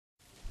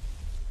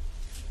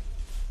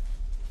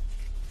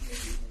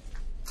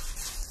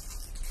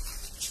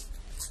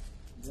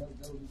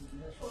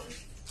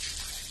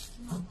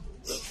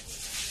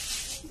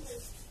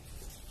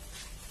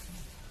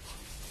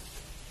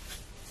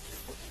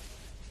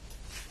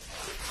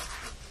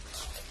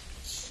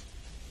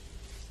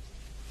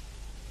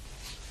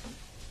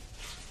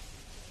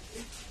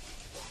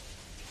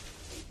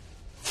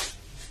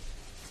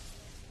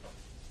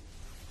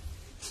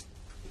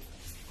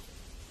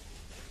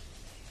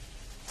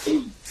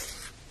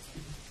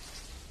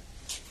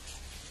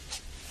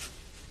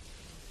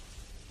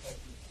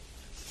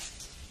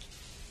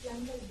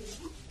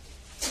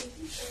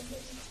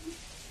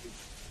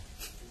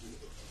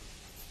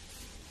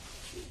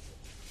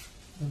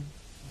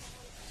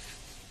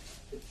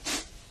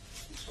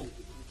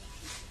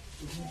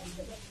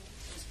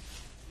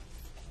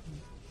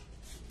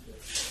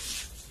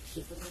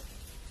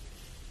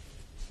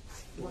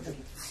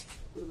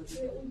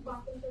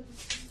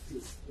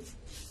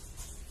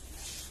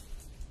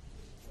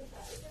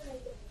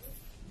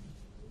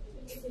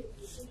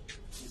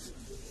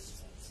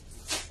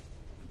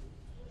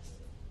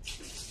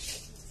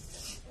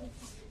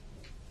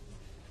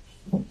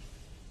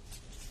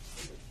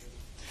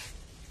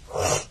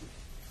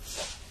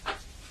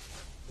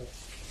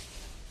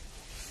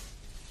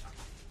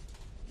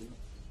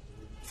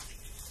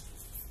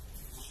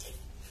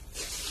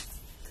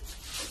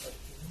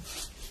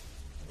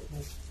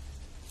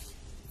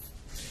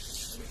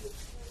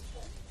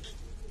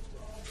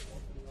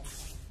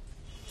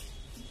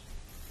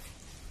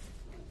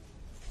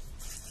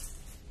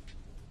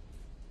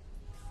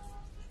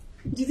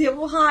দিদি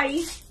আপু হাই,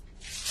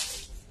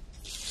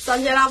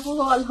 সঞ্জয় আপু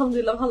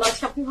আলহামদুলিল্লাহ ভালো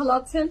আছে, আপনি ভালো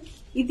আছেন?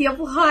 ইতি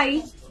আপু হাই,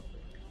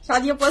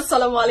 সাজি আপু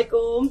আসসালামু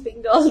আলাইকুম,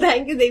 পিংডল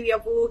থ্যাংক ইউ, দেবী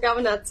আপু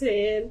কেমন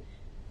আছেন?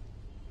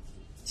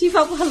 চিফ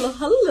আপু hello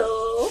hello,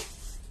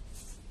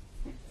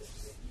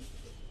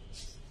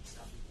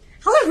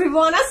 Hello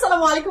everyone,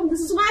 assalamu alaikum.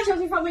 This is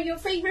Maji from your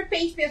favorite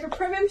page for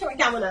premium. সবাই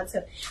কেমন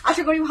আছেন?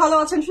 আশা করি ভালো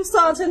আছেন, সুস্থ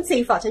আছেন,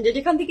 সেফ আছেন।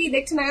 যেখান থেকেই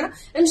দেখছেন না কেন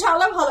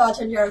ইনশাআল্লাহ ভালো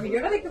আছেন। যারা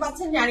ভিডিওটা দেখতে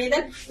পাচ্ছেন জানিয়ে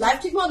দেন লাইভ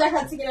ঠিকমতো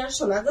দেখাচ্ছে কিনা,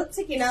 শোনা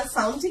যাচ্ছে কিনা,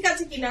 সাউন্ড ঠিক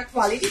আছে কিনা,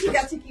 কোয়ালিটি ঠিক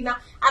আছে কিনা,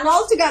 and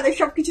all together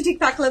সবকিছু ঠিক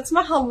থাকলে it's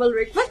my humble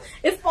request.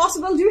 If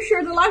possible, do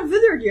share the live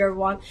with your dear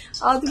one.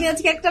 তুমি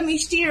আজকে একটা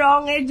মিষ্টি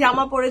রঙের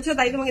জামা পরেছো,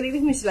 তাই তোমাকে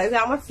দেখতে মিষ্টি লাগছে।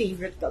 আমার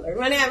ফেভারিট কালার,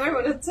 মানে আমার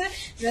মনে হচ্ছে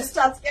ড্রেসটা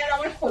আজকে আর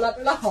আমার খোলা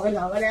টোলা হবে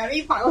না, মানে আমি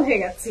পাগল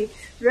হয়ে গেছি।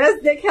 ড্রেস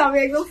দেখে আমি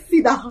একদম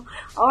ফিদা,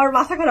 আমার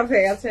মাথা খারাপ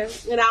হয়ে গেছে।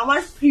 মানে আমার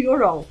প্রিয়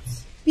রং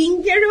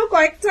পিঙ্কেরও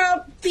কয়েকটা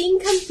পিঙ্ক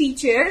অ্যান্ড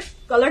পিচের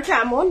কালারটা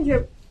এমন যে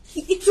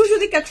একটু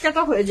যদি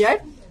কাচকাটা হয়ে যায়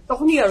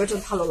তখনই আর এটা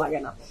ভালো লাগে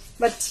না,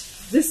 but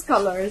this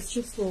colour is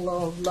just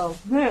love.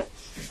 হ্যাঁ,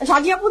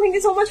 সাজি আপু thank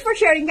you so much for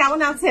sharing,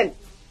 কেমন আছেন?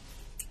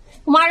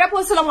 কুমার আপু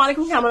আসসালামু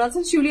আলাইকুম, কেমন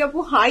আছেন? শিউলি আপু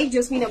হাই,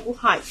 জসমিন আপু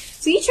high.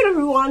 So each and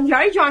everyone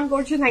যারাই জয়েন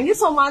করছে thank you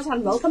so much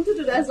and welcome to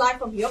today's live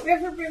from your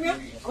favorite premium.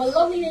 আমার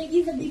lovely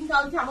ladies এর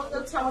দিনকাল কেমন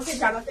যাচ্ছে আমাকে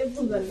জানাতে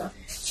ভুলবেন না।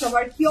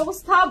 সবার কি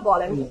অবস্থা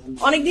বলেন?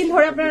 অনেকদিন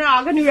ধরে আপনারা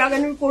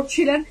আগানুর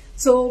করছিলেন,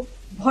 সো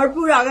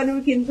ভরপুর আগানুর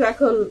কিন্তু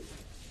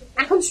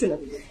এখন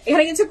শুনুন,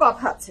 এখানে কিছু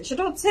কথা আছে,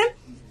 সেটা হচ্ছে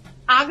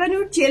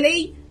আগানুর চেলেই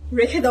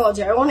রেখে দেওয়া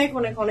যায় অনেক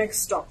অনেক অনেক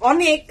স্টক,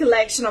 অনেক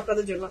কালেকশন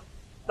আপনাদের জন্য,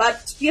 বাট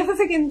পিএফএফ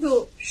এ কিন্তু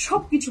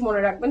সবকিছু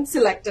মনে রাখবেন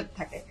সিলেক্টেড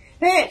থাকে।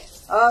 হ্যাঁ,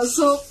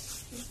 সো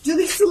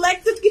যদি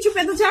সিলেক্টেড কিছু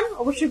পেতে চান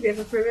অবশ্যই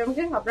পিএফএফ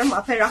প্রিমিয়ামকে আপনার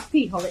মাথায়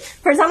রাখতেই হবে।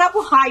 ফারজানা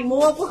আপু হাই, মো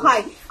আপু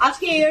হাই।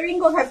 আজকে ইয়ারিং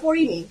কোথায়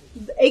পরিনি,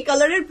 এই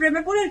কালারের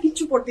প্রেমে পরে আর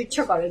কিছু পড়তে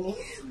ইচ্ছা করেনি।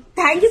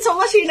 Thank you so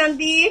much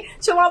ইনান্টি।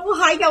 Soma আপু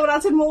হাই, কেমন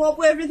আছেন? মো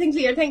আপু everything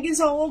clear, thank you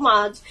so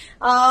much.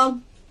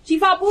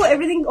 চিফা আপু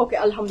এভরিথিং ওকে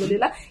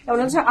আলহামদুলিল্লাহ,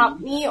 কেমন আছে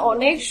আপনি?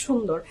 অনেক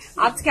সুন্দর,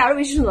 আজকে আরো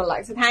বেশি সুন্দর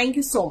লাগছে, থ্যাংক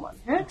ইউ সো মাচ।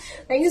 হ্যাঁ,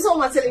 thank you so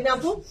much Selina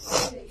আপু।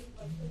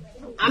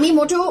 আমি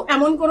মোটেও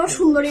এমন কোন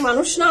সুন্দরী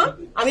মানুষ না,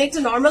 আমি একটা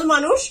নর্মাল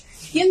মানুষ,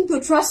 কিন্তু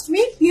ট্রাস্ট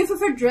মি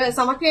পিএফএফ এর ড্রেস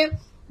আমাকে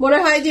মনে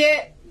হয় যে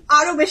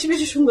আরো বেশি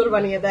বেশি সুন্দর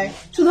বানিয়ে দেয়।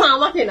 শুধু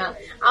আমাকে না,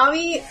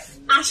 আমি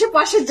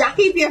আশেপাশে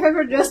যাকেই পিএফএফ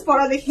এর ড্রেস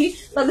পরা দেখি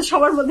তাদের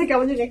সবার মধ্যে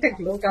কেমন যেন একটা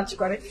গ্লো কাজ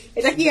করে।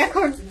 এটা কি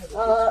এখন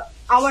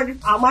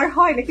আমার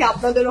হয় নাকি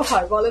আপনাদেরও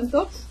হয় বলেন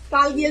তো?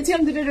 কাল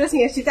গিয়েছিলাম, দুটো ড্রেস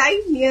নিয়ে এসেছি, তাই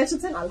নিয়ে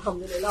এসেছেন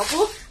আলহামদুলিল্লাহ। আপু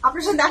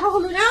আপনার সাথে দেখা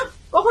হলো না,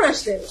 কখন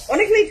আসলেন?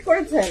 অনেক লেট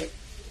করেছেন,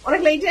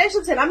 অনেক লেটে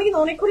এসেছেন। আমি কিন্তু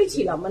অনেকক্ষণই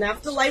ছিলাম, মানে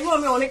আফটার লাইভও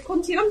আমি অনেকক্ষণ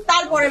ছিলাম,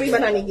 তারপরে আমি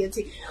বানানি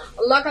গিয়েছি।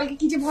 আল্লাহ, কালকে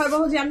কি যে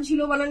ভয়াবহ জ্যাম ছিল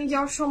বানানি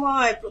যাওয়ার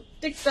সময়,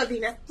 প্রত্যেকটা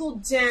দিন এত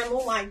জ্যাম, ও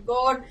মাই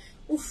গড,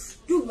 উফ,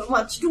 টু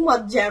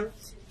মাচ জ্যাম,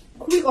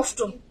 খুবই কষ্ট।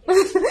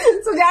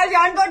 যারা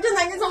জয়েন করছেন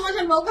thank you so much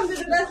and welcome to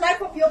today's live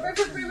of your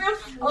favourite premium.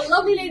 আমার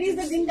লাভলি লেডিজ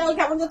এর দিনকাল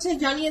কেমন যাচ্ছে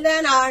জানিয়ে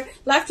দেন, আর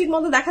লাইভ ঠিক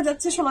মতো দেখা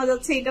যাচ্ছে শোনা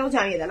যাচ্ছে এটাও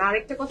জানিয়ে দেন। আর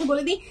একটা কথা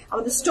বলে দিই,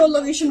 আমাদের স্টোর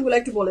লোকেশন গুলো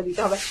একটু বলে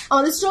দিতে হবে।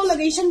 আমাদের store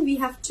location, we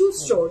have 2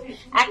 store,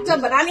 একটা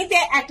বানানিতে,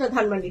 একটা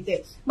ধানমন্ডিতে।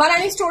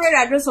 বানানি স্টোরের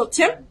অ্যাড্রেস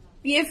হচ্ছে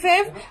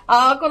পিএফএফ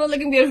কোন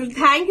লেগে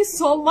thank you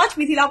so much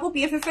Mithila আপু।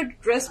 পিএফএফ এর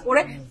ড্রেস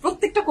পরে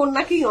প্রত্যেকটা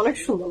কন্যাকেই অনেক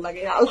সুন্দর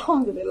লাগে,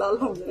 আলহামদুলিল্লাহ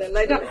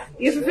আলহামদুলিল্লাহ। এটা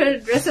পিএফএফ এর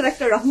ড্রেসের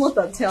একটা রহমত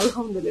আছে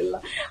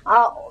আলহামদুলিল্লাহ।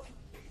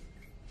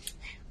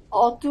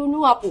 অতনু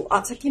আপু,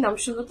 আচ্ছা কি নাম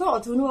শুনলো তো,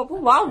 অতনু আপু,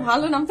 ওয়াও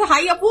ভালো নাম তো।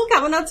 হাই আপু,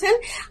 কেমন আছেন?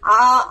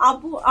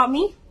 আপু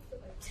আমি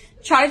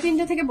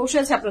 3:30 থেকে বসে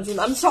আছি আপনার জন্য।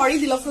 আমি সরি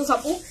দিলফরোজ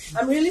আপু,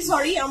 আই এম রিয়েলি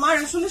সরি। আমার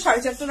আসলে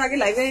 4:30টার আগে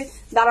লাইভে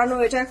দাঁড়ানো,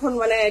 এটা এখন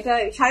মানে এটা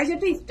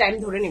 4:30টাই টাইম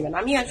ধরে নেবেন।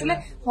 আমি আসলে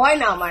হয়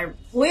না, আমার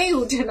হয়েই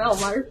উঠে না,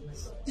 আমার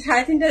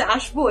 3:30টায়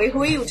আসবো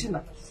হয়েই উঠে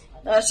না।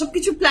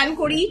 সবকিছু প্ল্যান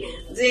করি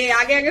যে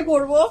আগে আগে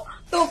করব,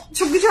 তো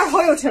সবকিছু আর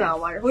হয়ে ওঠে না,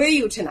 আমার হয়েই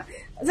উঠে না।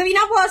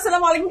 জামিনা আপু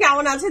আসসালামু আলাইকুম,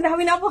 কেমন আছেন?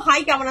 জামিনা আপু হাই,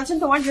 কেমন আছেন?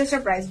 তোমার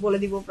ড্রেসের প্রাইস বলে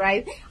দিব।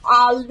 প্রাইস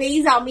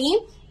অলওয়েজ আমি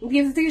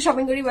বিএফএফ থেকে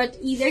শপিং করি, বাট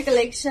ঈদের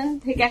কালেকশন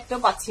থেকে একটা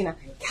পাচ্ছি না।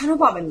 কেন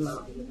পাবেন না?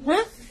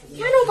 হ্যাঁ,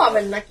 কেন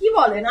পাবেন না? কি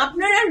বলেন?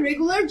 আপনারা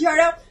রেগুলার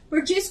যারা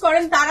পারচেজ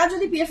করেন তারা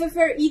যদি বিএফএফ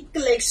এর Eid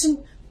collection,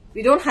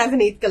 we don't have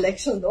an Eid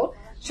collection দো,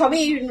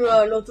 সবই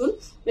নতুন,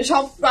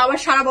 সব আবার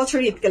সারা বছর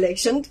ঈদ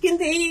কালেকশন,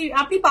 কিন্তু এই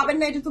আপনি পাবেন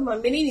না, এটা তো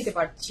মেনেই নিতে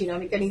পারছি না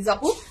আমি। কানিজ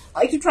আপু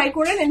একটু ট্রাই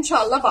করেন,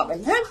 ইনশাআল্লাহ পাবেন।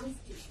 হ্যাঁ,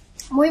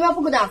 মহিমা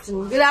আপু গুড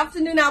আফটারনুন। গুড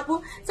আফটারনুন আপু।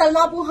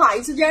 সালমা আপু হাই।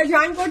 সো যারা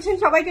জয়েন করছেন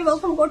সবাইকে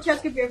ওয়েলকাম করছি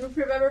আজকে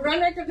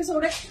ব্র্যান্ড একটা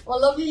এপিসোডে।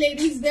 লাভলি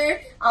লেডিজ দের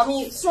আমি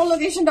স্টোর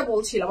লোকেশনটা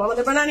বলছিলাম,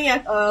 আমাদের বানানি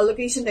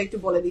লোকেশনটা একটু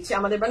বলে দিচ্ছি।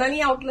 আমাদের বানানি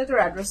আউটলেটের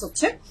অ্যাড্রেস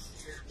হচ্ছে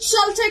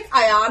SHELTECH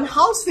AYAAN,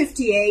 House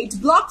 58,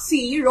 Block C,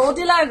 Road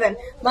 11,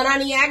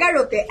 বানানি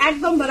 11-তে,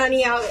 একদম বানানি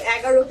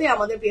 11-তে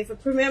আমাদের বিএফএফ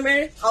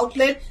প্রিমিয়ামের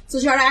আউটলেট। তো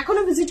যারা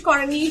এখনো ভিজিট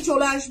করেনি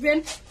চলে আসবেন।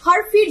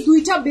 হারফির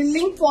 2টা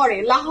বিল্ডিং পরে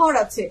লাহোর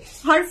আছে,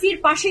 হারফির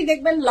পাশেই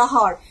দেখবেন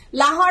লাহোর,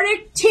 লাহোরের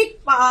ঠিক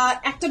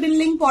একটা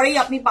বিল্ডিং পরেই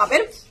আপনি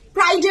পাবেন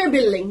প্রাইডের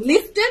বিল্ডিং,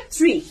 লিফটেড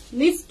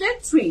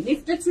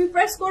 3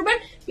 প্রেস করবেন,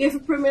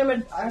 বিএফএফ প্রিমিয়ামের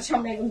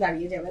সামনে একদম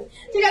দাঁড়িয়ে যাবেন।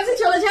 ঠিক আছে,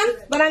 চলে যান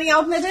বানানি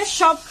আউটলেটে।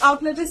 সব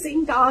আউটলেটে সেম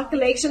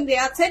কালেকশন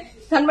দেওয়া আছে,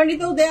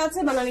 ধানমন্ডিতেও দেওয়া আছে,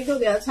 বানানিতেও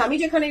দেওয়া আছে। আমি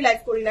যেখানেই লাইভ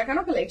করি না কেন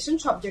কালেকশন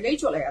সব জায়গায়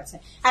চলে গেছে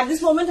এট দিস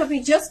মোমেন্ট। আপনি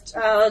জাস্ট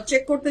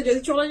চেক করতে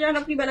যদি চলে যান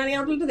আপনি বানানি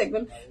আউটলেটে,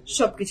 দেখবেন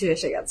সবকিছু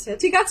এসে গেছে।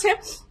 ঠিক আছে,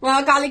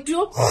 কাল একটু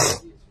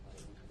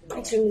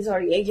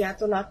সরি, এই যে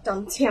এত নাক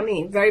টানছি আমি,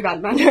 ভেরি ব্যাড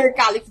ম্যানার।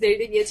 কালিফ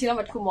দেরিতে গিয়েছিলাম,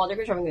 বাট খুব মজা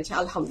করে সবাই গেছে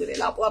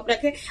আলহামদুলিল্লাহ। আপু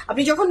আপনাকে,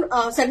 আপনি যখন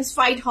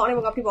স্যাটিসফাইড হন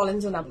এবং আপনি বলেন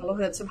যে না ভালো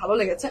হয়েছে, ভালো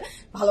লেগেছে,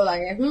 ভালো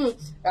লাগে।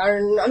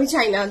 কারণ আমি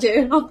চাই না যে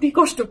আপনি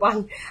কষ্ট পান।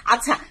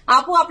 আচ্ছা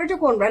আপু, আপনারটা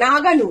কোন ব্র্যান্ড?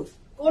 আগানুর,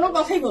 কোনো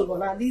কথাই বলবো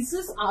না, দিস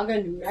ইজ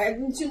আগানুর,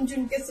 একদম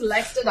চুনচুনকে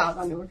সিলেক্টেড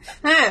আগানুর।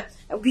 হ্যাঁ,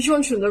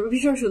 ভীষণ সুন্দর,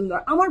 ভীষণ সুন্দর,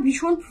 আমার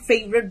ভীষণ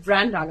ফেভারিট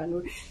ব্র্যান্ড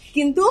আগানুর।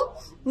 কিন্তু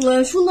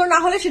সুন্দর না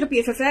হলে সেটা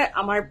পিএফএফ এ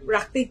আমার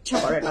রাখতে ইচ্ছা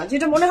করে না,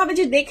 যেটা মনে হবে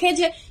যে দেখে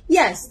যে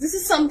yes this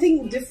is something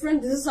different,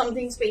 this is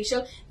something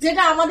special.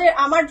 যেটা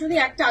আমার যদি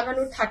একটা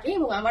আগানুর থাকে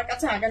এবং আমার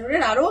কাছে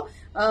আগানুরের আরো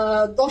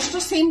 10টা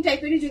সেম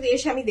টাইপেরই যদি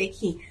এসে আমি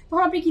দেখি,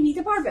 তখন আপনি কি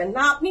নিতে পারবেন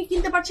না? আপনি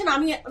কিনতে পারছেন।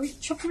 আমি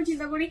সবসময়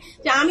চিন্তা করি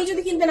যে আমি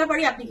যদি কিনতে না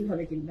পারি আপনি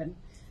কিভাবে কিনবেন?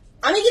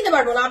 আমি কিনতে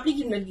পারবো না, আপনি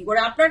কিনবেন কি করে?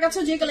 আপনার কাছে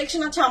যে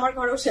কালেকশন আছে আমার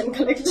ঘরেও সেম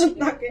কালেকশন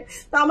থাকে,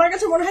 তো আমার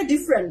কাছে মনে হয়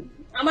ডিফারেন্ট।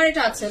 আমার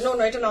এটা আছে, নো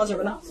এটা নেওয়া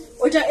যাবে না,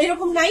 ওইটা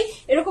এরকম নাই,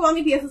 এরকম আমি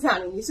পিএফএফ এ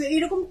আনিনি। সো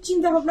এরকম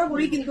চিন্তা ভাবনা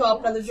করি কিন্তু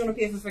আপনাদের জন্য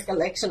পিএফএফ এর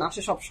কালেকশন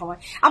আসে সব সময়।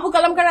 আপু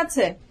কালামকার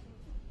আছে?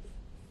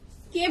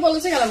 কে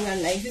বলেছে কালামকার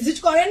নাই? ভিজিট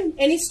করেন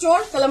এনি স্টোর,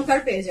 কালামকার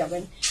পেয়ে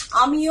যাবেন।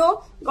 আমিও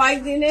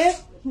কয়েকদিনে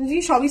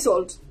সবই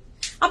সোল্ড।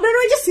 আপনার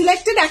ওই যে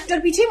সিলেক্টেড একটার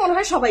পিছিয়ে মনে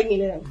হয় সবাই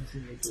মিলে নেন,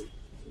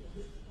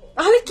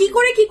 তাহলে কি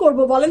করে কি করব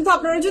বলেন তো?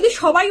 আপনারা যদি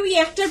সবাই ওই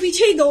একটার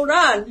পিছেই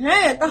দৌড়ান,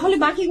 হ্যাঁ, তাহলে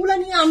বাকিগুলা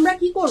নিয়ে আমরা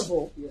কি করব?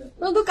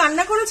 তো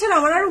কান্না করেছেন,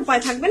 আমার আর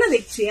উপায় থাকবে না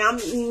দেখছি।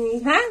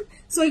 হ্যাঁ,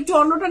 সো একটু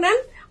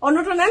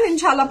অন্যটা নেন,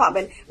 ইনশাআল্লাহ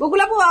পাবেন।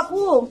 বকুল আপু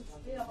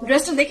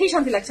ড্রেসটা দেখেই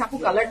শান্তি লাগছে। আপু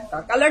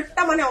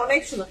কালারটা মানে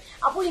অনেক সুন্দর।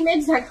 আপু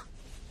ইমেজ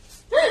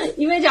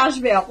ইমেজ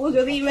আসবে আপু,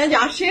 যদি ইমেজ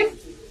আসে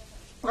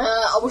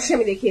অবশ্যই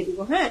আমি দেখিয়ে দিব।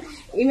 হ্যাঁ,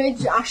 ইমেজ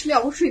আসলে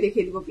অবশ্যই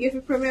দেখিয়ে দিব।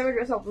 পিএফএফ প্রিমিয়ামের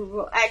ড্রেস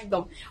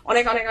একদম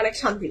অনেক অনেক অনেক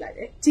শান্তি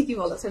লাগে। ঠিকই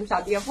বলেছেন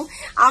সাদি আপু।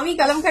 আমি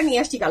কালামকার নিয়ে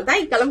আসছি কাল, তাই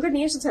কালামকার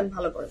নিয়ে এসেছেন,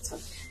 ভালো করেছেন।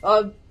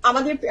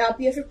 আমাদের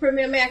পিএফএফ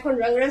প্রিমিয়ামে এখন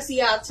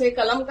রংরাসিয়া আছে,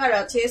 কালামকার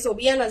আছে,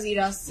 সোবিয়া নাজির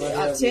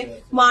আছে,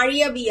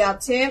 মারিয়া বি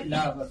আছে,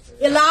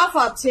 এলাফ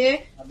আছে।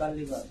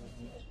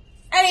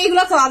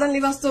 এইগুলো তো আদান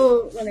লিবাস, তো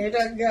মানে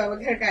এটা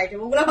ঘেরকা আইটেম,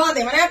 ওগুলো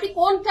বাদে। মানে আপনি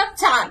কোনটা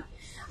চান?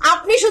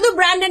 আপনি শুধু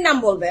ব্র্যান্ডের নাম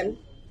বলবেন,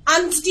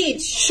 আনস্টিচ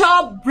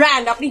সব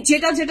ব্র্যান্ড, আপনি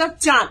যেটা যেটা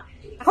চান।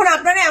 এখন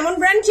আপনারা এমন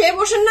ব্র্যান্ড চেয়ে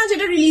বসেন না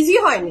যেটা রিলিজই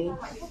হয়নি,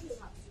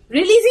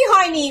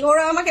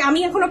 ওরা আমি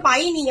এখনো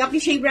পাইনি, আপনি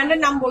সেই ব্র্যান্ডের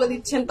নাম বলে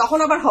দিচ্ছেন, তখন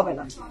আবার হবে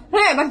না।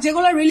 হ্যাঁ, বাট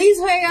যেগুলো রিলিজ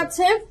হয়ে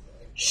গেছে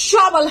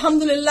সব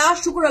আলহামদুলিল্লাহ,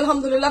 শুকুর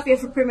আলহামদুলিল্লাহ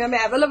পিএফএফ প্রিমিয়ামে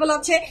অ্যাভেলেবল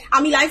আছে।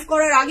 আমি লাইভ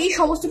করার আগেই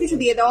সমস্ত কিছু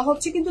দিয়ে দেওয়া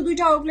হচ্ছে, কিন্তু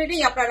 2টা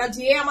আউটলেটেই আপনারা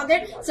যে আমাদের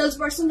সেলস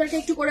পার্সনদেরকে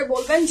একটু করে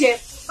বলবেন যে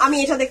আমি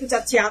এটা দেখতে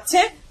চাচ্ছি, আছে।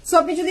 সো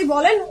আপনি যদি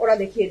বলেন ওরা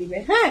দেখিয়ে দিবে।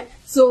 হ্যাঁ,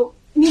 সো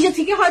নিজে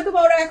থেকে হয়তো বা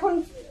ওরা এখন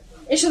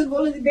এসে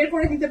বলে বের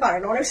করে দিতে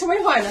পারেন, অনেক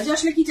সময় হয় না যে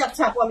আসলে কি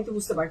চাচ্ছে আপু আমি তো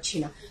বুঝতে পারছি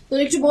না, তো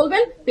একটু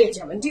বলবেন, পেয়ে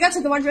যাবেন। ঠিক আছে,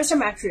 তোমার ড্রেসটা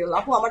ম্যাটেরিয়াল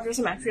আপু, আমার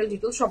ড্রেসের ম্যাটেরিয়াল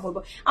ডিটেলস সব বলবো।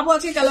 আপু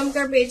আজকে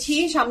কালামকার পেয়েছি,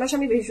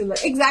 সামনাসামনি বেশি সুন্দর।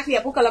 এক্স্যাক্টলি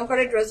আপু,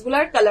 কালামকারের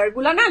ড্রেসগুলার কালার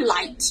গুলা না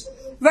light,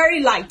 very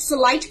light. So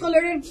light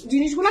কালারের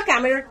জিনিসগুলো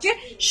ক্যামেরার চেয়ে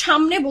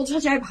সামনে বোঝা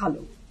যায় ভালো।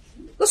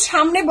 তো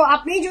সামনে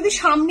আপনি যদি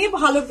সামনে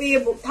ভালো পেয়ে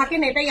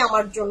থাকেন, এটাই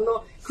আমার জন্য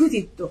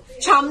কৃতিত্ব।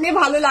 সামনে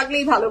ভালো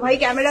লাগলেই ভালো ভাই,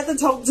 ক্যামেরাতে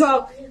ঝকঝক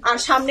আর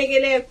সামনে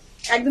গেলে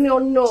একদমই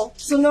অন্য।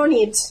 So no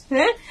need.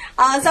 হ্যাঁ,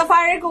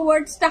 সাফায়ারের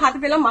কোয়ার্ডসটা হাতে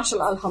পেলাম,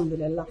 মাশাআল্লাহ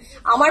আলহামদুলিল্লাহ।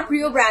 আমার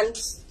প্রিয়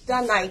ব্র্যান্ডটা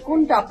নাই,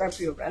 কোনটা আপনার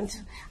প্রিয় ব্র্যান্ড?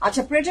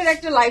 আচ্ছা, প্রেটের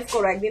একটা লাইভ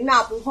করো একদিন। না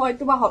আপু,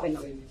 হয়তো বা হবে না,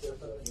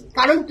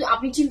 কারণ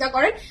আপনি চিন্তা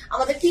করেন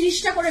আমাদের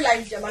 30টা করে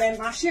লাইভ যায়, মানে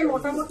মাসে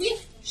মোটামুটি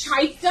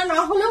 60টা না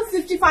হলেও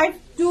 55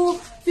 to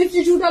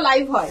 52টা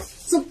লাইভ হয়।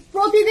 সো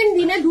প্রতিদিন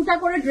দিনে 2টা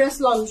করে ড্রেস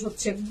লঞ্চ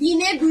হচ্ছে,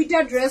 দিনে 2টা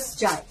ড্রেস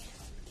যায়,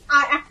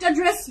 আর একটা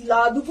ড্রেস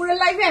দুপুরের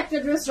লাইভে, একটা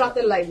ড্রেস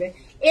রাতের লাইভে।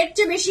 এর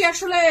চেয়ে বেশি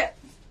আসলে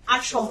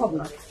আর সম্ভব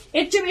না।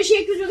 এর চেয়ে বেশি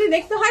একটু যদি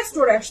দেখতে হয়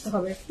স্টোরে আসতে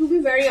হবে, টু বি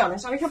ভেরি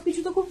অনেস্ট। আমি সবকিছু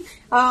তো খুব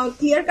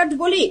ক্লিয়ার কাট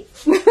বলি,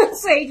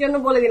 এই জন্য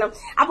বলে দিলাম।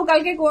 আপু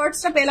কালকে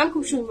কোয়ার্ডসটা পেলাম,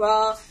 খুব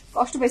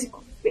কষ্ট পেয়েছি।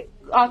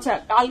 আচ্ছা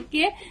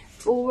কালকে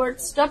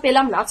কোয়ার্ডসটা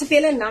পেলাম না। আচ্ছা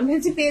পেলেন না, আমি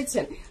ভেবেছি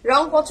পেয়েছেন।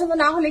 রং পছন্দ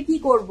না হলে কি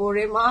করবো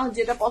রে মা,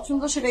 যেটা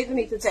পছন্দ সেটাই তো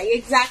নিতে চাই।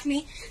 এক্স্যাক্টলি,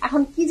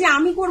 এখন কি যে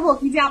আমি করব,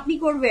 কি যে আপনি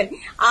করবেন।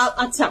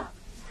 আচ্ছা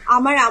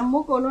আমার আম্মু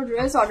কোনো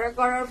ড্রেস অর্ডার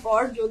করার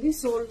পর যদি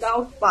সোল্ড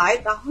আউট পায়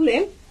তাহলে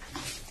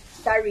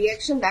তার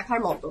রিয়াকশন দেখার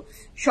মতো।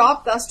 সব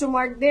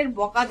কাস্টমারদের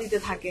বকা দিতে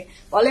থাকে,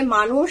 বলে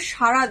মানুষ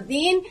সারা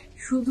দিন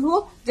শুধু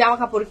জামা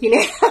কাপড়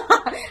কিনে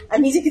আর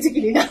নিজে কিছু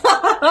কিনি না।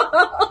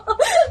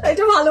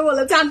 এটা ভালো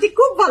বলেছে আন্টি,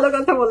 খুব ভালো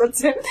কথা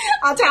বলেছে।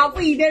 আচ্ছা আপু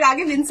ঈদের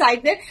আগে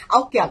ইনসাইডে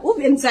ওকে আপু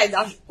ইনসাইড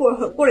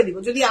করে দিব,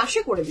 যদি আসে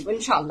করে দিব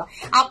ইনশাল্লাহ।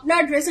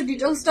 আপনার ড্রেসের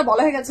ডিটেলসটা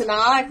বলা হয়ে গেছে না?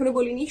 এখনো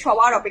বলিনি,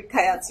 সবার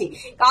অপেক্ষায় আছি।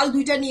 কাল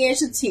 2টা নিয়ে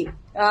এসেছি,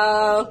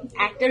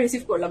 একটা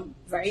রিসিভ করলাম।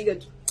 Very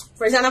good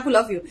Farzana, full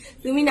of you.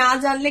 তুমি না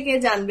জানলে কে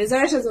জানবে?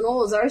 জারা শাহজান, ও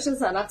জারা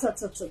শাহজান, আচ্ছা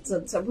আচ্ছা আচ্ছা আচ্ছা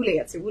আচ্ছা, ভুলে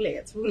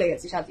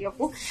গেছি সাথী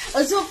আপু।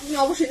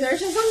 অবশ্যই জারা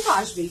শাহজান তো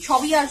আসবেই,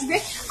 সবই আসবে,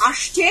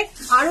 আসছে,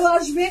 আরো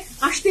আসবে,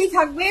 আসতেই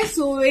থাকবে।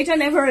 সো এটা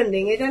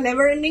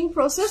নেভার এন্ডিং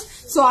প্রসেস।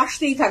 সো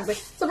আসতেই থাকবে।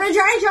 তো আপনারা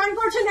যারাই জয়েন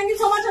করছেন, thank you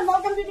so much and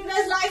welcome to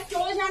today's live.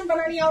 চলে যান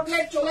বানানি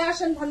আউটলেট, চলে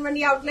আসেন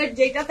ধানমন্ডি আউটলেট,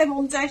 যেটাতে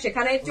মন চায়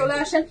সেখানে চলে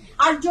আসেন।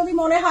 আর যদি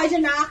মনে হয় যে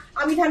না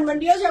আমি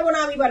ধানমন্ডিও যাবো না,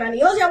 আমি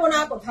বানানিও যাবো না,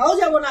 কোথাও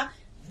যাবো না,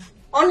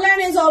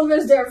 online is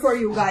always there for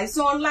you guys.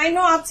 So online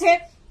ও আছে,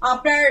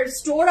 আপনার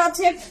স্টোর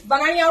আছে।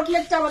 বানানি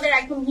আউটলেটটা আমাদের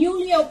একদম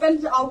নিউলি ওপেন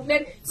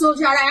আউটলেট। সো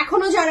যারা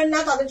এখনো জানেন না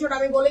তাদের জন্য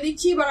আমি বলে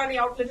দিচ্ছি, বানানি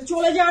আউটলেটে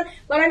চলে যান।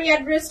 বানানি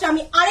অ্যাড্রেসটা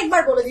আমি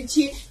আরেকবার বলে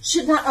দিচ্ছি,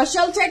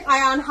 Sheltech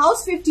Ayaan, house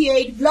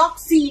 58, block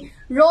C,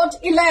 road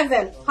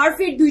 11,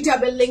 হারফিট 2টা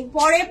বিল্ডিং,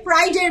 পরে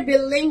প্রাইডের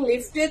বিল্ডিং,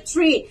 লিফটে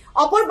 3,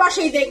 অপর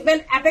পাশেই দেখবেন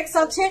অ্যাপেক্স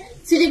আছে,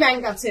 সিটি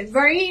ব্যাংক আছে।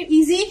 Very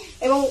easy.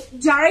 এবং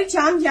যারাই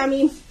চান যে আমি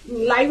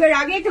লাইভের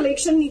আগে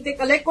কালেকশন নিতে,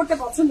 কালেক্ট করতে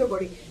পছন্দ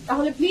করি,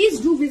 তাহলে please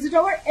do visit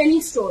our any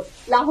store,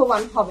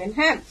 লাভবান হবেন।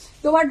 হ্যাঁ,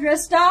 তোমার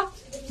ড্রেসটা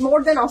মোর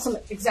দেন অসম।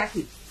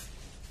 এক্স্যাক্টলি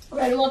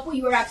আপু,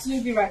 ইউ আর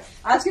অ্যাবসলিউটলি রাইট।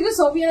 আজকে তো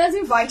সোবিয়া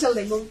নাজির ভাইটাল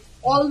দেখবো,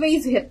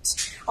 অলওয়েজ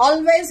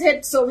হিট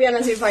সোবিয়া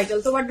নাজির ভাইটাল।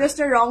 তোমার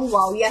ড্রেসটার রং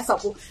ওয়াও। ইয়াস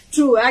আপু,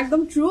 ট্রু,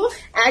 একদম ট্রু,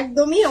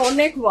 একদমই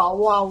অনেক ওয়াও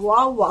ওয়াও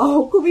ওয়াও ওয়াও,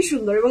 খুবই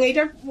সুন্দর। এবং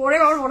এইটার পরে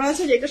আমার মনে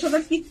হচ্ছে যে এটার সাথে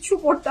কিচ্ছু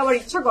পড়তে আমার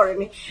ইচ্ছা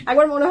করেনি।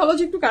 একবার মনে হলো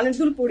যে একটু কানের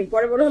দুল পরি,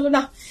 পরে মনে হলো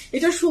না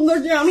এটা সুন্দর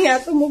যে আমি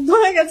এত মুগ্ধ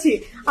হয়ে গেছি,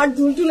 আর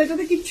দুল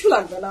এটাতে কিচ্ছু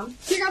লাগবে না।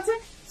 ঠিক আছে,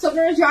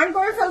 আপনারা জয়েন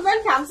করে ফেলবেন,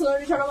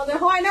 ক্যান্সেলেশন আমাদের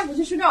হয় না,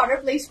 বুঝে শুনে অর্ডার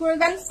প্লেস করে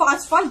দেন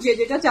ফার্স্ট যে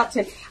যেটা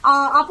চাচ্ছেন।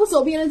 আপু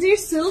সোবিয়া নাজির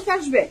সিল্ক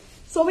আসবে?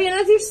 সোবিয়া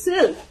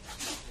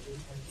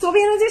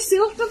নাজির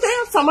সিল্কটাতে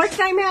সামার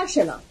টাইমে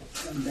আসে না,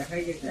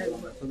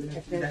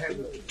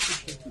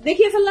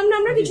 দেখিয়ে ফেললাম না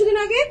আমরা কিছুদিন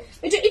আগে।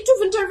 এটা একটু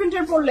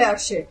উইন্টার পড়লে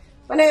আসে,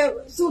 মানে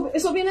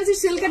সোবিয়া নাজির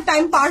সিল্কের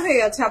টাইম পার হয়ে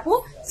গেছে আপু।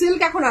 সিল্ক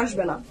এখন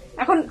আসবে না,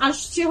 এখন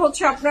আসছে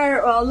হচ্ছে আপনার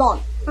লন,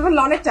 এখন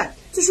লনের টাইম।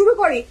 তো শুরু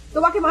করি।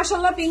 তোমাকে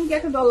মাশাআল্লাহ পিঙ্ক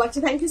একটা ডল লাগছে।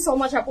 থ্যাংক ইউ সো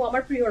মাচ আপু,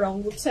 আমার প্রিয় রং,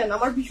 বুঝছেন,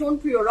 আমার ভীষণ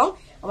প্রিয় রং,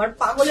 আমার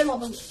পাগলের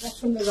মতো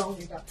পছন্দের রং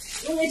এটা।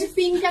 এবং এই যে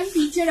পিঙ্ক অ্যান্ড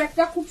পিচের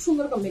একটা খুব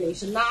সুন্দর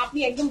কম্বিনেশন, না আপনি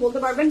একদম বলতে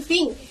পারবেন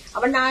পিঙ্ক,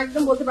 আবার না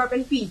একদম বলতে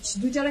পারবেন পিচ,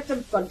 দুইটার একটা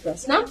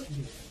কন্ট্রাস্ট না,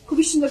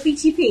 খুবই সুন্দর।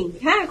 পিচি পিঙ্ক,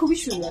 হ্যাঁ খুবই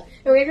সুন্দর।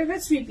 এবং এটা একটা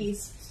 3 পিস।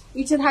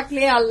 ইচ্ছে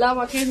থাকলে আল্লাহ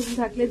আমাকে রুম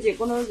থাকলে যে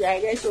কোনো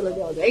জায়গায় চলে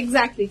যাওয়া যায়।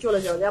 এক্স্যাক্টলি চলে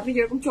যাওয়া যায়। আপনি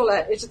যেরকম চলে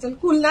এসেছেন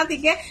খুলনা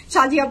থেকে,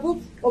 সাজি আপু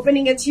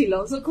ওপেনিং এ ছিল,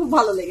 তো খুব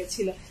ভালো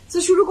লেগেছিল। তো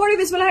শুরু করি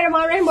বিসমিল্লাহির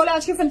রহমানির রহিম বলে।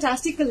 আজকে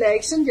ফ্যান্টাস্টিক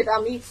কালেকশন যেটা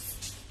আমি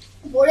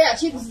পরে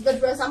আছি। This is the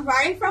dress I am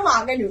wiring from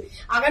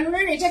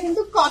আগানুরের। এটা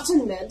কিন্তু কটন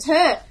নেট,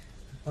 হ্যাঁ,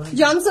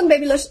 জনসন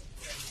বেবি লোশন।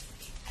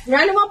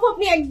 রানু আপু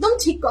আপনি একদম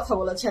ঠিক কথা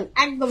বলেছেন,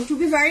 একদম। Two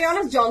be very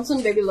honest, Johnson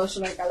baby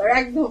লোশনের colour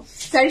একদম।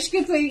 সারিশকে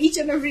তো each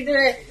and every day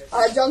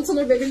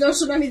জনসনের baby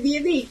lotion আমি দিয়ে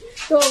দিই,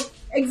 তো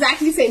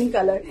এক্স্যাক্টলি সেম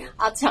কালার।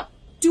 আচ্ছা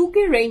 2K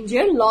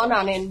রেঞ্জের লন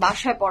আনেন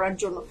বাসায় পরার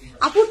জন্য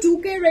আপু?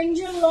 2K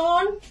রেঞ্জের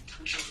লন,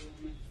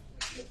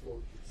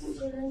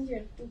 2K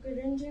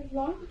রেঞ্জের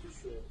লন,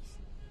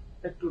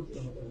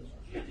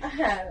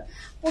 হ্যাঁ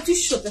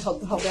 2500তে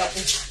হবে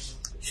আপু,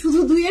 শুধু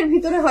 2 এর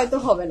ভিতরে হয়তো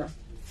হবে না।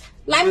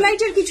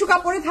 লাইমলাইটের কিছু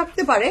কাপড়ে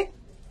থাকতে পারে,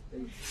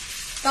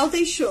 তাও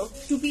 2300,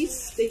 2 পিস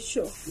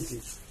 2300,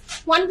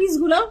 1 পিস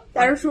গুলো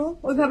 1300,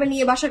 ওইভাবে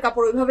নিয়ে বাসার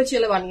কাপড় ওইভাবে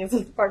চেলে বানিয়ে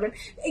ফেলতে পারবেন।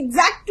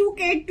 এক্সাক্ট 2K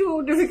একটু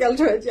ডিফিকাল্ট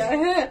হয়ে যায়।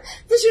 হ্যাঁ,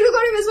 তো শুরু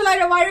করি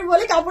বিসমিল্লাহির রহমানির রহিম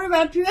বলে। কাপড়ের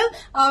ম্যাটেরিয়াল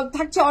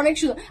থাকছে অনেক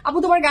সুন্দর। আপু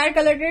তোমার গায়ের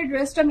কালারের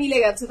ড্রেসটা মিলে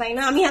গেছে, তাই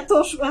না? আমি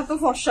এত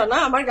ফর্সা না,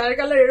 আমার গায়ের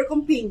কালার এরকম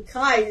পিঙ্ক।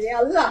 হাই রে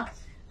আল্লাহ,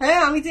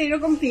 হ্যাঁ আমি তো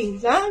এরকম পিঙ্ক।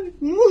 হ্যাঁ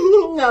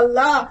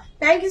আল্লাহ,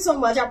 থ্যাংক ইউ সো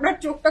মাচ। আপনার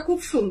চোখটা খুব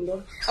সুন্দর।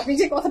 আপনি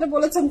যে কথাটা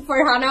বলেছেন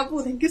ফারহানা আপু,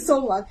 thank you so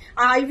much.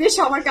 I বেশ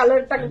আমার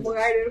কালারটা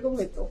গায়ের এরকম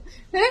হতো।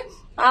 হ্যাঁ,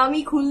 আমি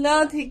খুলনা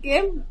থেকে,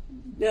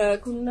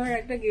 খুলনার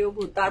একটা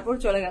গেয়ভূত, তারপর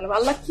চলে গেলাম।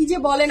 আল্লাহ কি যে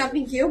বলেন আপনি,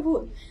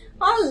 গেয়ভূত?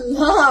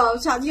 আল্লাহ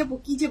সাজি আপু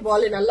কি যে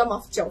বলেন, আল্লাহ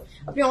মাফ চাও,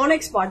 আপনি অনেক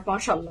এক্সপার্ট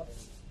মাশাআল্লাহ।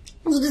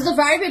 So this is a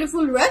very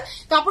beautiful dress.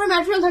 কাপড়ের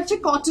ম্যাটেরিয়াল থাকছে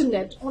কটন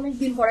নেট,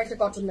 অনেকদিন পরে একটা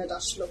কটন নেট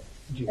আসলো।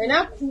 তাই না?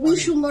 খুবই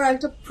সুন্দর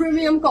একটা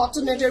প্রিমিয়াম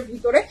কটন নেটের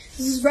ভিতরে।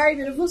 This is very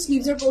beautiful.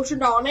 Sleeves এর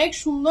পোর্শনটা অনেক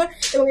সুন্দর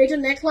এবং এটা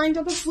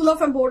নেকলাইনটা তো ফুল অফ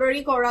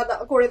এমব্রয়ডারি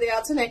করে দেওয়া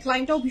আছে।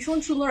 নেকলাইনটাও ভীষণ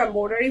সুন্দর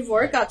এমব্রয়ডারি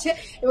ওয়ার্ক আছে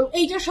এবং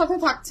এইটার সাথে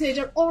থাকছে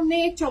এটার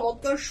অনেক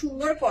চমৎকার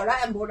সুন্দর করা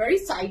এমব্রয়ডারি।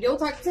 সাইডেও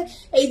থাকছে,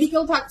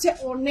 এইদিকেও থাকছে,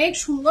 অনেক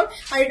সুন্দর।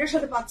 আর এটার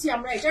সাথে পাচ্ছি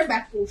আমরা এটার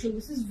back portion.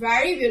 This is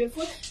very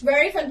beautiful,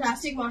 very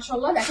fantastic.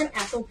 মাশাআল্লাহ, দেখেন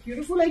এত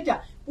বিউটিফুল। এটা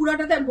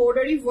পুরাটাতে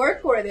এমব্রয়ডারি ওয়ার্ক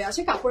করে দেওয়া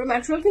আছে। কাপড়ের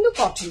ম্যাটেরিয়াল কিন্তু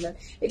কটন নেট।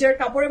 এটার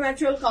কাপড়ের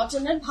ম্যাটেরিয়াল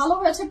কটন নেট। ভালো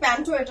হয়েছে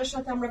প্যান্টও এটার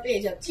সাথে আমরা পেয়ে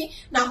যাচ্ছি,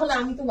 না হলে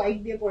আমি তো হোয়াইট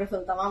দিয়ে পরে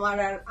ফেলতাম,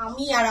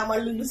 আমি আর আমার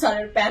লুলু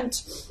স্যারের প্যান্ট।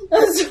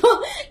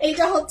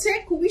 এটা হচ্ছে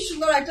খুবই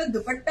সুন্দর একটা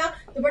দুপাট্টা।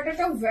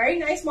 দুপাট্টাটা ভেরি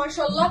নাইস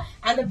মাশাআল্লাহ।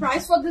 And the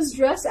price for this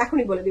dress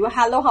এখনই বলে দিব।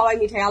 হ্যালো হাওয়াই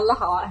মিঠাই, আল্লাহ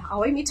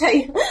হাওয়াই মিঠাই।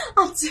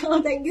 আচ্ছা,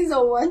 thank you so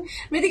much.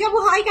 Mritika আপু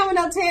হাই, কেমন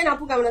আছেন?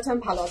 আপু কেমন আছেন?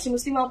 ভালো আছি।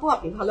 মুসলিম আপু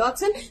আপনি ভালো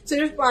আছেন?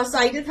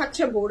 সাইডে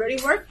থাকছে বর্ডারি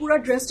ওয়ার্ক। পুরো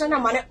ড্রেসটা না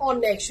মানে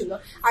অনেক সুন্দর।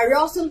 আর র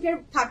সিল্কের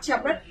থাকছে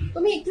আপনার।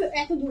 তুমি একটু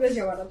এত দূরে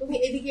যাবা না, তুমি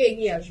এদিকে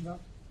এগিয়ে আসবা,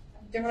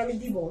 যখন আমি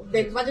দিব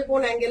দেখবা যে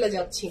কোন অ্যাঙ্গেলে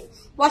যাচ্ছি।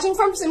 Watching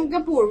from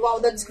Singapore, wow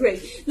that's great.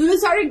 লুলু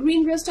সারি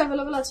গ্রিন ড্রেসটা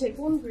অ্যাভেলেবল আছে।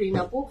 কোন গ্রিন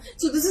আপু?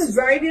 So this is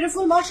very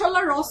beautiful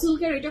মাশাআল্লাহ। র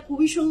সিল্কের এটা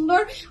খুবই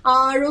সুন্দর।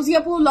 রোজি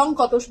আপু লং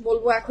কত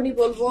বলবো? এখনই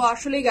বলবো।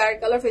 আসলে গায়ের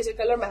কালার ফেসের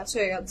কালার ম্যাচ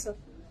হয়ে গেছে,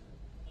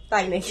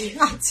 তাই নাকি?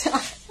 আচ্ছা,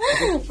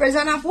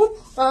 ফেজান আপু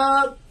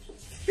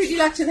প্রিটি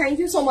লাগছে, থ্যাংক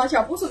ইউ সো মাচ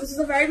আপু। So this is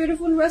a very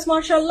beautiful dress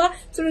মাশাআল্লাহ।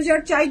 সো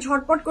যার চাই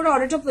ঝটপট করে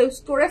অর্ডারটা প্লেস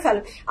করে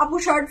ফেলেন আপু।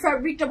 শার্ট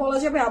ফ্যাব্রিকটা বলা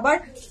যাবে আবার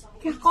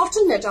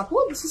কটন নেট আপু।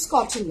 This is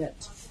cotton net.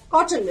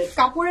 Cotton net,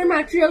 কাপড়ের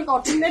material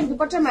cotton net,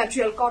 দুপাট্টার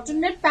material cotton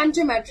net,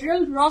 প্যান্টের ম্যাটেরিয়াল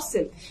র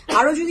সিল্ক।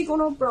 আরো যদি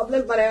কোনো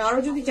প্রবলেম মানে আরো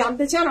যদি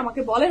জানতে চান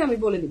আমাকে বলেন, আমি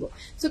বলে দিব।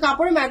 সো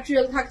কাপড়ের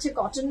ম্যাটেরিয়াল থাকছে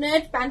কটন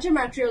নেট, প্যান্টের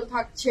ম্যাটেরিয়াল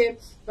থাকছে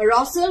র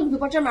সিল্ক,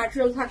 দুপাট্টার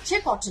ম্যাটেরিয়াল থাকছে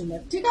কটন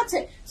নেট। ঠিক আছে?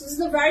 So this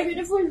is a very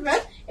beautiful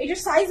dress. এটার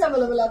সাইজ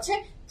অ্যাভেলেবল আছে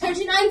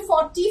 39,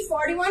 40,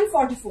 41,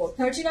 44,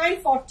 39,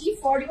 40,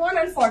 41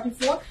 and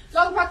 44.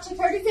 লং থাকছে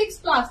 36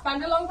 প্লাস,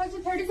 প্যান্টের লং থাকছে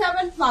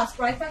 37 প্লাস।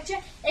 প্রাইস থাকছে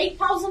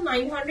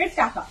 8,900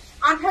 টাকা,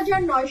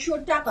 8,900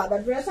 টাকা। The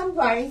dress I'm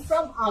wearing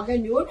from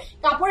Aganur.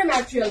 কাপড়ের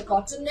material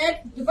cotton net,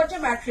 দুপাট্টার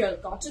material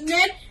cotton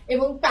net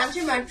এবং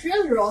প্যান্টের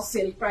ম্যাটেরিয়াল র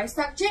সিল্ক। প্রাইস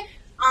থাকছে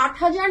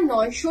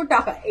 8,900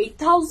 টাকা,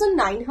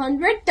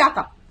 8,900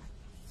 টাকা।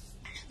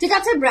 ঠিক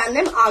আছে? Brand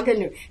name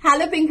Aganoor.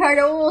 Hello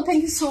পিঙ্কারো,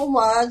 thank you so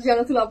much.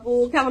 Jannatul আপু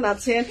কেমন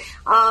আছেন?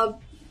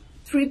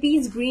 3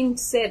 piece গ্রিন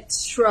সেট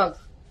শ্রাগ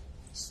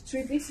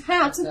 3 piece,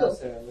 হ্যাঁ আছে তো।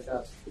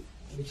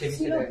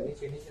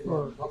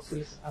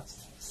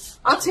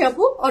 আচ্ছা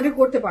আপু, অর্ডার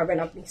করতে পারবেন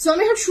আপনি। সো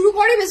আমি এখন শুরু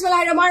করি।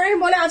 বিসমিল্লাহির রহমানির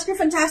রহিম বলে আজকে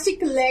fantastic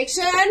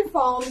collection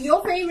from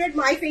your favourite,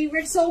 my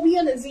favourite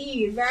Sobia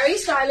Nazir. Very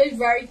stylish,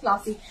 very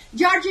classy.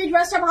 যার যে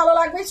ড্রেসটা ভালো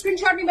লাগবে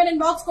স্ক্রিনশট নেবেন,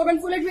 ইনবক্স করবেন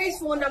ফুল অ্যাড্রেস,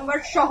 ফোন নাম্বার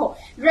সহ।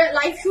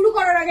 লাইভ শুরু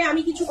করার আগে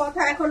আমি কিছু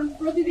কথা এখন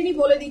প্রতিদিনই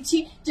বলে দিচ্ছি,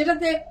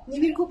 যেটাতে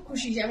নিবিড় খুব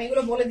খুশি যে আমি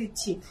এগুলো বলে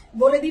দিচ্ছি।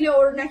 বলে দিলে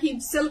ওর নাকি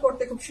সেল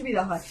করতে খুব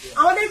সুবিধা হয়।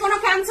 আমাদের কোনো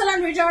ক্যান্সেল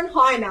অ্যান্ড রিটার্ন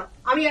হয় না,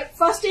 আমি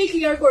ফার্স্টেই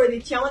ক্লিয়ার করে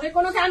দিচ্ছি। আমাদের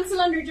কোনো ক্যান্সেল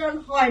অ্যান্ড রিটার্ন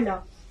হয় না।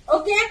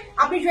 ওকে,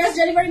 আপনি ড্রেস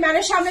ডেলিভারি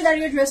ম্যানের সামনে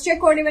দাঁড়িয়ে ড্রেস চেক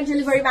করে নেবেন।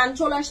 ডেলিভারি ম্যান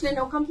চলে আসলে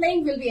no complain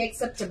will be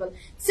acceptable.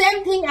 Same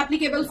thing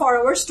applicable for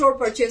our store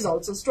purchase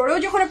also. স্টোরেও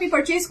যখন আপনি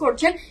পারচেজ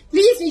করছেন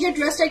প্লিজ নিজের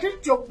ড্রেসটা একটু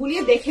চোখ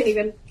বুলিয়ে দেখে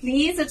নেবেন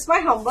please, it's my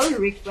humble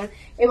request.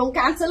 এবং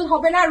ক্যান্সেল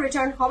হবে না,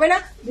 রিটার্ন হবে না,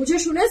 বুঝে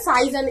শুনে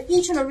size and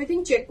each and everything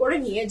check করে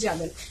নিয়ে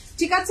যাবেন।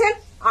 ঠিক আছে?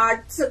 আর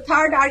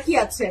থার্ড আর কি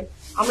আছে,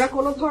 আমরা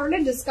কোন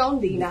ধরনের ডিসকাউন্ট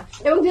দিই না,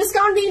 এবং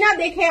ডিসকাউন্ট দিই না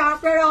দেখে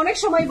আপনারা অনেক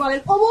সময় বলেন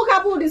অমুক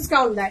আপু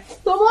ডিসকাউন্ট দেয়,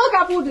 তমুক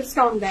আপু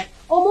ডিসকাউন্ট দেয়,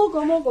 অমুক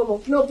অমুক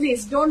অমুক। নো প্লিজ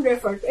ডোন্ট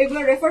রেফার, এগুলো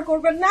রেফার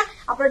করবেন না।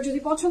 আপনার যদি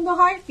পছন্দ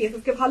হয়,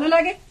 পিএফএফ কে ভালো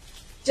লাগে,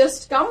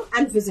 just come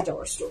and visit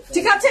our store.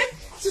 ঠিক আছে?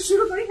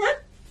 শুরু করি। হ্যাঁ,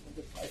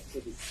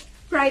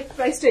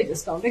 প্রাইসটাই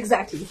ডিসকাউন্ট,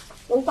 এক্স্যাক্টলি,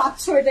 এবং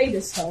 500 এটাই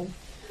ডিসকাউন্ট।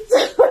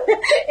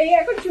 এই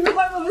এখন শুরু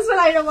করবো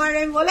বিসমিল্লাহির রহমানির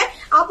রহিম বলে।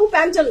 আপু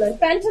প্যান্টের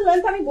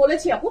লেন্থ আমি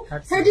বলেছি আপু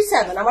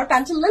 37, আমার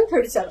প্যান্টের লেন্থ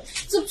 37।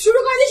 তো শুরু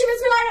করে দিচ্ছি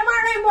বিসমিল্লাহির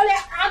রহমানির রহিম বলে।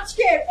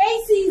 আজকের এই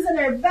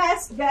সিজনের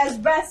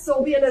best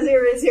Sobia Nazir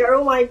is here. O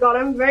my god,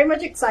 I am very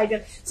much excited.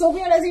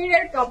 Sobia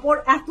নাজিরের কাপড়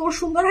এত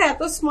সুন্দর হয়,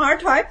 এত স্মার্ট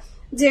হয়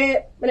যে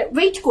মানে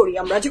ওয়েট করি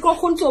আমরা যে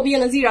কখন সোবিয়া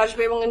নাজির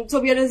আসবে, এবং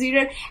সোবিয়া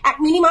নাজিরের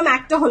মিনিমাম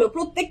একটা হলো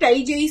প্রত্যেকটা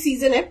এই যে এই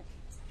সিজনে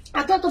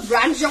এত এত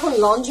ব্র্যান্ড যখন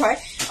লঞ্চ হয়,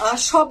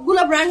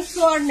 সবগুলা ব্র্যান্ড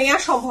তো আর নেওয়া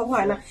সম্ভব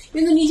হয় না,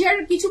 কিন্তু নিজের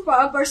কিছু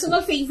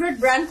পার্সোনাল ফেভারিট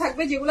ব্র্যান্ড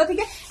থাকবে যেগুলো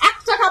থেকে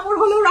একটা কাপড়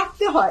হলেও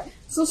রাখতে হয়।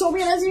 সো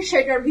সোবিয়া নাজির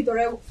সেটার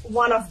ভিতরে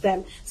ওয়ান অফ দেম।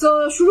 সো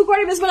শুরু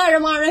করি বিসমিল্লাহির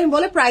রহমানির রহিম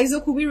বলে। প্রাইসও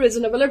খুবই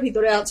রিজনেবল এর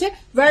ভিতরে আছে,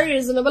 ভেরি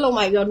রিজনেবল। ও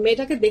মাই গড,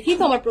 মেয়েটাকে দেখেই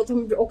তো আমার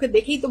ওকে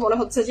দেখেই তো মনে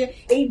হচ্ছে যে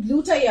এই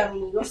ব্লুটাই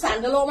আমি। ওর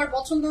স্যান্ডেলও আমার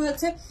পছন্দ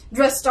হয়েছে,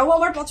 ড্রেসটাও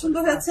আমার পছন্দ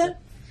হয়েছে।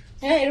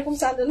 হ্যাঁ, এরকম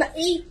স্যান্ডেল না,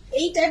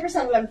 এই টাইপের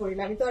স্যান্ডেল আমি পরি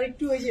না, আমি তো আর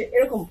একটু ওই যে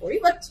এরকম পরি,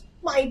 বাট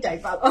মাই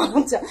টাইপ।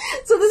 আচ্ছা,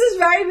 so this is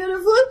very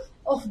beautiful.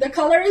 The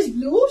colour is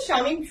blue.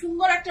 Shamim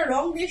সুন্দর একটা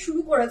রং দিয়ে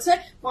শুরু করেছে,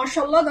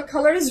 মাশাআল্লাহ। The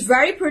colour is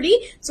very pretty.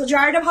 So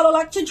যার এটা ভালো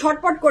লাগছে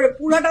ঝটপট করে,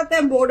 পুরাটাতে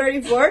এমব্রয়ডারি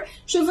ওয়ার্ক,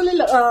 শিভলি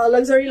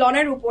লাক্সারি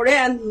লনের উপরে,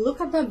 and look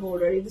at the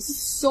embroidery, this is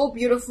so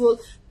beautiful.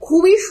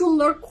 খুবই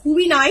সুন্দর,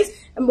 খুবই নাইস।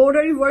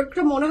 এমব্রয়ডারি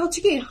ওয়ার্কটা মনে হচ্ছে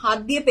কি হাত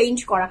দিয়ে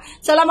পেইন্ট করা।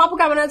 সালাম আপু,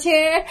 কেমন আছে?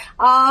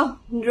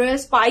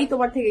 ড্রেস পাই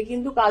তোমার থেকে,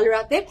 কিন্তু কাল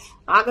রাতে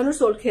আগানো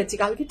সোল খেয়েছি।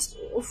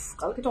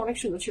 কালকে তো অনেক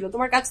সুন্দর ছিল।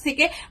 তোমার কাছ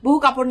থেকে বহু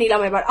কাপড়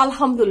নিলাম এবার,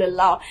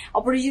 আলহামদুলিল্লাহ।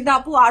 অপরিচিতা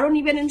আপু, আরো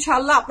নিবেন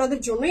ইনশাল্লাহ, আপনাদের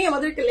জন্যই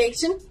আমাদের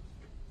কালেকশন।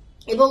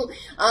 এবং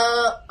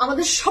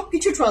আমাদের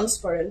সবকিছু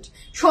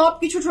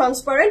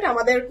ট্রান্সপারেন্ট,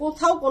 আমাদের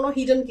কোথাও কোনো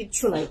হিডেন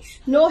কিচ্ছু নাই,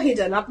 নো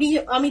হিডেন।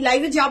 আমি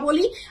লাইভে যা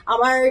বলি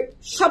আমার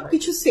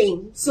সবকিছু সেম।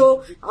 সো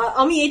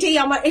আমি এটাই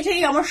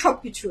আমার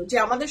সবকিছু, যে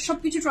আমাদের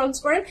সবকিছু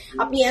ট্রান্সপারেন্ট।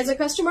 আপনি অ্যাজ এ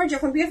কাস্টমার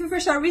যখন বিএফএফ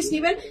এর সার্ভিস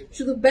নেবেন,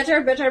 শুধু বেটার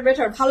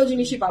ভালো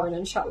জিনিসই পাবেন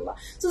ইনশাআল্লাহ।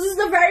 So this is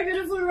the very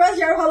beautiful dress.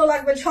 যার ভালো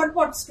লাগবে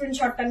ঝটপট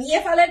স্ক্রিনশটটা নিয়ে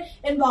ফেলেন,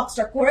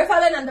 ইনবক্সটা করে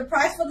ফেলেন। And the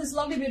price for this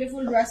lovely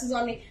beautiful dress is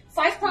only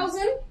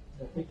 5,000।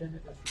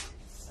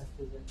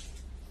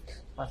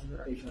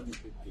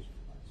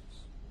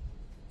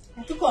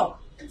 এত কম,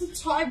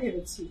 6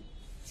 ভেবেছি।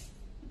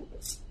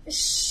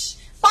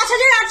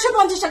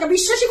 5,850 টাকা,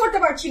 বিশ্বাসই করতে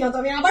পারছি না। তো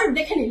আমি আবার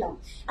দেখে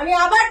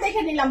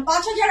নিলাম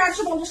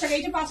 5,850 টাকা।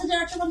 এই যে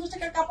 5,850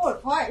 টাকার কাপড়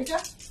হয় এটা,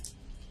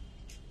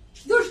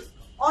 দূর,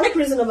 অনেক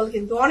রিজনেবল,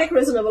 কিন্তু অনেক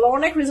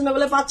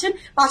রিজনেবল পাচ্ছেন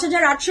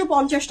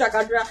 5,850 টাকা।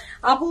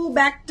 আপু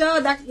ব্যাগটা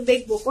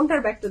দেখবো,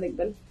 কোনটার ব্যাগটা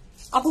দেখবেন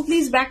আপু?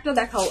 প্লিজ ব্যাগটা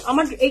দেখাও।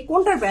 আমার এই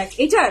কোনটার ব্যাগ?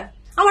 এটার?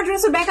 আমার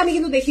ড্রেসের ব্যাগ আমি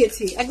কিন্তু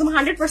দেখিয়েছি, একদম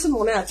 100%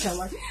 মনে আছে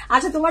আমার।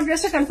 আচ্ছা, তোমার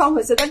ড্রেসটা কনফার্ম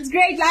হয়েছে, দ্যাটস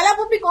গ্রেট। লাইলা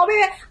আপনি কবে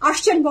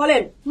আসছেন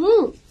বলেন?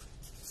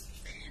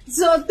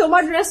 সো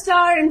তোমার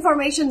ড্রেসটার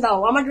ইনফরমেশন দাও।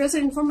 আমার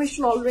ড্রেসের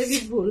ইনফরমেশন অলরেডি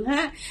ভুল।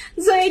 হ্যাঁ,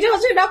 সো এটা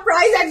হচ্ছে, এটা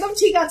প্রাইস একদম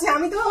ঠিক আছে।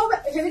 আমি তো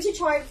ভেবেছি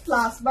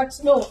 6+, but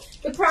no,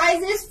 the price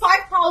is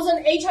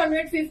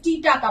 5,850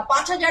 টাকা,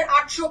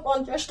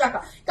 5,850 টাকা।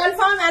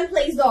 Confirm and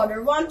place the order.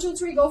 1 2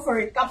 3 go for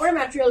it. কাপড়ের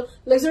ম্যাটেরিয়াল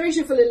লাক্সারি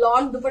শিফলি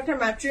লন, দুপাট্টার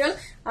ম্যাটেরিয়াল।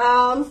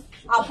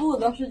 আপু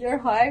 10,000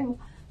 হয়,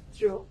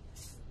 ট্রু,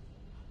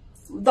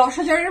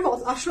 10,000-এর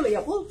মতো আসলে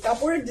আপু,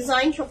 কাপড়ের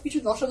ডিজাইন সবকিছু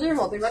 10,000-এর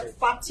মতো। এবার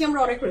পাচ্ছি আমরা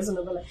অনেক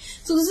reasonable.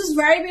 So this is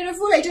very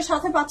beautiful. এটার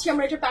সাথে পাচ্ছি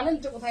আমরা এটা প্যানেল,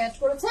 এটা কোথায় অ্যাড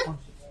করেছে?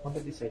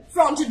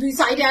 ফ্রন্টে 2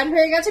 সাইডে অ্যাড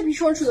হয়ে গেছে,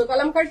 ভীষণ সুন্দর।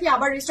 কালামকার কি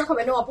আবার রিস্টক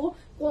হবে? না আপু,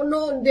 কোনো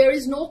there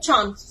is no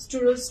chance to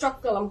restock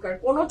কালামকার,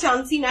 কোনো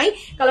চান্সই নাই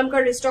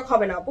কালামকার রিস্টক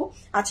হবে না আপু।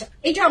 আচ্ছা,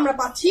 এটা আমরা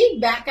পাচ্ছি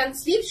ব্যাক অ্যান্ড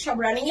স্লিভ সব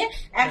রানিং এ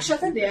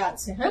একসাথে দেয়া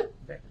আছে। হ্যাঁ,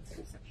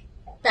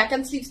 ব্যাক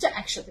অ্যান্ড স্লিভসটা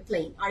একসাথে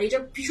প্লেন, আর এটা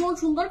ভীষণ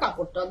সুন্দর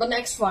কাপড়টা। দ্য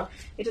নেক্সট ওয়ান,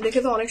 এটা দেখে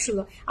তো অনেক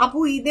সুন্দর। আপু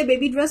ঈদে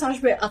বেবি ড্রেস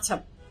আসবে? আচ্ছা,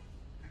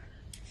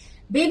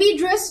 বেবি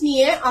ড্রেস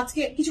নিয়ে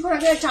আজকে কিছুক্ষণ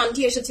আগে একটা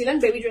আন্টি এসেছিলেন,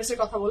 বেবি ড্রেসের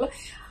কথা বললো।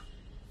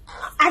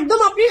 একদম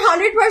আপনি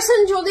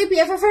 100% যদি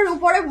পিএফএফ এর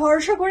উপরে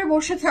ভরসা করে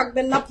বসে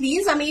থাকবেন না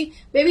প্লিজ। আমি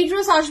বেবি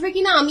ড্রেস আসবে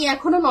কিনা আমি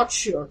এখনো নট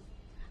শিওর।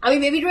 আমি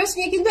বেবি ড্রেস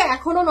নিয়ে কিন্তু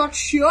এখনো নট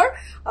শিওর।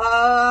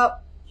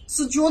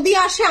 যদি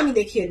আসে আমি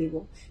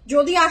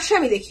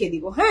দেখিয়ে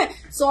দিব, হ্যাঁ।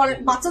 সো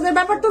বাচ্চাদের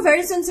ব্যাপার তো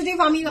ভেরি সেন্সিটিভ,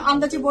 আমি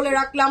আন্দাজে বলে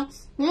রাখলাম।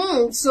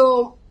 সো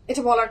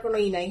এটা বলার কোনো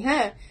ই নাই।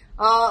 হ্যাঁ,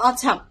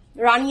 আচ্ছা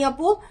রানী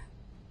আপু,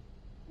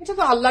 এটা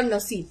তো আল্লাহর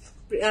নসিব,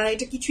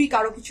 এটা কিছুই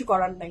কারো কিছু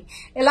করার নাই।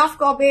 এলাফ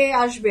কবে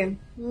আসবে?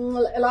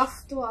 এলাফ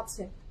তো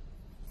আছে।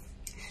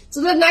 So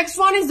the next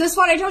one is this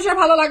one. এটাও সব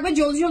ভালো লাগবে,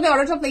 জলদি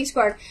অর্ডারটা প্লেস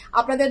করেন।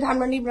 আপনাদের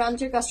ধানমন্ডি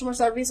ব্রাঞ্চের কাস্টমার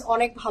সার্ভিস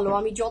অনেক ভালো,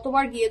 আমি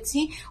যতবার গিয়েছি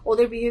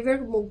ওদের বিহেভিয়ার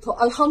মুগ্ধ।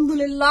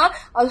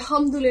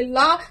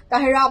 আলহামদুলিল্লাহ।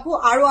 তাহেরা আপু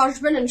আরো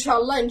আসবেন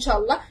ইনশাআল্লাহ।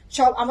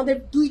 সব আমাদের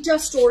 2টা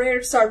স্টোরের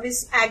সার্ভিস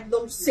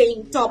একদম সেম,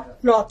 টপ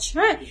নচ।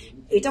 হ্যাঁ,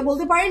 এটা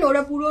বলতে পারেন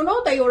ওরা পুরনো,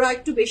 তাই ওরা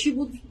একটু বেশি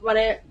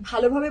মানে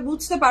ভালোভাবে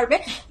বুঝতে পারবে,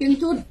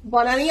 কিন্তু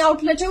বানানি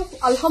আউটলেটেও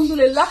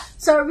আলহামদুলিল্লাহ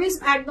সার্ভিস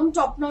একদম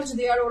টপ নচ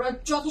দেওয়ার ওরা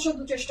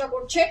যথাসাধ্য চেষ্টা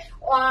করছে।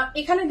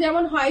 এখানে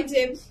যেমন হয়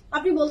যে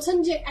আপনি বলছেন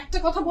যে একটা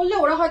কথা বললে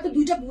ওরা হয়তো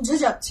 2টা বুঝে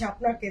যাচ্ছে,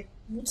 আপনাকে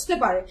বুঝতে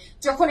পারে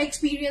যখন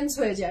এক্সপিরিয়েন্স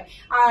হয়ে যায়।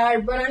 আর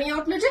বানানি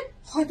আউটলেটে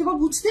হয়তো বা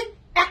বুঝতে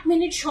 1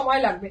 মিনিট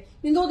সময় লাগবে,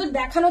 কিন্তু ওদের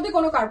দেখানোতে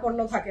কোনো কার্পণ্য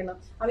থাকে না।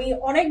 আমি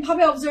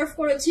অনেকভাবে অবজার্ভ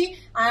করেছি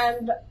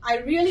and I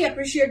really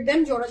appreciate them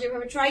যে ওরা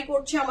যেভাবে ট্রাই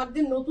করছে।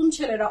 আমাদের নতুন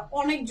ছেলেরা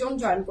অনেকজন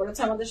জয়েন করেছে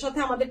আমাদের সাথে,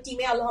 আমাদের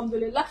টিমে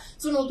আলহামদুলিল্লাহ।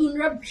 তো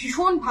নতুনরা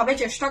ভীষণ ভাবে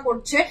চেষ্টা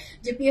করছে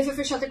যে পিএফএফ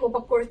এর সাথে কোপ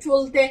আপ করে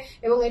চলতে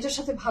এবং এটার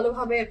সাথে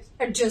ভালোভাবে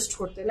অ্যাডজাস্ট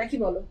করতে, নাকি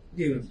বলো?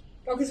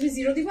 অবভিয়াসলি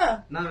 0 দিবা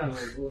না,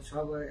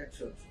 সব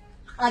 100।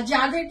 আর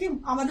যাদেরকে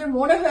আমাদের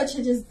মনে হয়েছে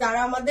যে তারা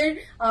আমাদের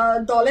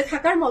দলে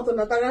থাকার মতো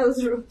না, তারা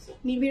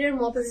নিবিড়ের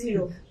মতো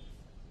 0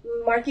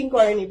 মার্কিং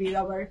করে নিবিড়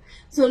আবার।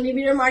 সো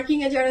নিবিড়ের মার্কিং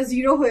এ যারা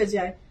 0 হয়ে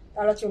যায়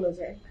তারা চলে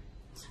যায়।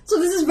 So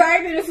this is very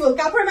beautiful.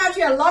 কাপড়ের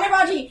ম্যাটেরিয়াল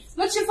লনেবাজি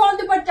উইথ শিফন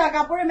দুপাট্টা,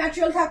 কাপড়ের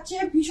ম্যাটেরিয়াল থাকছে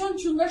ভীষণ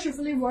সুন্দর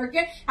শিফলি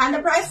ওয়ার্কের। And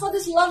the price for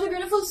this lovely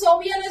beautiful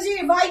Sobia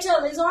Nazir Vital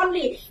is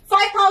only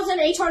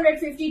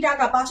 5,850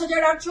 টাকা,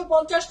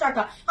 5,850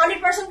 টাকা।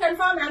 100%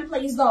 confirm and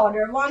place the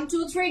order. 1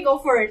 2 3 go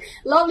for it.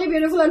 Lovely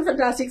beautiful and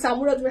fantastic.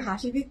 সামুরা তুমি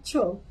হাসি দিচ্ছ,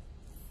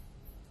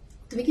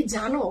 তুমি কি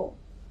জানো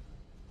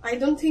I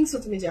don't think so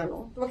তুমি জানো,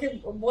 তোমাকে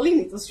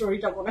বলিনি তো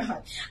স্টোরিটা মনে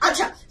হয়।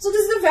 আচ্ছা, so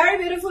this is a very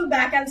beautiful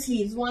back and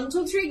sleeves, 1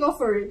 2 3 go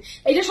for it।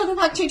 এটার সাথে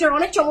থাকছে এটার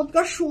অনেক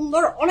চমৎকার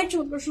সুন্দর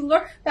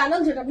প্যানেল,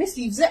 যেটা আপনি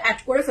স্লিভস এ অ্যাড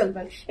করে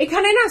ফেলবেন।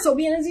 এখানে না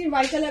সোবিয়া নাজির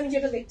ভাইটালে আমি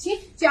যেটা দেখছি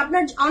যে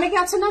আপনার অনেকে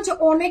আছে না যে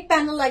অনেক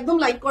প্যানেল একদম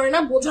লাইক করে না,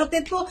 বোঝাতে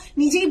তো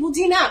নিজেই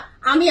বুঝি না,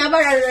 আমি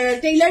আবার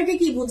টেইলারকে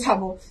কি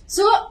বুঝাবো।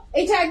 সো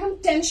এটা একদম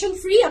টেনশন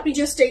ফ্রি, আপনি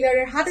জাস্ট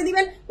টেইলারের হাতে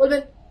দিবেন,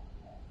 বলবেন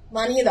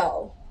বানিয়ে দাও।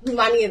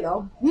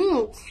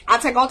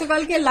 আচ্ছা,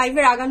 গতকালকে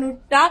লাইভের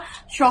আগানোটা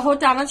সহ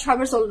টানা 6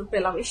 সোল্ড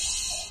পেলাম।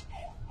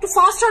 একটু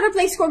ফাস্ট অর্ডার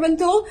প্লেস করবেন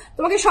তো,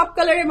 তোমাকে সব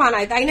কালারে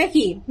মানায় তাই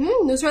নাকি?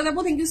 নুসরাত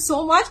আপু থ্যাংক ইউ সো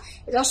মাচ।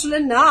 এটা আসলে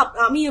না,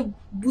 আমি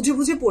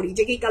বুঝে পড়ি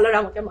যে কি কালার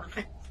আমাকে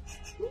মানায়।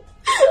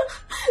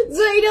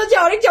 এটা হচ্ছে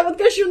অনেক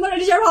চমৎকার সুন্দর,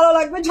 এটা ভালো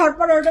লাগবে,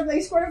 ঝটপট অর্ডার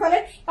প্লেস করে ফেলে।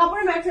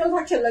 কাপড়ের ম্যাটেরিয়াল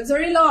থাকছে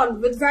luxury loan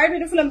with very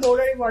beautiful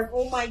embroidery work. O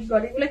my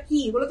god, এগুলো কি?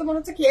 এগুলো তো মনে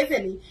হচ্ছে খেয়ে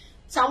ফেলি।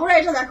 সামুরা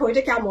এটা দেখো,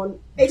 এটা কেমন,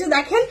 এটা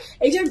দেখেন,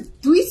 এই যে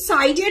দুই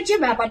সাইডের যে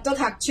ব্যাপারটা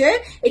থাকছে,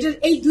 এটা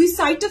এই দুই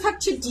সাইডটা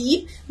থাকছে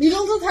ডিপ,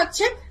 মিডলটা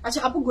থাকছে। আচ্ছা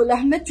আপু, গুল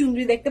আহমেদ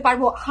চুনরি দেখতে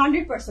পারবো?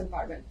 100%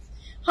 পারবেন,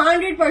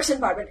 100%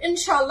 পারবেন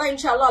ইনশাল্লাহ।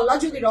 আল্লাহ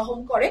যদি রহম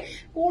করে,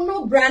 কোনো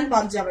ব্র্যান্ড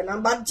বাদ যাবে না,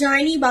 বাদ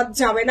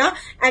যাবে না,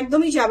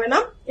 একদমই যাবে না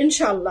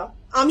ইনশাল্লাহ।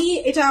 আমি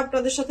এটা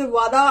আপনাদের সাথে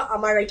ওয়াদা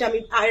আমার, এটা আমি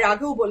এর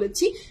আগেও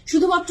বলেছি।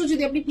 শুধুমাত্র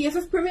যদি আপনি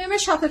পিএফএফ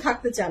প্রিমিয়ামের সাথে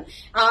থাকতে চান,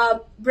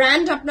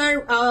 ব্র্যান্ড আপনার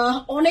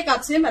অনেক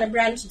আছে, মানে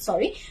ব্র্যান্ড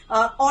সরি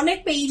অনেক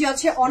পেজ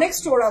আছে, অনেক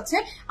স্টোর আছে,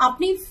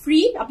 আপনি ফ্রি,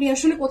 আপনি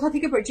আসলে কোথা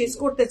থেকে পারচেজ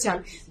করতে চান।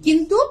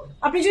 কিন্তু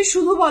আপনি যদি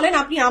শুধু বলেন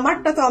আপনি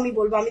আমারটা, তো আমি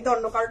বলবো, আমি তো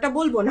অন্য কারোটা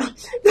বলবো না।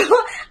 তো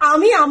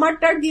আমি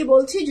আমারটার দিয়ে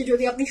বলছি যে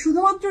যদি আপনি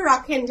শুধুমাত্র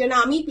রাখেন যে না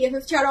আমি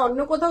পিএফএফ ছাড়া অন্য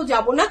কোথাও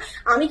যাব না,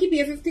 আমি কি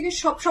পিএফএফ থেকে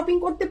সব শপিং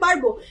করতে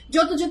পারবো,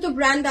 যত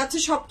ব্র্যান্ড আছে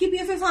সব কি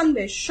পিএফএফ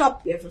আনবে, সব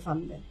পিএফএফ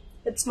আনবে।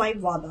 ইটস মাই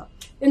ওয়াদা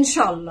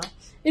ইনশাল্লাহ।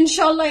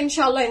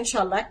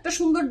 একটা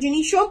সুন্দর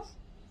জিনিসও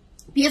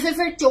পিএফএফ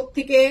এর চোখ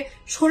থেকে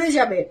সরে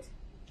যাবে,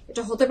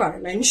 এটা হতে পারে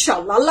না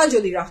ইনশাল্লাহ। আল্লাহ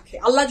যদি রাখে,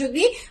 আল্লাহ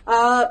যদি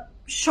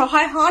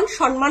সহায় হন,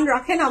 সম্মান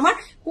রাখেন, আমার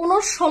কোনো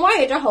সময়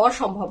এটা হওয়া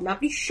সম্ভব না।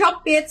 আপনি সব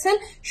পেয়েছেন,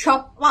 সব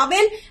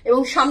পাবেন,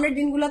 এবং সামনের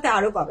দিনগুলোতে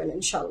আরো পাবেন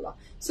ইনশাল্লাহ।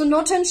 সো নো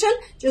টেনশন,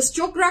 জাস্ট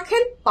চোখ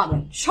রাখেন,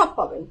 পাবেন, সব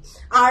পাবেন।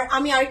 আর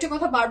আমি আরেকটা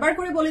কথা বারবার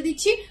করে বলে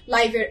দিচ্ছি,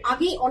 লাইভের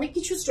আগেই অনেক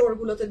কিছু স্টোর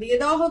গুলোতে দিয়ে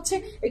দেওয়া হচ্ছে,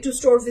 একটু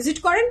স্টোর ভিজিট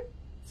করেন,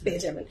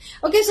 পেয়ে যাবেন।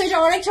 ওকে, সো এটা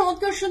অনেক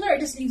চমৎকার সুন্দর,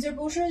 এটা স্লিভসের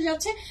পোর্শনে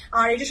যাচ্ছে,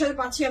 আর এটার সাথে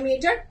পাচ্ছি আমি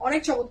এটার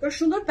অনেক চমৎকার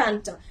সুন্দর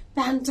প্যান্টটা।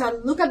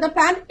 লুক এট দ্য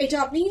প্যান্ট, এটা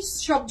আপনি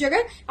সব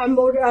জায়গায়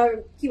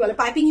কি বলে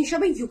পাইপিং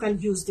হিসাবে ইউ ক্যান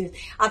ইউজ দিস।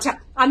 আচ্ছা,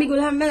 আমি গুল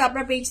আহমেদ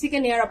আপনার পেজ থেকে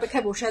নেওয়ার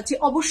অপেক্ষায় বসে আছি।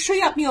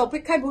 অবশ্যই আপনি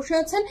অপেক্ষায় বসে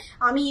আছেন,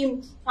 আমি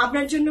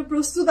আপনার জন্য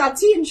প্রস্তুত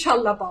আছি,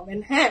 ইনশাল্লাহ পাবেন।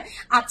 হ্যাঁ,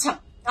 আচ্ছা,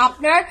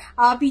 আপনার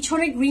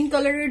পিছনে গ্রিন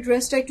কালারের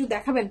ড্রেসটা একটু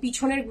দেখাবেন,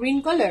 পিছনের green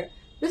colour.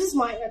 This is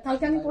my,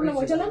 কালকে আমি পরলাম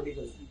ওইটা না,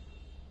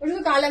 ওটা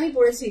তো কাল আমি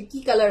পরেছি। কি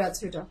কালার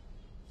আছে ওটা?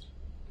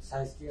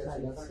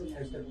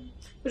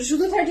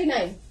 শুধু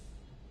 39।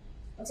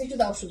 আচ্ছা, একটু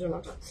দাও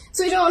সুজনাটা।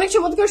 সো এটা অনেক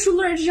চমৎকার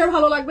সুন্দর, এটা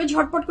ভালো লাগবে,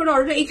 ঝটপট করে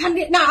অর্ডার। এখান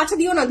দিয়ে না, আচ্ছা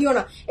দিও না,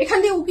 এখান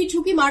দিয়ে উকি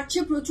ঝুঁকি মারছে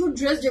প্রচুর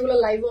ড্রেস, যেগুলো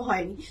লাইভও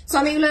হয়নি। সো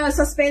আমি এগুলো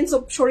সাসপেন্স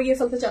সরিয়ে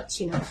ফেলতে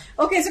চাচ্ছি না।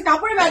 ওকে, সো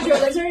কাপড়ের ম্যাটেরিয়াল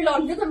লাক্সারি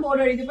লন্ড্রি তো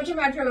বর্ডারি দুপাশে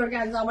ম্যাটেরিয়াল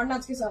অর্গানজা। আমার না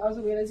আজকে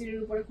সোবিয়া নাজিরের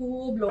উপরে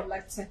খুব লোভ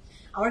লাগছে,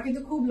 আমার কিন্তু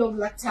খুব লোভ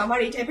লাগছে। আমার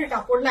এই টাইপের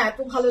কাপড় না এত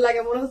ভালো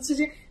লাগে, মনে হচ্ছে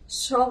যে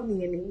সব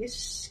নিয়ে নিই।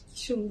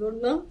 সুন্দর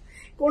না?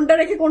 কোনটা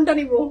রেখে কোনটা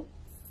নিবো?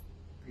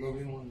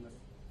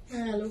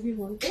 হ্যাঁ, লোভী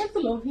মন, তোমার তো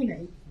লোভী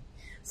নাই।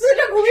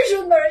 এটা খুবই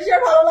সুন্দর, এটা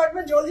ভালো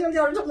লাগবে, জলদি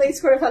অর্ডার প্লেস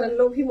করে ফেলেন।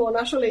 লোভী মন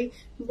আসলেই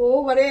বউ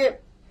মানে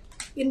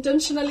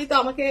ইন্টেনশনালি তো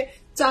আমাকে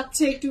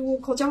চাচ্ছে একটু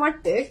খোঁচা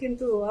মারতে,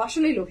 কিন্তু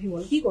আসলেই লোভী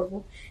মন, কি করবো,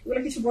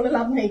 এগুলো কিছু বলে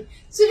লাভ নেই।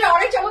 সেটা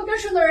অনেক চমৎকার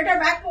সুন্দর, এটার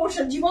ব্যাক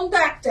পোর্শন, জীবন তো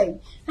একটাই।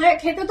 হ্যাঁ,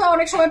 খেতে তো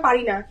অনেক সময়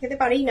খেতে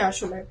পারি না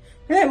আসলে।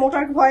 হ্যাঁ,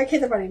 মোটার ভয়ে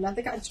খেতে পারি না,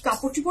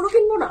 কাপড় চোপড়ও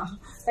কিনবো না,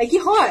 তাই কি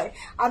হয়?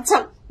 আচ্ছা,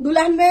 গুল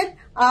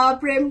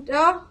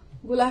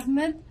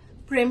আহমেদ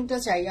প্রেমটা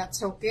চাই।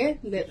 আচ্ছা, ওকে,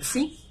 লেটস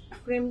সি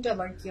প্রেমটা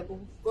আবার কি আপু,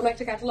 কোন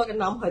একটা ক্যাটালগের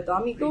নাম হয়তো,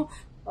 আমি তো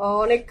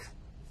অনেক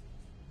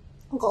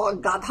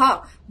গাধা,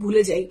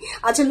 ভুলে যাই।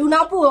 আচ্ছা, লুনা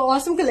আপু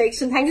অসম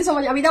collection, thank you so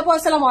much. Abida আপু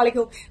আসসালামু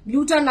আলাইকুম।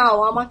 ব্লুটা নাও,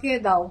 আমাকে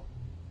দাও,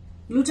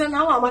 ব্লুটা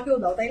নাও, আমাকেও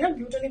দাও, তাই না?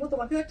 ব্লুটা নিবো,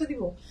 তোমাকেও একটা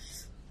দিব।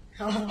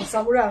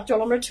 সাবুরা,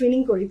 চলো আমরা ট্রেনিং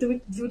করি, তুমি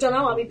ব্লুটা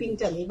নাও, আমি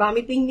পিঙ্কটা নিই, বা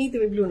আমি পিঙ্ক নিই,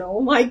 তুমি ব্লু নাও। ও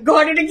মাই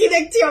গড, এটা কি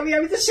দেখছি আমি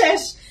তো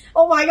শেষ। ও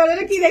মাই গড,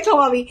 এটা কি দেখলাম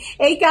আমি?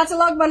 এই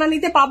ক্যাটালগ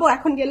বানানিতে পাবো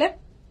এখন গেলে?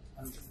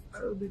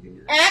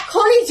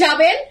 এখনই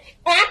যাবেন,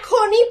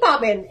 এখনই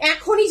পাবেন।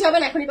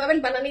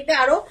 বানানিতে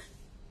আরো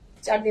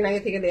 4 দিন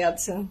আগে থেকে দেয়া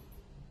আছে,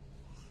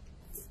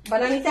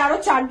 বানানিতে আরো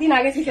 4 দিন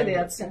আগে থেকে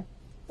দেয়া আছে,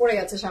 পড়ে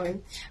গেছে স্বামী।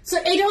 সো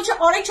এইটা হচ্ছে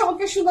অনেক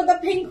চমৎকার সুন্দর, the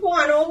pink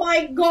one. O my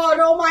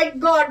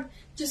god,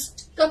 just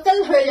কাতল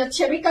হয়ে যাচ্ছে,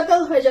 আমি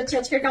কাতল হয়ে যাচ্ছে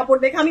আজকের কাপড়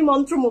দেখে, আমি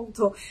মন্ত্রমুগ্ধ।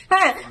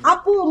 হ্যাঁ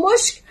আপু,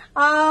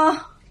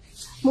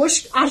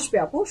 মুস্ক আসবে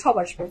আপু, সব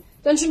আসবে,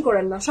 টেনশন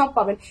করেন না, সব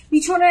পাবেন।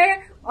 পিছনে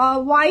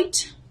হোয়াইট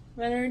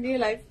ব্যানার দিয়ে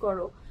লাইভ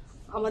করো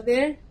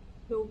আমাদের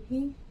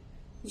লোভী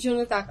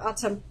পিছনে তাক।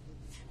 আচ্ছা,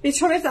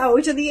 পেছনে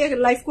ওইটা দিয়ে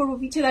লাইভ করবো,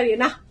 পিছিয়ে দাঁড়িয়ে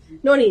না,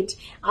 নো নিড।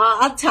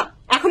 আচ্ছা,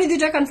 এখনই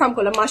 2টা কনফার্ম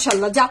করলাম,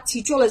 মাশাআল্লাহ, যাচ্ছি,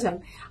 চলে যান,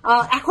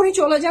 এখনই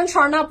চলে যান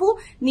স্বর্ণা আপু,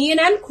 নিয়ে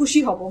নেন, খুশি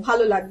হব,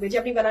 ভালো লাগবে যে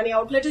আপনি বানানি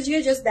আউটলেটে গিয়ে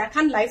জাস্ট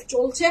দেখান লাইভ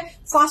চলছে,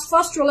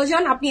 ফাস্ট চলে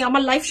যান। আপনি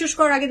আমার লাইভ শেষ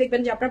করার আগে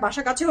দেখবেন যে আপনার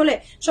বাসা কাছে হলে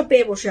সব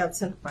পেয়ে বসে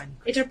আছেন।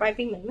 এটার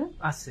পাইপিং নাই না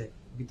আছে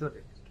ভিতরে,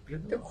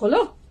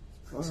 খোলো,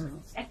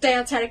 একটাই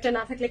আছে আরেকটা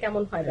না থাকলে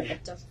কেমন হয়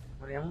ব্যাপারটা।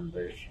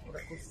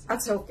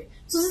 আচ্ছা ওকে,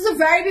 so this is a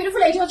very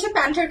beautiful. এটা হচ্ছে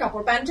প্যান্টের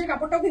কাপড়, প্যান্টের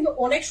কাপড়টাও কিন্তু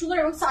অনেক সুন্দর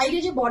এবং সাইডে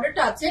যে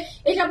বর্ডারটা আছে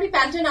এটা আপনি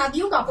প্যান্টে না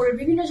দিয়েও কাপড়ের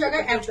বিভিন্ন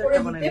জায়গায় অ্যাড করে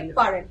দিতে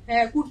পারেন,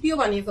 হ্যাঁ কুর্তিও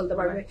বানিয়ে ফেলতে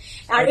পারবে।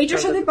 আর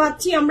এটার সাথে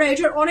পাচ্ছি আমরা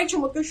এটার অনেক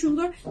চমৎকার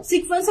সুন্দর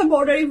সিকোয়েন্স আর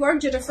বর্ডারি ওয়ার্ক,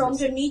 যেটা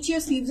ফ্রন্টের নিচে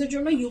স্লিভস এর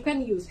জন্য ইউ ক্যান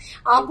ইউজ।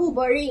 আপু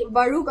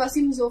বারুক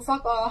আসিম জোফা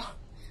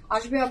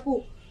আসবে আপু,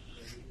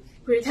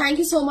 থ্যাংক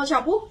ইউ সো মাচ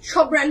আপু,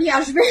 সব ব্র্যান্ডই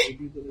আসবে।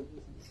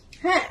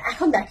 হ্যাঁ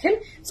এখন দেখেন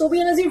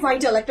সোবিয়া নাজির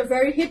ভাইটাল একটা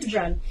ভেরি হিট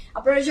ব্র্যান্ড,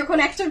 আপনারা যখন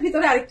একটার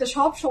ভিতরে আরেকটা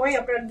সব সময়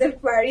আপনাদের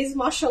কোয়ারিজ,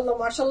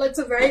 মাশাআল্লাহ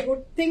it's a very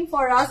good thing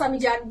for us. আমি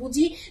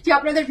বুঝি যে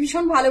আপনাদের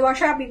ভীষণ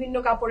ভালোবাসা বিভিন্ন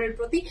কাপড়ের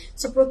প্রতি,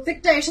 সো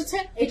প্রত্যেকটা এসেছে,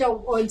 এটা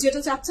যেটা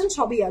চাচ্ছেন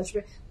সবই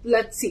আসবে।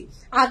 লেটস সি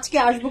আজকে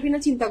আসবো কিনা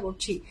চিন্তা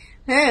করছি।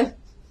 হ্যাঁ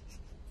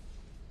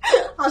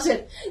আসেন,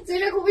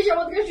 সেটা খুবই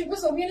চমৎকার, শুধু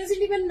সোবিয়া নাজির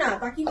নিবেন না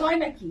তা কি হয়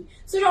নাকি,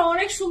 সেটা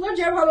অনেক সুন্দর,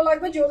 যার ভালো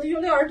লাগবে জলদি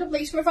অর্ডারটা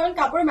প্লেস করে ফেলেন।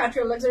 কাপড়ের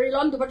material luxury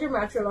loan, দুপাটের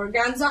material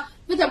organza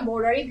with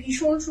embroidery,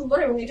 ভীষণ সুন্দর।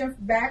 এবং এটার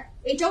ব্যাক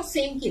এটাও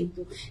সেম,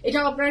 কিন্তু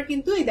এটাও আপনার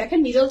কিন্তু এই দেখেন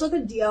নিডলটাতে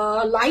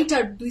লাইট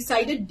আর দুই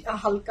সাইডে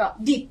হালকা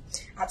ডিপ।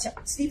 আচ্ছা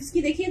স্লিভস কি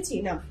দেখিয়েছি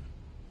না,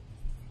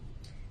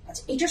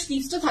 আচ্ছা এটার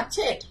স্লিভসটা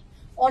থাকছে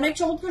অনেক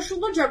চমৎকার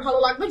সুন্দর, যার ভালো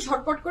লাগবে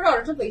ঝটপট করে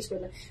অর্ডারটা প্লেস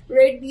করবেন।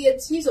 রেড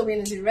দিয়েছি, সোবিয়া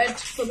নাজির রেড,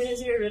 সোবিয়া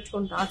নাজির রেড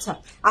কোনটা, আচ্ছা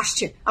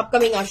আসছে,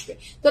 আপকামিং আসবে।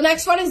 তো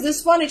next one is this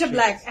one, এটা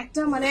ব্ল্যাক,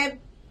 একটা মানে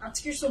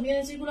আজকের সোবিয়া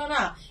নাজির গুলো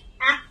না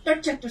একটার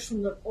চারটা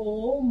সুন্দর, ও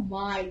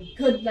মাই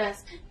গুডনেস,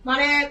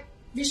 মানে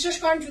বিশ্বাস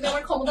করেন যদি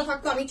আমার ক্ষমতা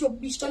থাকতো আমি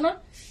 24টা না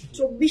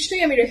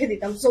 24টাই আমি রেখে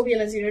দিতাম সোবিয়া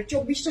নাজিরের,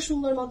 24টা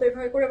সুন্দর মতো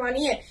এভাবে করে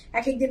বানিয়ে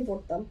এক একদিন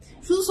পড়তাম।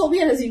 শুধু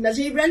সোবিয়া নাজির না,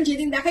 যে ব্র্যান্ড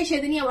যেদিন দেখাই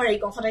সেদিনই আমার এই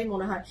কথাটাই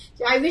মনে হয়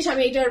যে আই উইশ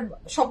আমি এটার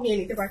সব নিয়ে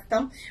নিতে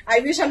পারতাম, আই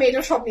উইশ আমি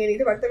এটার সব নিয়ে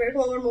নিতে পারতাম,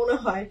 এরকম আমার মনে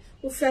হয়।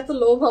 উফ এত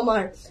লোভ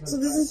আমার। সো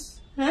দিস ইজ,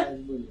 হ্যাঁ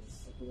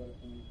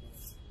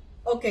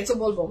ওকে, তো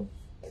বলবো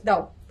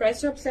দাও, প্রাইস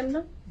সব সেম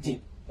না জি।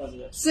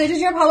 সো এটা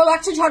যে ভালো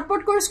লাগছে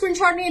ঝটপট করে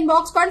স্ক্রিনশট নিয়ে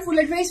ইনবক্স করেন, ফুল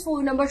অ্যাড্রেস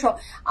ফোন নাম্বার সহ।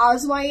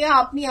 আজমাইয়া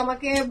আপনি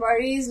আমাকে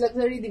বারিজ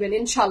লাক্সারি দিবেন,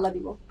 ইনশাআল্লাহ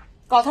দিব,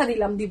 কথা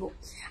দিলাম দিব।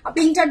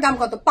 পিঙ্কটার দাম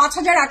কত,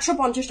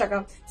 5850 টাকা।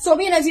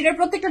 সোবিয়া নাজিরের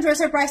প্রত্যেকটা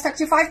ড্রেসের প্রাইস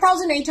থাকছে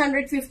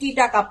 5850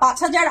 টাকা,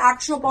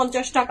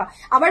 5850 টাকা।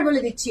 আবার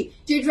বলে দিচ্ছি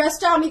যে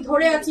ড্রেসটা আমি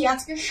ধরে আছি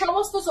আজকে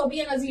সমস্ত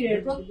সোবিয়া নাজিরের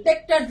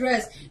প্রত্যেকটা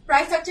ড্রেস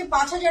প্রাইস থাকছে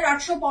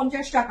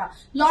 5850 টাকা।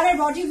 লনের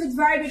body with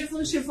very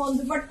beautiful chiffon,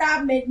 dupatta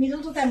middle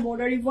two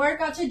embroidery work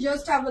আছে,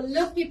 জাস্ট হ্যাভ আ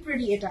লুক কি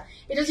প্রিটি।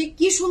 এটা যে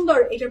কি সুন্দর,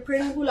 এটার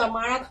প্রিন্ট গুলা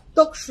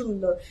মারাত্মক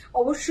সুন্দর।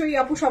 অবশ্যই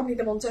আপু সব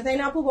নিতে মন চায়, তাই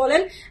না আপু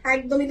বলেন?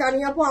 একদমই তানি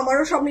আপু,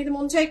 আমারও সব নিতে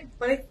মন চায়,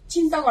 মানে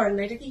চিন্তা করেন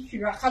না এটা কি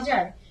রাখা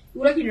যায়,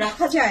 এগুলা কি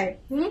রাখা যায়?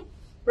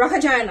 রাখা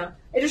যায় না।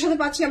 এটার সাথে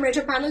পাচ্ছি আমরা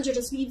এটা প্যানেল,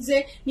 যেটা স্লিভসে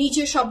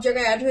নিচে সব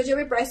জায়গায় অ্যাড হয়ে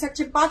যাবে। প্রাইস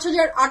থাকছে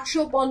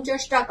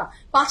 5850 টাকা,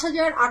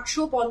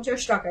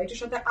 5850 টাকা। এটার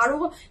সাথে আরো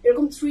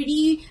এরকম 3D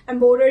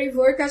এমব্রয়ডারি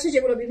ওয়ার্ক আছে,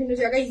 যেগুলো বিভিন্ন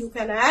জায়গায় ইউ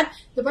ক্যান অ্যাড।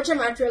 দুপাট্টার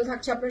ম্যাটেরিয়াল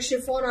থাকছে আপনার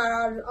শিফন,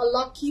 আর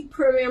লাকি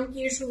প্রিমিয়াম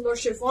কি সুন্দর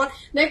শিফন।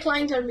 নেক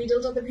লাইন আর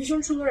মিডলটাতে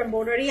ভীষণ সুন্দর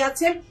এমব্রয়ডারি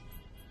আছে।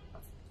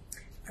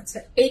 আচ্ছা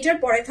এইটার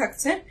পরে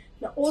থাকছে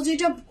না, ও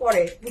যেটা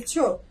করে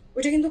বুঝছো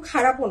ওইটা কিন্তু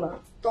খারাপও না,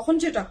 তখন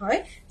যেটা হয়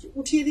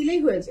উঠিয়ে দিলেই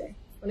হয়ে যায়,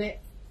 মানে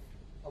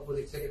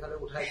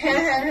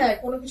হ্যাঁ হ্যাঁ হ্যাঁ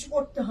কোনো কিছু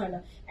করতে হয় না,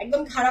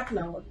 একদম খারাপ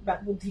না ওর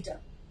বুদ্ধিটা।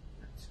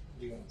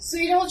 So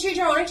এটা হচ্ছে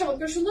এটা অনেক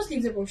চমৎকার সুন্দর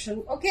স্লিভসের portion.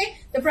 Okay,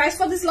 the price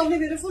for this lovely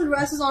beautiful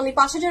dress is only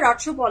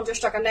 5850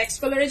 টাকা। নেক্সট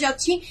কালারে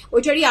যাচ্ছি,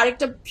 ওইটারই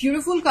আরেকটা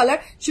বিউটিফুল কালার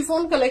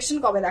শিফন কালেকশন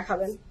কবে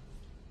দেখাবেন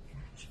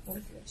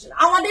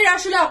আমাদের?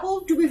 আসলে আপু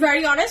টু বি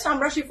ভেরি অনেস্ট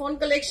আমরা শিফন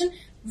কালেকশন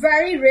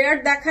ভেরি রেয়ার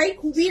দেখাই,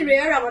 খুবই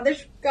রেয়ার আমাদের,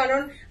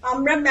 কারণ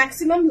আমরা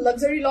ম্যাক্সিমাম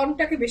লাক্সারি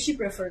লনটাকে বেশি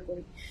প্রেফার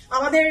করি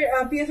আমাদের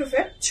পিএফএফ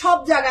এর সব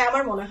জায়গায়।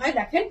 আমার মনে হয়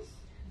দেখেন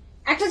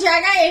একটা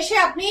জায়গায় এসে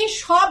আপনি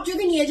সব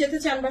যদি নিয়ে যেতে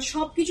চান বা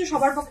সবকিছু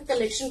সবার পক্ষে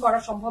কালেকশন করা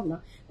সম্ভব না,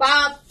 বা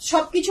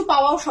সবকিছু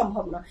পাওয়াও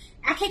সম্ভব না।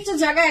 এক একটা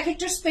জায়গায় এক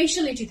একটা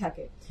স্পেশালিটি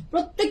থাকে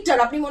প্রত্যেকটার।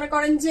 আপনি মনে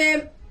করেন যে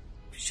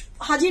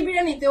হাজির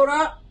বিরিয়ানিতে ওরা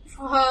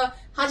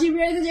হাজির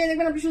বিরিয়ানিতে যে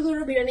দেখবেন আপনি শুধু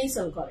ওরা বিরিয়ানি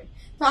সেল করে,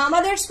 তো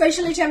আমাদের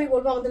স্পেশালিটি আমি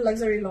বলবো আমাদের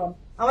লাক্সারি লন,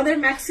 আমাদের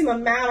ম্যাক্সিমাম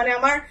মানে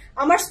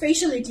আমার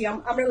স্পেশালিটি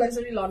আমরা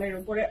লাক্সারি লনের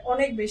উপরে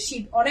অনেক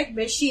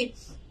বেশি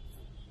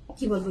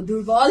কি বলবো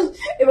দুর্বল,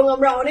 এবং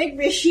আমরা অনেক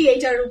বেশি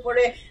এইটার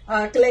উপরে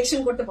কালেকশন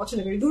করতে পছন্দ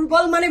করি।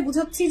 দুর্বল মানে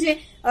বুঝাচ্ছি যে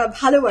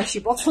ভালোবাসি,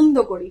 পছন্দ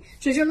করি,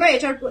 সেই জন্য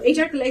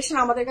এটার কালেকশন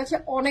আমাদের কাছে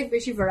অনেক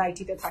বেশি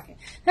ভ্যারাইটিতে থাকে।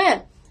 হ্যাঁ,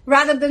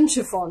 রাদার দেন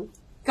শিফন,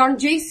 কারণ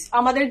যেই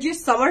আমাদের যে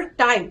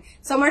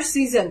সামার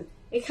সিজন,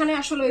 এখানে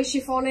আসলে ওই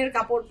শিফনের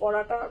কাপড়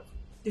পরাটা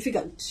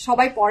ডিফিকাল্ট,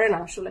 সবাই পরে না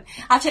আসলে।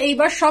 আচ্ছা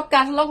এইবার সব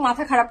ক্যাটালগ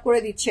মাথা খারাপ করে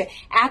দিচ্ছে,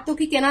 এত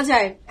কি কেনা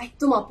যায়?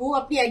 একদম আপু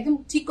আপনি একদম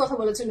ঠিক কথা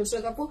বলেছেন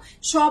নুসরাত আপু,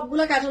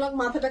 সবগুলা ক্যাটালগ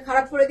মাথাটা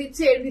খারাপ করে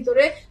দিচ্ছে। এর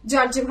ভিতরে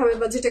যার যেভাবে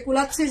বাজেটে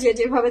কুলাচ্ছে, যে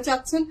যেভাবে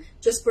চাচ্ছেন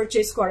জাস্ট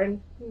পারচেজ করেন,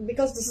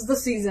 because this is the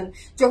season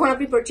যখন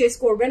আপনি পারচেজ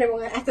করবেন এবং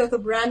এত এত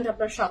ব্র্যান্ড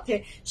আপনার সাথে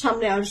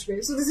সামনে আসবে।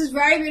 So this is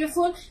very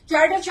beautiful.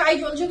 যারা চাই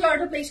জলদি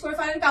অর্ডার প্লেস করে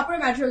ফেলেন। কাপড়ের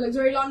ম্যাটেরিয়াল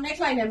লাক্সারি লং নেক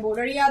লাইন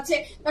এমব্রয়ডারি আছে,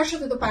 তার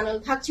সাথে তো প্যানেল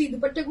থাকছে।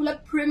 দুপাট্টা গুলো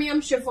প্রিমিয়াম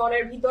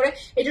শিফনের ভিতরে,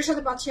 এটার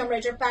সাথে পাচ্ছি আমরা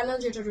এটার প্যানেল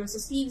যেটা রয়েছে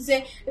স্লিভসে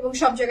এবং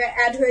সব জায়গায়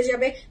অ্যাড হয়ে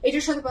যাবে।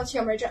 এটার সাথে পাচ্ছি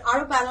আমরা এটা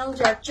আরো প্যানেল,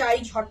 যার চাই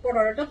ঝটপট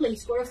অর্ডারটা প্লেস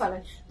করে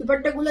ফেলেন।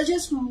 দুপাট্টা গুলো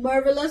জাস্ট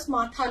মার্ভেলাস,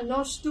 মাথা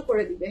নষ্ট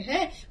করে দিবে।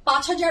 হ্যাঁ,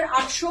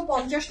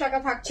 5850 টাকা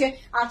থাকছে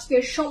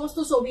আজকের সমস্ত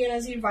সোবিয়া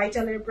নাজির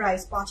ভাইটালের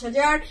প্রাইস।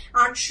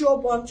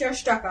 5850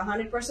 টাকা,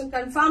 100%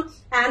 confirm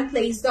and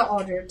place the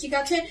order. ঠিক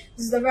আছে,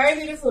 this is the very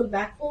beautiful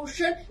back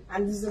portion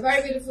and this is the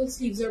very beautiful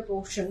sleeves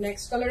portion.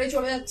 next কালারে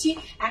চলে যাচ্ছি,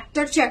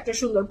 একটার চেয়ে একটা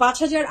সুন্দর।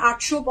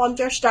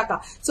 5850 টাকা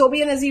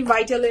সোবিয়া নাজির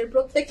ভাইটালের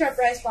প্রত্যেকটার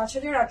প্রাইস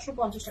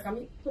 5850 টাকা।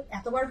 আমি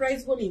এতবার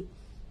প্রাইস বলি।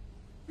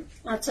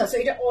 আচ্ছা, তো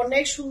এটা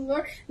অনেক সুন্দর।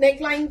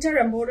 নেকলাইনটার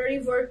এমব্রয়ডারি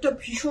ওয়ার্কটা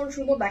ভীষণ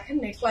সুন্দর। দেখেন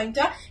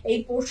নেকলাইনটা, এই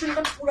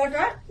পোর্শনটা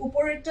পুরাটা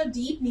উপরেরটা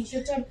ডিপ,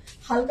 নিচেরটা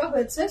হালকা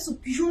হয়েছে। সো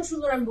ভীষণ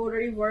সুন্দর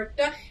এমব্রয়ডারি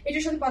ওয়ার্কটা।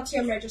 এটার সাথে পাচ্ছি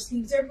আমরা এটা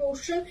স্লিভস এর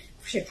পোর্শন,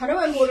 সেখানেও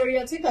এমব্রয়ডারি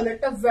আছে।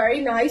 কালারটা ভেরি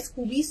নাইস,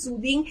 খুবই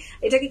সুদিং।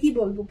 এটাকে কি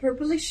বলবো,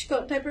 পার্পলিশ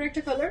টাইপের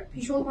একটা কালার,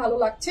 ভীষণ ভালো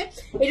লাগছে।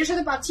 এটার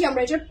সাথে পাচ্ছি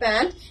আমরা এটার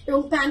প্যান্ট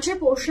এবং প্যান্টের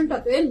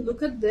পোর্শনটাতে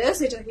লুক এট দিস,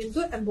 এটা কিন্তু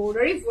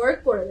এমব্রয়ডারি ওয়ার্ক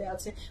করে দেওয়া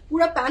আছে।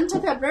 পুরো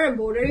প্যান্টটাতে আপনার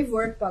এমব্রয়ডারি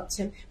ওয়ার্ক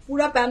পাচ্ছেন,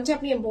 পুরো প্যান্টে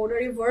আপনি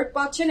এমব্রয়ডারি ওয়ার্ক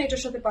পাচ্ছেন।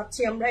 এটার সাথে পাচ্ছি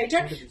আমরা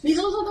এটার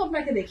মিডলটা তো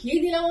আপনাকে দেখিয়েই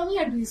দিলাম আমি,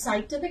 আর দুই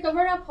সাইডটাতে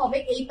কভার আপ হবে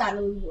এই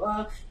প্যানেল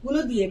গুলো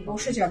দিয়ে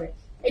বসে যাবে।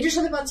 এটার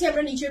সাথে পাচ্ছি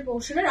আমরা নিচের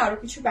পোর্শনের আরো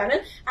কিছু panel.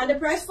 And the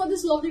price for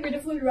this lovely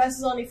beautiful dress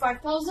is only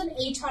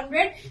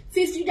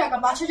 5850 টাকা,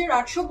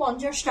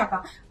 5850 টাকা।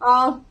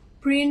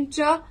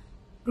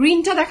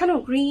 গ্রিনটা দেখানো,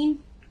 গ্রিন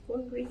কোন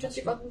গ্রিনটা?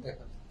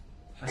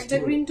 একটা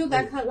গ্রিন তো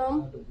দেখালাম,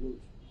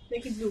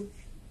 নাকি ব্লু?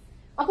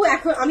 আপু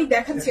এখন আমি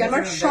দেখাচ্ছি,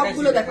 আমার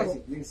সবগুলো দেখাবো।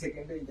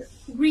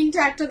 গ্রিনটা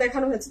একটা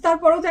দেখানো হয়েছে,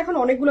 তারপরেও তো এখন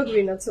অনেকগুলো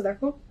গ্রিন আছে।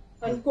 দেখো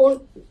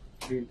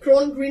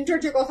কোন গ্রিনটার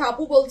যে কথা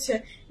আপু বলছে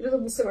এটা তো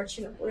বুঝতে পারছি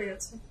না, পড়ে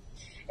গেছে।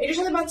 এটার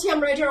সাথে পাচ্ছি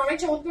আমরা এটার অনেক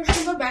চমৎকার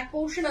সুন্দর back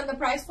portion and the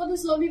price for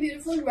this lovely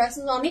beautiful dress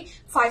is only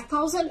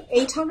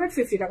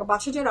 5850 টাকা,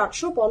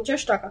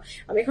 5850 টাকা।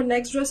 আমি এখন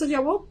নেক্সট ড্রেসে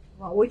যাবো,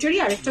 ওইটারই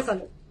আরেকটা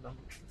কালার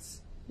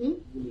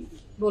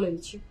বলে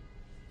দিচ্ছি,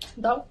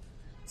 দাও।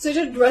 সো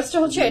এটার ড্রেসটা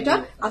হচ্ছে এটা।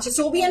 আচ্ছা,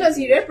 সোবিয়া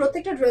নাজিরের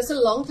প্রত্যেকটা ড্রেসের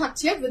লং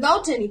থাকছে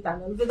উইদাউট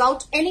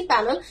এনি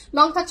প্যানেল,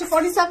 লং থাকছে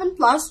 47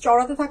 প্লাস,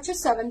 চড়াতে থাকছে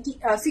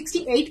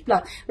 68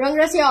 প্লাস।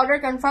 রংরাসি অর্ডার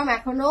কনফার্ম,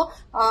 এখনো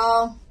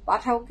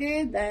পাঠাওকে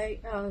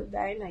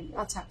দেয় নাই।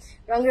 আচ্ছা,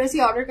 রংরাসি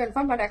অর্ডার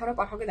কনফার্ম, বাট এখনো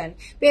পাঠাওকে দেয়নি।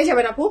 পেয়ে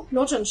যাবেন আপু,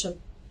 নো টেনশন,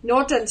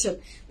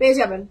 পেয়ে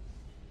যাবেন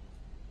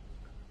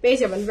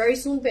ভেরি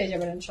সুন, পেয়ে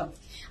যাবেন ইনশাআল্লাহ।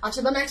 আচ্ছা,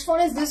 the next one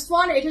is this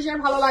one. এটা যার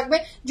ভালো লাগবে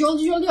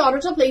জলদি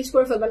অর্ডারটা প্লেস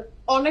করে ফেলবেন।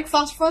 অনেক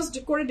ফাস্ট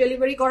করে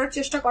ডেলিভারি করার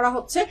চেষ্টা করা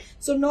হচ্ছে,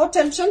 সো নো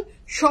টেনশন,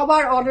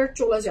 সবার অর্ডার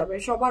চলে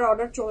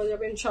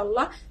যাবে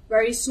ইনশাআল্লাহ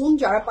ভেরি সুন।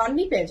 যারা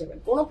পাননি পেয়ে যাবেন,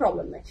 কোনো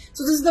প্রবলেম নাই।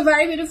 So this is the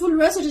very beautiful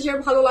dress. এটা যার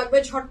ভালো লাগবে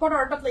ঝটপট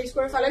অর্ডারটা প্লেস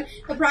করে ফেলেন।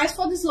 The price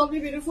for this lovely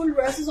beautiful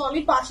dress is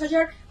only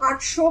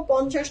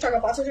 5850 টাকা,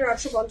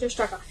 5850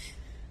 টাকা।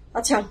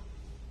 আচ্ছা,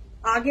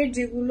 আগের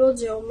যেগুলো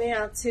জমে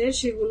আছে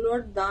সেগুলোর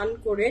দান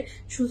করে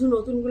শুধু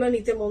নতুনগুলো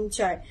নিতে মন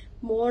চায়,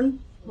 মন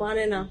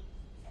মানে না।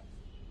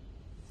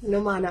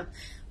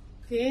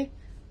 ওকে,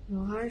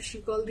 লোহার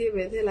শিকল দিয়ে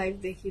বেঁধে লাইভ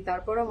দেখি,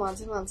 তারপরে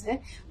মাঝে মাঝে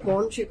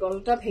মন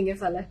শিকলটা ভেঙে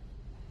ফেলে।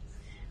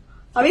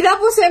 আমি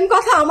আপু সেম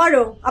কথা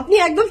আমারও, আপনি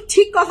একদম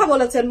ঠিক কথা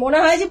বলেছেন। মনে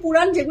হয় যে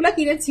পুরান যেগুলো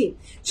কিনেছি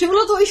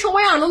সেগুলো তো ওই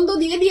সময় আনন্দ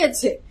দিয়ে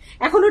দিয়েছে,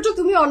 এখন ওটা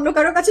তুমি অন্য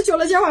কারো কাছে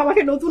চলে যাও,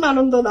 আমাকে নতুন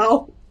আনন্দ দাও।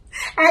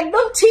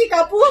 একদম ঠিক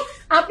আপু,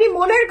 আপনি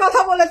মনের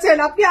কথা বলেছেন,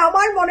 আপনি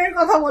আমার মনের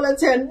কথা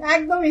বলেছেন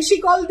একদম।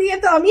 শিকল দিয়ে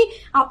তো আমি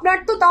আপনার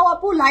তো তাও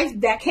আপু লাইভ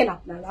দেখেন,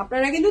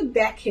 আপনারা কিন্তু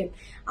দেখেন।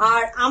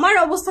 আর আমার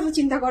অবস্থাটা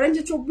চিন্তা করেন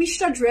যে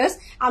 24টা ড্রেস,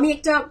 আমি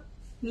একটা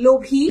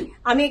লোভী,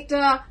 আমি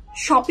একটা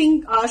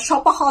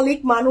শপাহলিক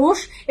মানুষ,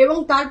 এবং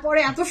তারপরে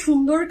এত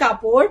সুন্দর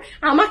কাপড়,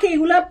 আমাকে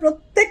এগুলা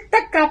প্রত্যেকটা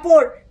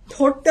কাপড়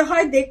ধরতে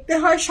হয়, দেখতে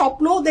হয়,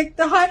 স্বপ্নও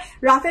দেখতে হয়।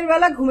 রাতের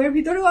বেলা ঘুমের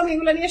ভিতরেও আমি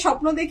এগুলা নিয়ে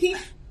স্বপ্ন দেখি,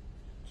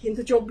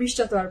 কিন্তু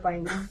 24টা তো আর পাই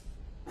না।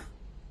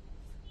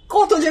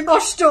 কত যে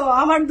কষ্ট,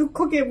 আমার দুঃখ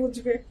কে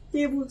বুঝবে?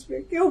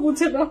 কেউ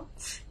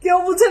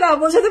বুঝে না,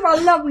 বোঝাতে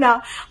পারলাম না।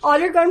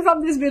 Order confirm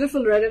this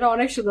beautiful red, এটা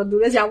অনেক সুন্দর।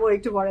 দূরে যাবো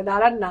একটু পরে,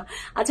 দাঁড়ান না।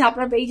 আচ্ছা,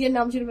 আপনার পেজের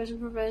নাম ছিল ফ্যাশন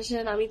ফর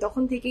ফ্যাশন, আমি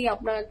তখন থেকেই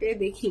আপনাকে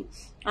দেখি,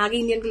 আগে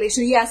ইন্ডিয়ান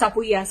কালেকশন। ইয়াস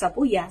আপু,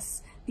 ইয়াস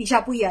তিশা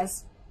আপু, ইয়াস।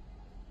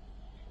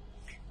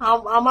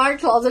 আমার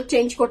ক্লজেট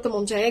চেঞ্জ করতে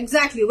মন চায়,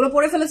 এক্স্যাক্টলি। ওগুলো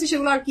পরে ফেলেছি,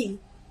 সেগুলো আর কি,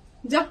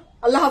 যা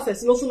আল্লাহ হাফেজ,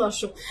 নতুন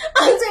আসো।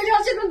 আচ্ছা, এটা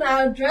হচ্ছে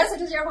ড্রেস,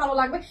 এটা যারা ভালো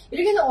লাগবে।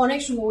 এটা কিন্তু অনেক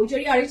সুন্দর।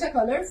 ওইটারই আরেকটা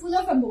কালার, ফুল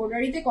অফ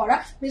এমব্রয়ডারিতে করা,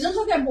 মিডল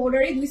থেকে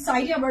এমব্রয়ডারি, দুই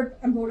সাইডে আবার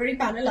এমব্রয়ডারি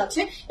প্যানেল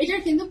আছে।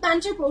 এটার কিন্তু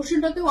প্যান্টের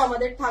পোর্শনটাতেও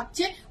আমাদের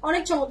থাকছে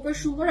অনেক চমৎকার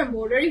সুন্দর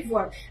embroidery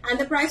work. And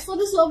the price for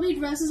this lovely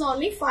dress is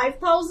only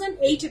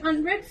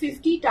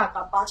 5850 টাকা,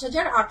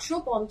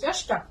 5850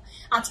 টাকা।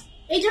 আচ্ছা,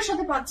 এইটার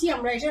সাথে পাচ্ছি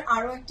আমরা এটার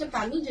আরো একটা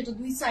প্যানেল, যেটা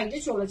দুই সাইডে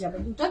চলে যাবে,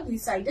 দুই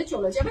সাইডে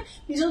চলে যাবে,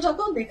 মিডলটা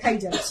তো দেখাই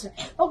যাচ্ছে।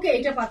 ওকে,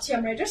 এটা পাচ্ছি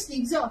আমরা এটার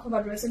স্লিভসে অথবা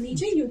ড্রেসের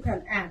নিচে, ইউ ক্যান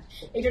অ্যাড।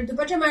 এটার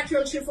dupatta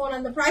material chiffon,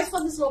 and the price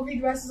for this lovely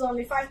dress is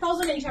only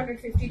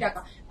 5850 টাকা,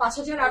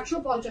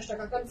 5850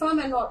 টাকা। Confirm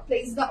and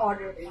place the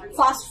order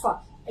fast.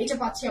 এটা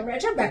পাচ্ছি আমরা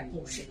এটার back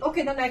portion.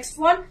 Okay, the next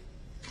one.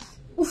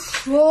 উফ,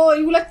 ও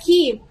এগুলা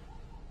কি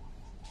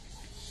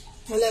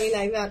হলো, আমি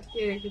লাইভে আটকে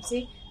রেখেছি,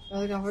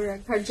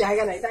 রাখার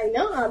জায়গা নাই, তাই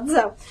না?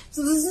 আচ্ছা, so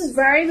this is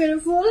very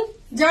beautiful.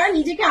 যারা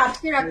নিজেকে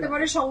আটকে রাখতে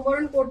পারে,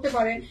 সংবরণ করতে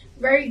পারে,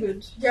 ভেরি গুড।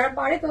 যারা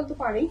পারে তারা তো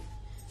পারেই,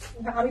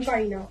 আমি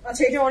পারি না।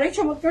 আচ্ছা, এটা অনেক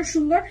চমৎকার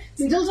সুন্দর,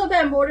 মিডল সাথে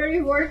এমব্রয়ডারি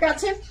ওয়ার্ক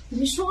আছে,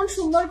 ভীষণ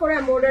সুন্দর করে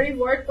এমব্রয়ডারি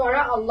ওয়ার্ক করা।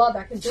 আল্লাহ,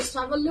 দেখেন, জাস্ট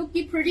হ্যাভ আ লুক,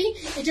 কি প্রিটি।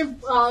 এটা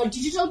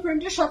ডিজিটাল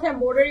প্রিন্টের সাথে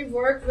এমব্রয়ডারি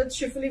ওয়ার্ক উইথ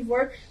শিফলি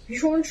ওয়ার্ক,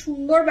 ভীষণ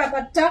সুন্দর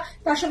ব্যাপারটা।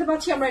 তার সাথে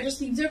পাচ্ছি আমরা এটা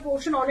স্লিভসের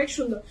পোর্শন, অনেক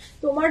সুন্দর।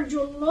 তোমার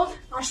জন্য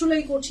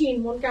আসলেই কঠিন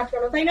মনকে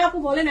আটকানো, তাই না আপু?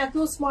 বলেন, এত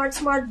স্মার্ট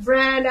স্মার্ট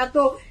ব্র্যান্ড, এত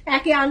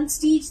একে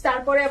আনস্টিচ,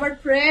 তারপরে আবার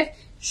প্রেড,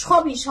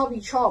 সবই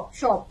সবই সব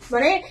সব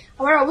মানে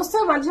আমার অবস্থা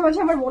মাঝে মাঝে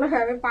আমার মনে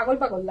হয় আমি পাগল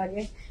পাগল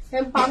লাগে,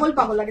 পাগল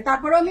পাগল লাগে।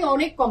 তারপরে আমি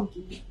অনেক কম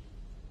কিনি,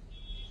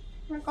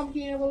 কম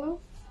কিনি না বলো,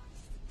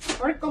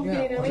 অনেক কম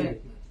কিনি না, আমি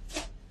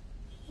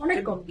অনেক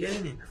কম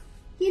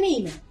কিনি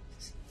না,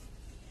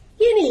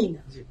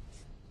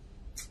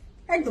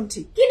 একদম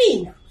ঠিক, কিনি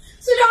না।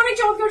 সেটা অনেক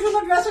চমৎকার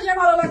সুন্দর ড্রেস, যা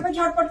ভালো লাগবে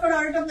ঝটপট করে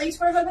অর্ডারটা প্লেস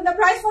করে ফেলবেন। The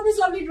price for this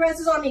lovely dress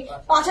is only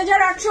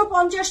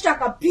 5850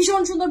 টাকা।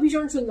 ভীষণ সুন্দর,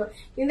 ভীষণ সুন্দর,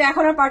 কিন্তু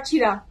এখন আর পারছি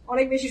না,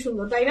 অনেক বেশি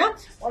সুন্দর, তাই না?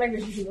 অনেক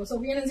বেশি সুন্দর।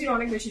 সোবিয়া নাজির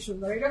অনেক বেশি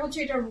সুন্দর। এটা হচ্ছে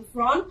এটার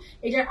ফ্রন্ট,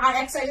 এটার আর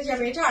এক সাইডে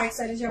যাবে এটা, আরেক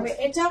সাইডে যাবে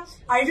এটা,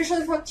 আর এটার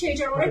সাথে থাকছে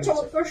এটার অনেক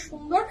চমৎকার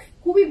সুন্দর,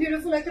 খুবই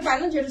বিউটিফুল একটা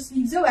প্যানেল, যেটা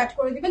স্লিভসেও অ্যাড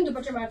করে দিবেন।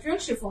 দুপাট্টা ম্যাটেরিয়াল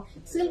শিফন,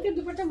 সিল্কের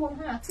দুপাট্টা মনে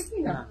হয় আছে কি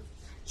না,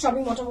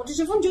 সবই মোটামুটি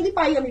শিফন, যদি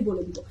পাই আমি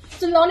বলে দিব।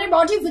 তো লনের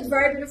body with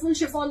very beautiful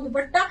chiffon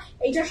dupatta.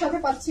 এইটার সাথে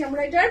পাচ্ছি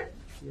আমরা এটার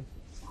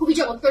খুবই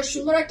চমৎকার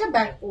সুন্দর একটা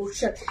ব্যাক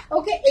পোর্শন।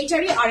 ওকে,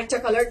 এইটারই আরেকটা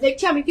কালার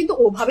দেখছি, আমি কিন্তু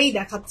ওভাবেই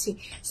দেখাচ্ছি,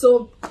 সো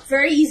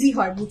ভেরি ইজি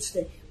হয়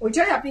বুঝতে।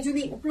 ওইটার আপনি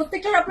যদি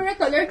প্রত্যেকটার আপনারা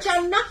কালার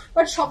চান না,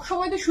 বাট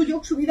সবসময় তো সুযোগ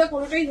সুবিধা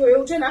কোনোটাই হয়ে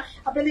ওঠে না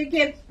আপনাদেরকে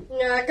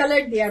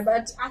কালার দেওয়ার,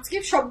 বাট আজকে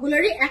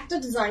সবগুলোরই একটা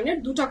ডিজাইনের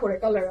দুটা করে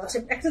কালার আছে।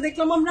 একটা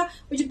দেখলাম আমরা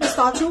ওই যে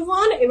পিস্তাচিও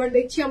ওয়ান, এবার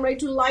দেখছি আমরা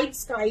একটু লাইট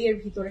স্কাই এর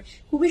ভিতরে,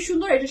 খুবই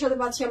সুন্দর। এটার সাথে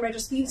পাচ্ছি আমরা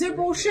এটা স্লিভস এর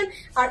পোর্শন,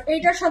 আর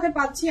এটার সাথে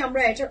পাচ্ছি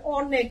আমরা এটার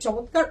অনেক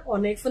চমৎকার,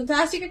 অনেক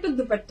ফ্যান্টাস্টিক একটা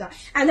dupatta.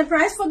 And the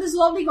price for this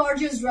lovely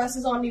gorgeous dress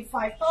is only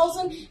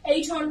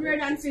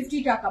 5850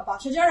 টাকা,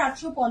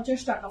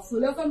 5850 টাকা।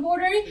 Full of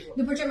embroidery,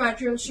 dupatta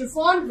material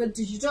chiffon with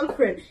digital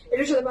print.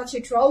 এটার সাথে পাচ্ছি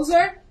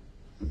trouser,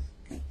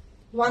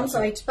 one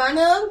side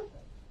panel,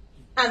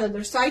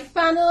 another side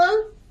panel,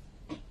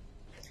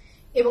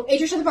 এবং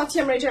এটার সাথে পাচ্ছি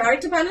আমরা এটার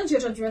আরেকটা প্যানেল,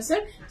 যেটা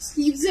ড্রেসের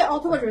স্লিভস এ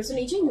অথবা ড্রেসের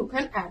নিচে ইউ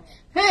ক্যান অ্যাড।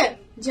 হ্যাঁ,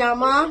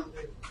 জামা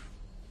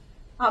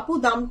আপু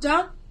দামটা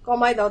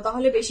কমায় দাও,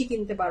 তাহলে বেশি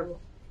কিনতে পারবো।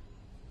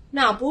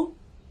 না আপু,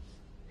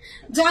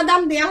 যা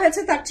দাম দেওয়া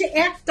হয়েছে তার চেয়ে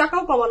 1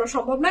 টাকাও কমানো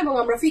সম্ভব না, এবং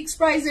আমরা ফিক্সড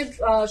প্রাইসের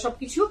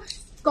সবকিছু,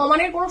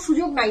 কমানোর কোনো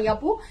সুযোগ নাই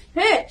আপু।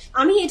 হ্যাঁ,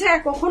 আমি এটা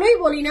কখনোই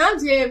বলি না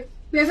যে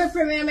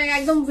প্রিমিয়ামে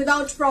একদম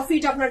উইদাউট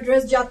প্রফিট আপনার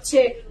ড্রেস যাচ্ছে,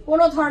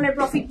 কোনো ধরনের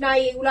প্রফিট নাই,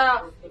 এগুলা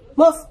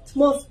মুফত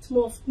মুফত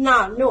মুফত না,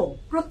 নো।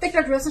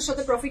 প্রত্যেকটা ড্রেসের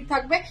সাথে প্রফিট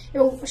থাকবে,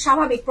 এবং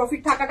স্বাভাবিক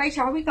প্রফিট থাকাটাই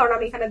স্বাভাবিক, কারণ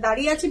আমি এখানে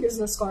দাঁড়িয়ে আছি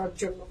বিজনেস করার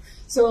জন্য।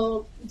 সো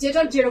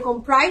যেটার যেরকম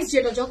প্রাইস,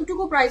 যেটা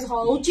যতটুকু প্রাইস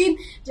হওয়া উচিত,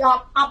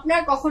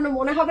 আপনার কখনো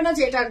মনে হবে না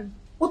যে এটা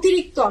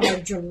অতিরিক্ত আমার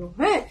জন্য।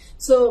 হ্যাঁ,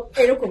 সো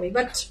এরকমই।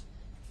 বাট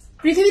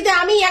পৃথিবীতে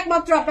আমি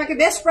একমাত্র আপনাকে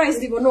বেস্ট প্রাইস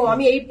দিব, নো,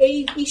 আমি এই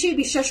ইসেই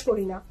বিশ্বাস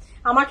করি না।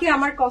 আমাকে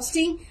আমার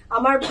কস্টিং,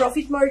 আমার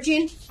প্রফিট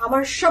মার্জিন,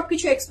 আমার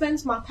সবকিছু এক্সপেন্স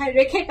মাথায়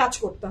রেখে কাজ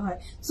করতে হয়।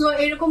 সো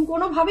এরকম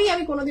কোনোভাবেই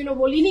আমি কোনোদিনও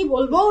বলিনি,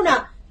 বলবোও না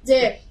যে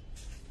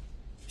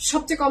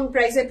সবচেয়ে কম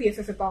প্রাইসে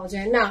পিএফএফ এ পাওয়া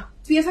যায় না।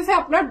 পিএফএফ এ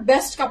আপনার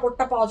বেস্ট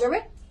কাপড়টা পাওয়া যাবে,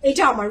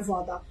 এটা আমার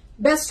ওয়াদা।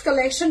 বেস্ট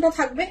কালেকশনটা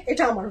থাকবে,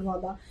 এটা আমার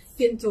ওয়াদা।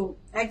 কিন্তু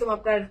একদম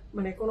আপনার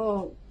মানে কোনো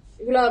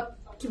এগুলা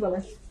কি বলে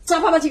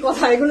চাপাবাজি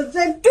কথা, এগুলো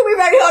টু বি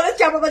ভেরি অনেস্ট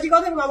চাপাবাজি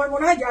কথা। এবং আমার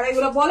মনে হয় যারা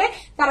এগুলো বলে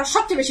তারা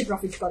সবচেয়ে বেশি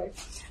প্রফিট করে।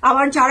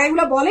 আমার যারা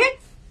এগুলো বলে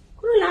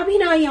কোনো লাভই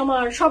নাই,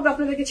 আমার সব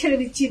আপনাদেরকে ছেড়ে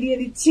দিচ্ছি, দিয়ে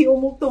দিচ্ছি,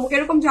 অমুক তমুক,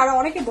 এরকম যারা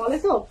অনেকে বলে,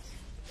 তো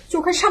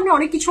চোখের সামনে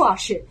অনেক কিছু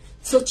আসে।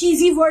 সো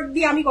চিজি ওয়ার্ড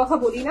দিয়ে আমি কথা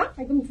বলি না,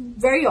 একদম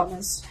ভেরি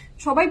অনেস্ট।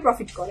 সবাই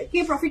প্রফিট করে, কে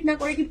প্রফিট না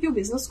করে কি কেউ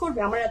বিজনেস করবে?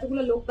 আমার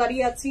এতগুলো লোক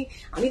দাঁড়িয়ে আছি,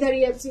 আমি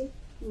দাঁড়িয়ে আছি,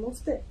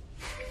 বুঝতে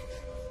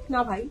না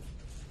ভাই,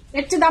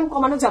 এর চেয়ে দাম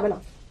কমানো যাবে না।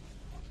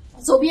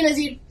 সোবিয়া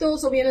নাজির তো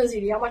সোবিয়া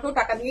নাজিরই, আমাকেও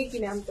টাকা দিয়ে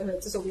কিনে আনতে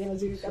হয়েছে সোবিয়া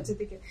নাজিরের কাছে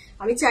থেকে।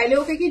 আমি চাইলে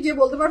ওকে কি যে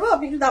বলতে পারবো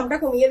আপনি একটু দামটা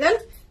কমিয়ে দেন,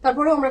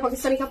 তারপরেও আমরা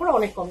পাকিস্তানি কাপড়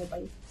অনেক কমে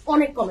পাই,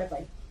 অনেক কমে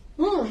পাই।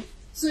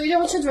 সো এটা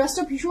হচ্ছে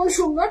ড্রেসটা, ভীষণ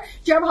সুন্দর।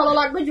 যার ভালো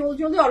লাগবে জলদি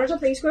জলদি অর্ডারটা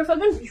প্লেস করে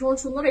ফেলবেন। ভীষণ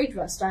সুন্দর এই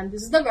ড্রেসটা, and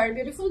this is the very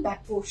beautiful back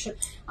portion.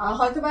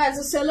 হয়তো বা অ্যাজ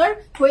এ সেলার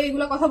হয়ে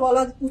এগুলো কথা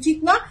বলা উচিত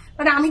না,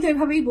 মানে আমি তো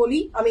এভাবেই বলি,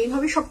 আমি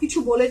এইভাবে সবকিছু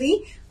বলে দিই,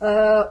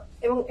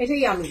 এবং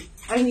এটাই আমি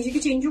নিজেকে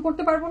চেঞ্জও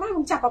করতে পারবো না,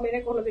 এবং চাপা মেরে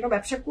কোনোদিনও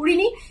ব্যবসা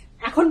করিনি,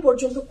 এখন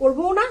পর্যন্ত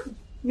করবো না,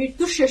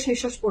 মৃত্যুর শেষ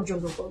নিঃশ্বাস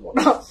পর্যন্ত করবো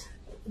না।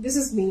 দিস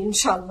ইজ মি,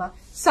 ইনশাল্লাহ।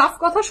 সাফ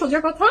কথা, সোজা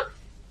কথা,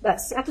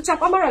 ব্যাস, এত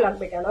চাপা মারা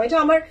লাগবে কেন? এটা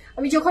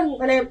আমি যখন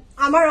মানে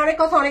আমার অনেক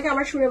কথা অনেকে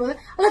আমার শুনে বলে,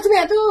 আল্লাহ তুমি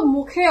এত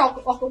মুখে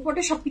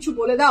অকপটে সবকিছু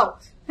বলে দাও,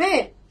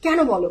 হ্যাঁ কেন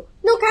বলো?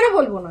 না কেন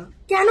বলবো না,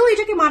 কেন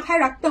এটাকে মাথায়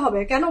রাখতে হবে?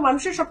 কেন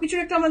মানুষের সবকিছুর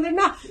একটা আমাদের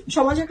না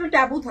সমাজে একটা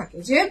ট্যাবু থাকে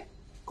যে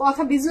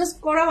কথা বিজনেস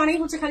করা মানেই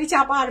হচ্ছে খালি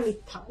চাপা আর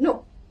মিথ্যা। নো,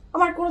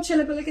 আমার কোনো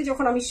ছেলে পেলেকে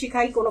যখন আমি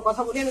শিখাই কোনো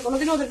কথা বলি, আমি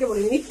কোনোদিনও ওদেরকে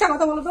বলি মিথ্যা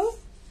কথা বলো, তো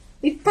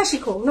মিথ্যা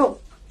শিখো। নো,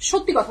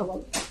 সত্যি কথা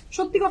বলো,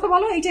 সত্যি কথা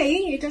বলো,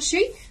 এটা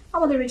সেই।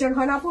 আমাদের রিটার্ন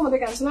হয় না আপু, আমাদের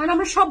ক্যান্সেল হয় না,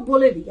 আমরা সব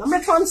বলে দিই, আমরা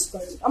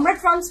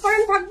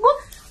ট্রান্সপারেন্ট থাকবো।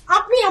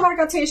 আপনি আমার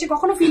কাছে এসে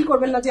কখনো ফিল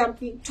করবেন না যে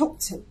আপনি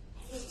ঠকছেন।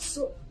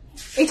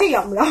 এটাই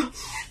আমরা।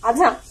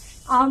 আচ্ছা,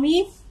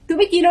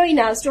 তুমি কিনোই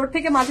না স্টোর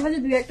থেকে, মাঝে মাঝে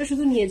 2-1টা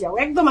শুধু নিয়ে যাও,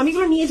 একদম আমি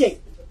এগুলো নিয়ে যাই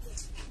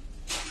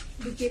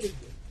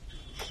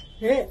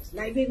হ্যাঁ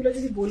লাইভে। এগুলো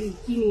যদি বলি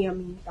কিনি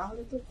আমি,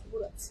 তাহলে তো খবর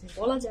আছে,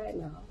 বলা যায়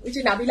না। ওই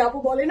যে নাবিলা আপু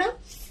বলে না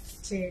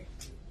যে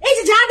এই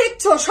যে যা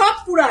দেখছো সব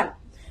পুরান,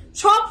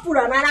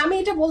 আর আমি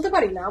এটা বলতে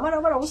পারি না,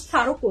 আমার অবস্থা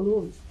আরো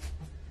করুন।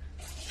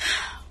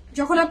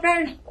 যখন আপনার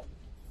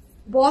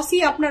বসই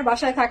আপনার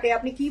বাসায় থাকে,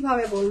 আপনি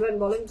কিভাবে বলবেন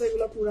বলেন তো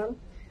এগুলো পুরান?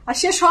 আর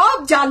সে সব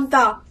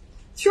জানতা,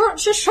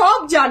 সে সব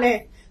জানে,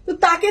 তো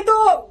তাকে তো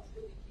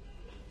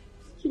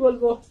কি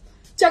বলবো,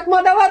 চাকমা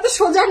দেওয়া তো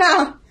সোজা না,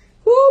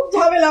 খুব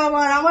ঝামেলা।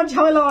 আমার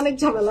ঝামেলা, অনেক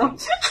ঝামেলা।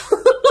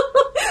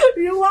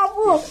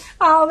 আপু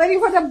ভেরি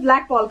ফর দ্য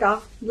ব্ল্যাক পলকা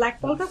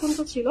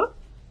কোনটা ছিল?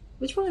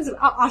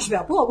 আসবে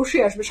আপু,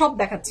 অবশ্যই আসবে, সব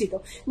দেখাচ্ছি তো।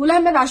 গুল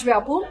আহমেদ আসবে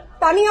আপু।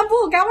 তানি আপু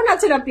কেমন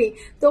আছেন আপনি?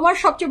 তোমার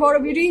সবচেয়ে বড়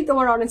বিউটি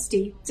তোমার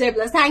honesty.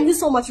 Thank you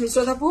so much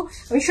Nusrat আপু,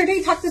 আমি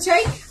সেটাই থাকতে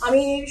চাই।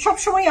 আমি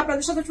সবসময়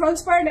আপনাদের সাথে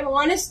ট্রান্সপারেন্ট এবং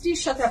অনেস্টির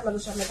সাথে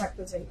আপনাদের সামনে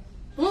থাকতে চাই।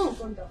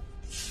 কোনটা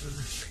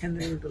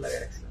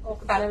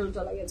প্যানেল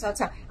উল্টো লাগিয়েছে?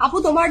 আচ্ছা আপু,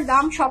 তোমার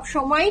দাম সব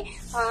সময়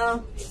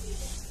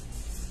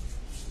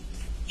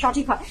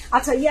সঠিক হয়।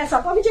 আচ্ছা ইয়াস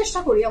আপু, আমি চেষ্টা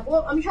করি আপু,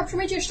 আমি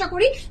সবসময় চেষ্টা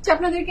করি যে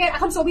আপনাদেরকে,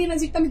 এখন সোবিয়া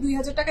নাজিরটা আমি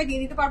 2000 টাকায় দিয়ে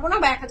দিতে পারবো না,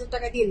 বা 1000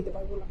 টাকায় দিয়ে দিতে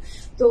পারবো না,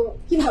 তো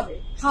কিভাবে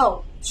হাও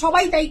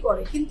সবাই তাই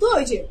করে। কিন্তু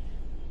ওই যে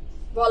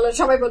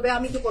সবাই বলবে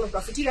আমি তো কোনো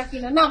প্রফিটই রাখি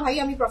না। না ভাই,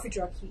 আমি প্রফিট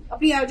রাখি।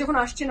 আপনি যখন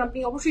আসছেন আপনি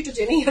অবশ্যই তো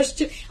জেনেই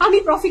আসছেন। আমি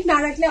প্রফিট না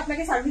রাখলে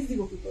আপনাকে সার্ভিস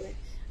দিব কি করে,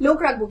 লোক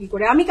রাখবো কি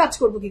করে, আমি কাজ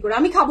করবো কি করে,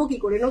 আমি খাবো কি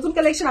করে, নতুন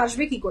কালেকশন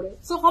আসবে কি করে?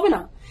 তো হবে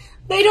না।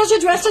 তো এটা হচ্ছে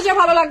ড্রেসটা যা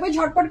ভালো লাগবে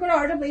ঝটপট করে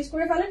অর্ডার প্লেস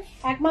করে ফেলেন।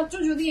 একমাত্র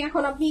যদি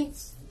এখন আপনি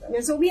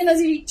সোবিয়া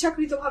নাজির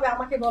ইচ্ছাকৃত ভাবে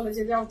আমাকে বলে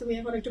যে যাও তুমি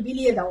এখন একটু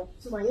বিলিয়ে দাও,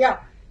 সুমাইয়া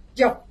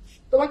যাও,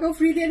 তোমাকেও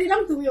ফ্রি দিয়ে দিলাম,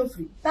 তুমিও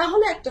ফ্রি,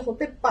 তাহলে একটা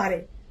হতে পারে।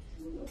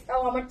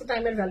 তাও আমার তো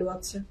টাইমের ভ্যালু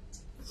আছে,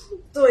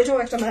 তো এটাও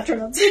একটা ম্যাটার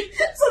আছে।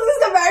 So this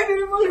is a very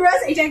beautiful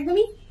dress. এটা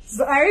একদমই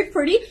very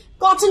pretty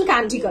cotton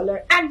candy colour,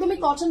 একদমই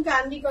কটন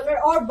ক্যান্ডি কালার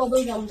আর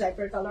বাবল গাম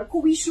টাইপের কালার,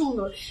 খুবই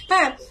সুন্দর।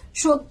 হ্যাঁ,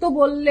 সত্য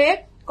বললে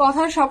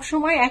কথা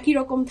সবসময় একই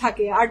রকম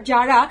থাকে, আর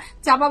যারা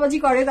চাপাবাজি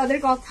করে তাদের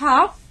কথা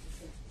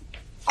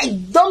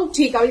একদম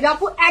ঠিক। আমি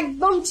আপু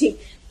একদম ঠিক,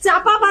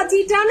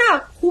 চাপাবাজিটা না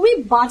খুবই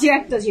বাজে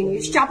একটা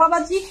জিনিস।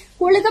 চাপাবাজি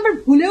করলে তো আবার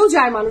ভুলেও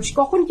যায় মানুষ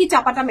কখন কি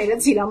চাপাটা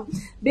মেরেছিলাম।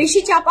 বেশি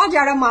চাপা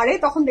যারা মারে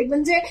তখন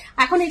দেখবেন যে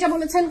এখন এটা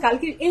বলেছেন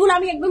কালকে, এগুলো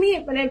আমি একদমই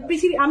মানে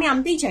পৃথিবী আমি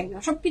আনতেই চাই না।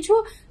 সবকিছু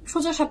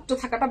সোজা সাপ্ত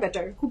থাকাটা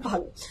বেটার, খুব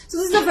ভালো। So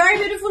this is a very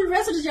beautiful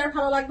dress. এটা যারা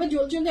ভালো লাগবে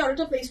জলদি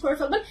অর্ডারটা প্লেস করে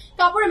ফেলবেন।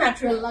 কাপড়ের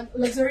material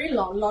luxury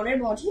লনের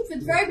body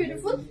with very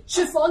beautiful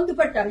chiffon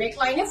dupatta, নেক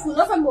লাইনে ফুল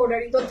অফ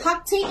এমব্রয়ডারি তো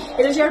থাকছেই।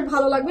 এটা যারা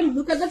ভালো লাগবে,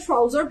 লুক এট দ্য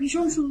ট্রাউজার,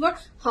 ভীষণ সুন্দর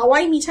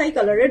হাওয়াই মিঠাই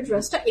কালারের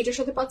ড্রেসটা। এটার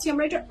সাথে পাচ্ছি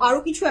আমরা এটার আরো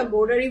কিছু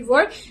এমব্রয়ডারি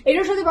ওয়ার্ক,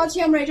 এটার সাথে পাচ্ছি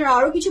আমরা এটার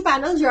আরো কিছু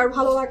প্যানেল। যার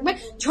ভালো লাগবে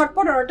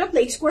ঝটপট অর্ডারটা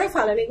প্লেস করে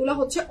ফেলেন। এগুলো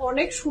হচ্ছে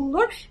অনেক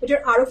সুন্দর, এটার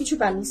আরো কিছু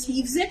প্যানেল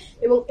স্লিভসে,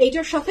 এবং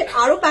এটার সাথে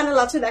আরো প্যানেল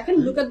আছে। দেখেন,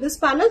 লুক এট দিস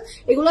প্যানেল,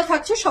 এগুলো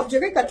থাকছে সব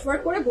জায়গায়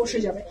কাটওয়ার্ক করে বসে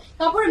যাবে।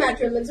 কাপড়ের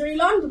material luxury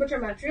loan, দুপাট্টার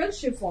material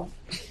chiffon.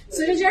 So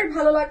এটা যার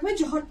ভালো লাগবে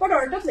ঝটপট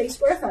অর্ডারটা প্লেস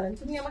করে ফেলেন।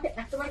 তুমি আমাকে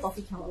একটাবার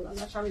কফি খাওয়ালো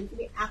না স্বামী,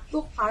 তুমি এত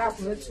খারাপ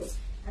হয়েছো,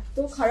 এত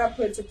খারাপ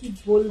হয়েছে কি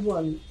বলবো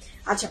আমি।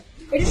 আচ্ছা,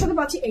 এটার সাথে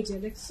পাচ্ছি এই যে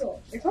দেখছো,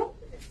 দেখো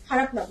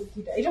খারাপ না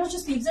বুদ্ধিটা। এটা হচ্ছে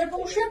স্লিভসের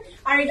পোর্শন,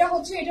 আর এটা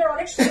হচ্ছে এটার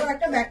অনেক সুন্দর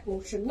একটা ব্যাক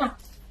পোর্শন। না,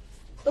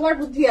 তোমার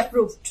বুদ্ধি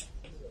অ্যাপ্রুভড।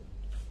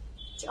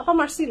 আপা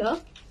মারছি না,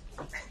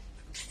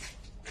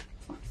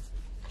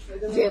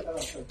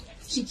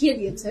 শিখিয়ে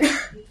দিয়েছে,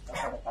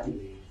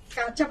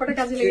 চাপাটা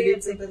কাজে লেগে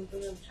গেছে।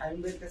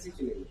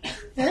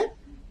 হ্যাঁ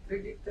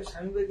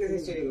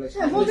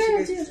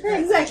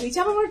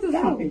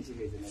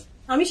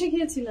আমি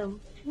শিখিয়েছিলাম।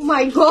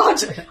 মাই গড,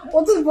 ও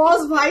তো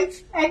বস ভাই,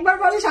 একবার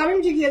বলে শামিম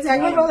শিখিয়েছে,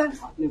 একবার বলে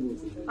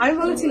আমি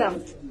বলেছিলাম।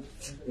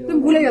 তুমি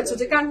ভুলে গেছো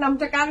যে কার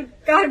নামটা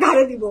কার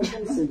ঘাড়ে দিব।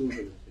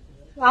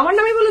 আমার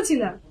নামই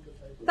বলেছিলাম,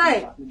 তাই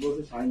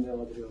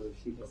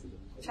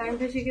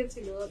শামিমটা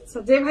শিখেছিল।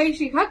 যে ভাই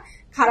শিখাক,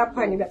 খারাপ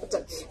হয়নি ব্যাপারটা।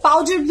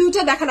 পাউডার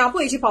ব্লুটা দেখান আপু,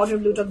 এই যে পাউডার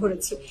ব্লুটা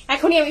ধরেছি,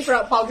 এখনই আমি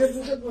পাউডার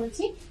ব্লুটা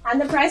ধরেছি। And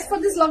the price for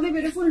this lovely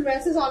beautiful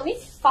dress is only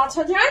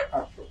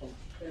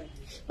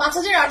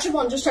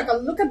 5850 টাকা।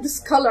 লুক এট দিস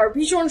কালার,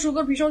 ভীষণ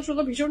সুন্দর, ভীষণ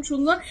সুন্দর, ভীষণ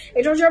সুন্দর।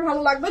 এটাও যারা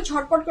ভালো লাগবে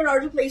ঝটপট করে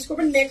অর্ডার প্লেস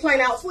করবেন। নেক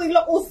লাইন আপু,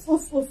 এগুলো উফ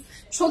উফ উফ,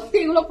 সত্যি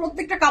এগুলো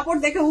প্রত্যেকটা কাপড়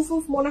দেখে উফ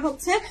উফ মনে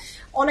হচ্ছে।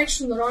 অনেক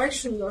সুন্দর, অনেক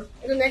সুন্দর।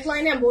 এটা নেক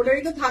লাইনে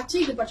এমব্রয়ডারি তো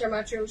থাকছেই, দুপাট্টার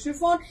material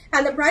chiffon.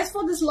 And the price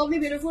for this lovely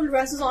beautiful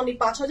dress is only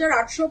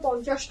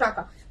 5850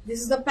 টাকা। দিস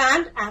ইজ দ্য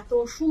প্যান্ট, এত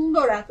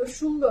সুন্দর এত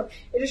সুন্দর।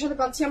 এটার সাথে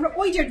পাচ্ছি আমরা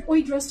ওই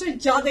ড্রেসটা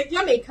যা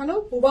দেখলাম এখানেও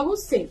হুবাহু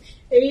সেম।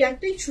 এই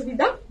একটাই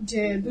সুবিধা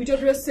যে দুইটা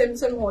ড্রেস সেম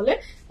সেম হলে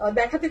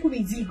দেখাতে খুব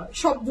ইজি হয়,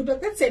 সব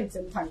দুটোতে সেম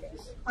সেম থাকে।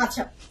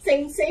 আচ্ছা,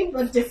 সেম সেম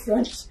বাট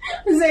ডিফারেন্ট,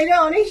 এটা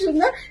অনেক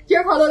সুন্দর। যে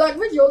ভালো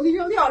লাগবে জলদি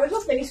জলদি অর্ডারটা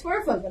প্লেস করে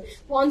ফেলবেন।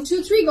 1 2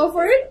 3 গো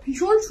ফর ইট।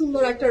 ভীষণ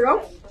সুন্দর একটা রং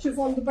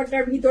শিফন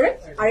দুপাট্টার ভিতরে,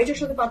 আর এটার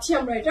সাথে পাচ্ছি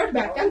আমরা এটার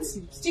ব্যাক অ্যান্ড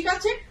স্লিভস। ঠিক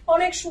আছে,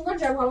 অনেক সুন্দর।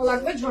 যার ভালো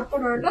লাগবে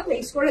ঝটপট অর্ডারটা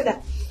প্লেস করে দেন।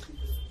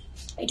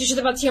 এটার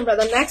সাথে পাচ্ছি আমরা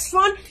দ্য নেক্সট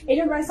ওয়ান।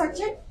 এটার প্রাইস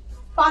থাকছে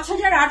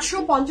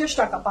 5850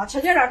 টাকা,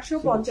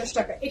 5850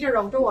 টাকা। এটার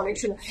রংটাও অনেক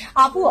সুন্দর।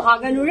 আপু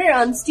আগানুরের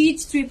আনস্টিচ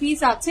 3 পিস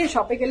আছে,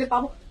 শপে গেলে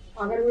পাবো?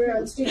 আগানুরের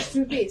আনস্টিচ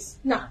 3 পিস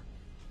না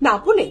না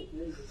আপু নেই।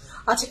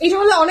 আচ্ছা, এটা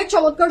হলো অনেক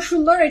চমৎকার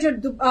সুন্দর। এটার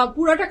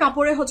পুরাটা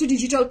কাপড়ে হচ্ছে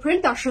ডিজিটাল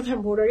প্রিন্ট, তার সাথে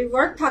এমব্রয়ডারি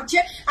ওয়ার্ক থাকছে।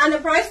 And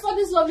the price for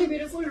this lovely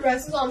beautiful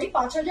dress is only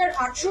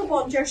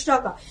 5850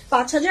 টাকা,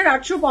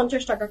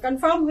 5850 টাকা।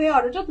 কনফার্ম হয়ে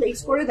অর্ডারটা প্লেস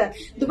করে দেন।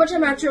 দুপাট্টা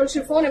ম্যাটেরিয়াল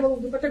শিফন, এবং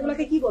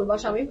দুপাট্টাগুলোকে কি বলবো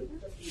স্বামী?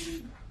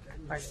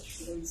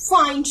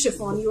 Fine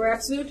chiffon. You are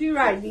absolutely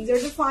right. These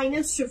are the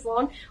finest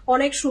chiffon.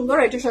 অনেক সুন্দর।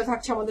 এটার সাথে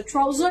থাকছে আমাদের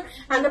trouser,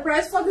 and the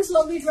price for this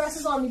lovely dress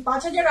is only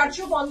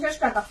 5850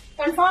 টাকা.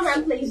 Confirm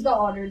and place the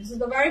order. This is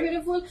the very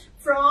beautiful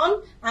front,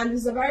 and this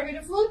is the very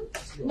beautiful.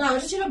 No,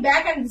 এটা ছিল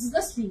back, and this is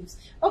the sleeves.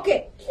 Okay,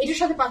 এটার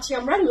সাথে পাচ্ছি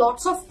আমরা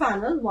lots of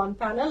panel, one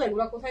panel.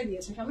 এগুলা কোথায়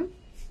দিয়েছে স্বামী?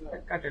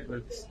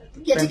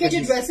 কেটে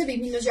ড্রেসে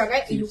বিভিন্ন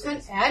জায়গায় you can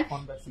add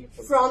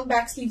front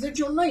back sleeves এর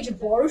জন্য এই যে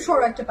বড়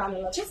সড় একটা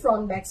প্যানেল আছে,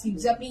 ফ্রন্ট ব্যাক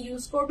স্লিভস আপনি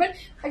ইউজ করবেন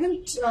একদম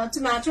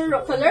টমেটো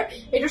কালার।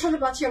 এটার সাথে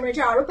পাচ্ছি আমরা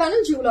এটা আরো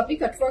প্যানেল যেগুলো আপনি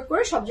কাট ওয়ার্ক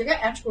করে সব জায়গায়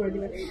অ্যাড করে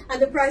দিবেন। And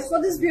the price for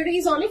this beauty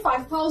is only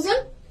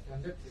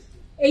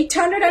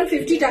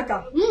 5850 টাকা।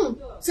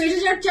 সো এটা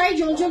যার চাই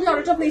জলদি জলদি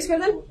অর্ডারটা প্লেস করে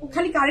দেন।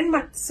 খালি কারেন্ট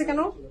মারতেছে কেন?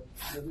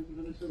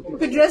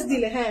 ওকে ড্রেস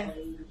দিলে, হ্যাঁ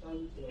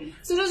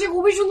সেটা হচ্ছে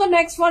খুবই সুন্দর।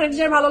 নেক্সট ওয়ান, এটা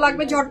যার ভালো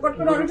লাগবে ঝটপট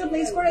করে অর্ডারটা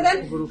প্লেস করে দেন।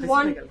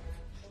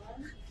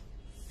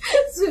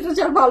 সেটা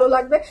যার ভালো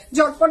লাগবে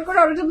ঝটপট করে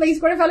অর্ডারটা প্লেস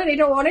করে ফেলেন।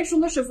 এটা অনেক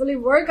সুন্দর শিফলি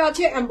ওয়ার্ক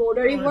আছে,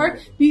 এমব্রয়ডারি ওয়ার্ক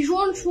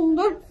ভীষণ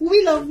সুন্দর,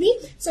 খুবই লাভলি।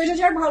 সো এটা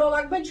যার ভালো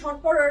লাগবে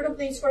ঝটপট অর্ডারটা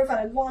প্লেস করে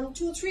ফেলেন। 1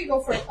 2 3 গো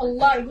ফর ইট।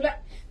 আল্লাহ, এগুলা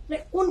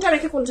কোনটা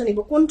রেখে কোনটা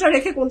নিবো, কোনটা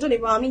রেখে কোনটা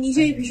নিবো আমি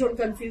নিজেই ভীষণ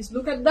confuse.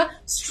 Look at the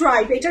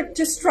stripe, এটার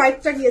যে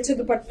স্ট্রাইপটা গিয়েছে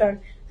দুপাট্টার,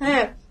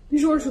 হ্যাঁ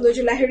ভীষণ সুন্দর,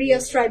 যে লেহেরিয়া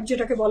স্ট্রাইপ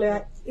যেটাকে বলে,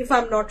 if I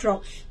am not wrong,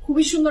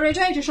 খুবই সুন্দর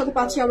এটা। এটার সাথে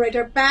পাচ্ছি আমরা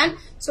এটার pant,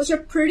 so it's a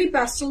pretty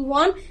pastel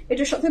one.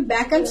 এটার সাথে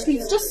ব্যাক অ্যান্ড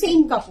স্লিভসটা সেম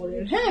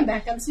কাপড়ের, হ্যাঁ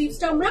ব্যাক অ্যান্ড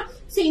স্লিভসটা আমরা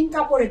সেম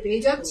কাপড়ে পেয়ে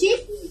যাচ্ছি।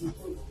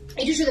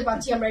 এটার সাথে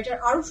পাচ্ছি আমরা এটার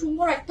আরো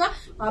সুন্দর একটা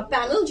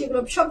প্যানেল যেগুলো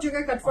সব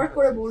জায়গায় কাটওয়ার্ক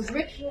করে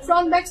বসবে,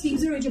 ফ্রন্ট ব্যাক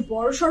স্লিভস এর ওই যে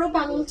বড় সড়ো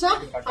প্যানেলটা।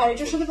 আর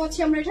এটার সাথে পাচ্ছি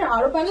আমরা এটার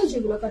আরো প্যানেল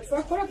যেগুলো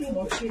কাটওয়ার্ক করে আপনি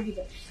বসিয়ে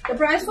দিবেন। The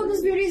price for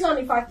this beauty is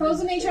only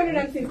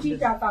 5850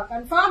 টাকা.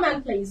 Confirm and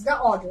place the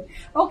order.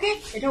 Okay,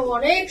 এটা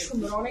অনেক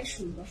সুন্দর, অনেক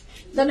সুন্দর।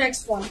 The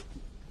next one.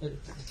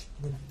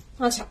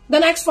 আচ্ছা,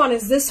 the next one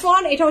is this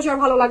one. এটাও যার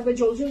ভালো লাগবে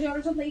জলদি জলদি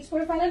অর্ডারটা প্লেস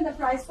করে ফেলেন। The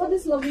price for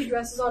this lovely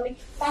dress is only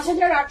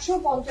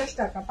 5850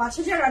 টাকা,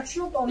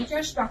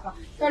 5850 টাকা।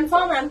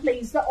 Confirm and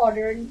place the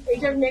order.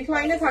 এটার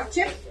নেকলাইনে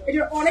থাকছে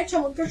এটার অনেক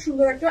চমৎকার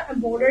সুন্দর একটা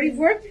embroidery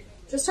work.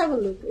 Just have a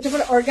look. এটা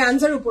পরে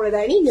অর্গানজার উপরে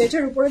দেয়নি,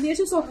 নেটের উপরে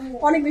দিয়েছে, সো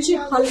অনেক বেশি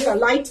হালকা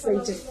লাইট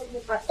ওয়েটেড।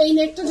 আর এই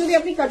নেটটা যদি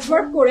আপনি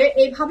কাটওয়ার্ক করে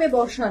এইভাবে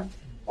বসান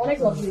অনেক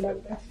লাভলি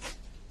লাগবে।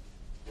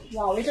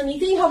 ওয়াও, এটা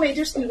নিতেই হবে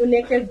এটার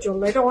নেকের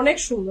জন্য, এটা অনেক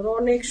সুন্দর,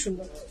 অনেক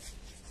সুন্দর।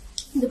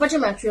 দুপাট্টা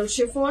ম্যাটেরিয়াল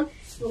শিফন,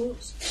 এবং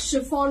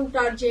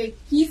শিফনটার যে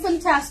কি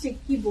ফ্যান্টাস্টিক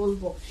কি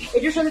বলবো।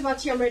 এটার সাথে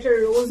পাচ্ছি আমরা এটা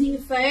রোজি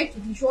ইফেক্ট,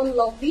 ভীষণ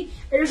লাভলি।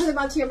 এটার সাথে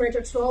পাচ্ছি আমরা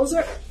এটা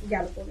ট্রাউজার,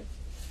 গেল পরে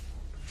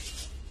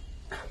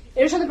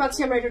এর সাথে পাচ্ছি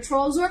আমরা এটা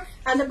trouser.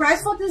 And the price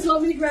for this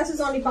lovely dress is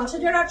only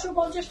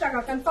 5850 টাকা।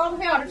 কনফার্ম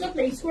হয়ে অর্ডারটা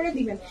প্লেস করে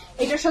দিবেন।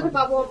 এটার সাথে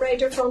পাবো আমরা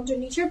এটার ফ্রন্টের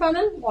নিচের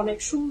প্যানেল অনেক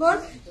সুন্দর,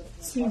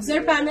 স্লিভস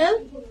এর প্যানেল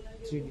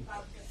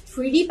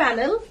 3D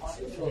প্যানেল।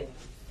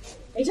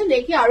 এটা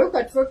নেকে আরো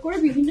কাটওয়ার্ক করে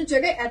বিভিন্ন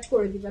জায়গায় অ্যাড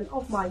করে দিবেন। ও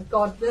মাই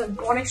গড,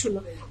 অনেক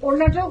সুন্দর।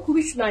 ওড়নাটাও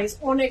খুবই নাইস,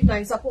 অনেক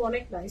নাইস আপু,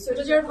 অনেক নাইস।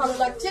 এটা যারা ভালো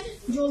লাগছে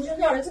জলদি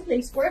জলদি অর্ডারটা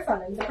প্লেস করে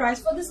ফেলেন। The price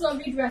for this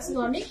lovely dress is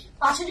only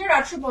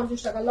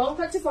 5850 টাকা। লং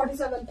থাকছে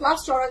 47 প্লাস,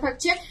 চড়া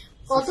থাকছে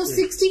কত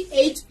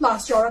 68 প্লাস।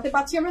 চড়াতে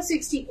পাচ্ছি আমরা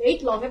 68,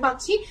 লং এ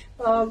পাচ্ছি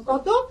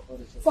কত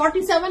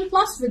 47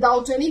 plus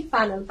without any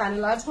panel.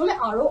 Panel আজ হলে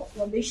আরো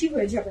বেশি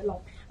হয়ে যাবে লং।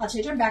 আচ্ছা,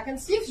 এটার back end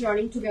sleeves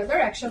running together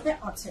একসাথে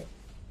আছে।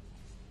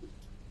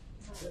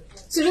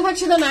 সেটা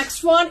থাকছে দ্য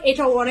নেক্সট ওয়ান।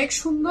 এটাও অনেক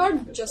সুন্দর,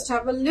 জাস্ট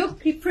হ্যাভ আ লুক,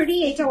 কি প্রিটি।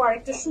 এটাও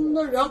আরেকটা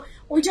সুন্দর রং,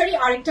 ওইটারই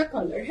আরেকটা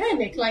কালার। হ্যাঁ,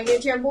 নেকলাইনের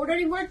যে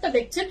এমব্রয়ডারি ওয়ার্কটা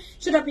দেখছেন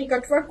সেটা আপনি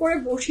কাটওয়ার্ক করে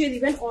বসিয়ে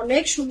দিবেন,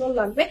 অনেক সুন্দর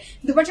লাগবে।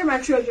 দুপাট্টা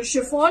ম্যাটেরিয়ালটা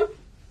শিফন।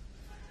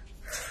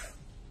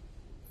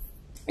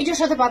 এটার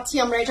সাথে পাচ্ছি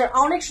আমরা এটার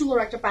অনেক সুন্দর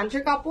একটা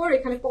প্যান্টের কাপড়,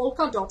 এখানে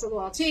পলকা ডটও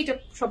আছে। এটা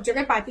সব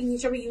জায়গায় পাইপিং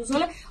হিসাবে ইউজ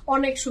হলে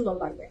অনেক সুন্দর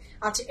লাগবে।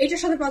 আচ্ছা,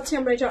 এটার সাথে পাচ্ছি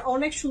আমরা এটার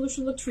অনেক সুন্দর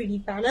সুন্দর 3D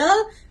প্যানেল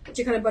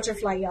যেখানে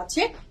বাটারফ্লাই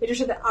আছে। এটার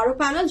সাথে আরো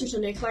প্যানেল যেটা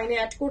নেকলাইনে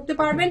অ্যাড করতে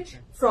পারবেন,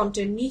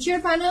 ফ্রন্টের নিচের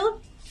প্যানেল,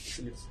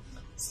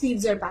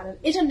 স্লিভস এর প্যানেল।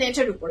 এটা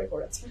নেটের উপরে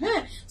করেছে।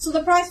 হ্যাঁ, so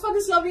the price for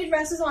this lovely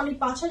dress is only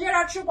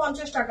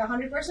 5850 টাকা।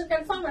 100%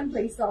 confirm and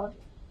place the order.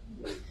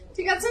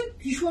 ঠিক আছে,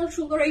 ভীষণ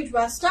সুন্দর এই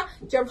ড্রেসটা,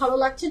 যার ভালো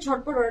লাগছে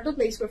ঝটপট অর্ডারটা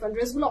প্লেস করে ফেলেন।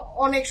 ড্রেসগুলো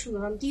অনেক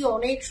সুন্দর, আন্টি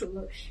অনেক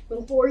সুন্দর, এবং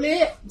পরলে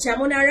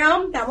যেমন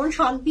আরাম তেমন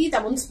শান্তি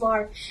তেমন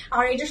স্মার্ট।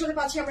 আর এটার সাথে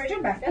পাচ্ছি আমরা এটা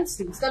back end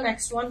sleeves. The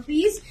next one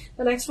please,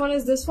 the next one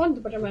is this one.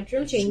 Dupatta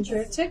material change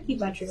হয়েছে, কি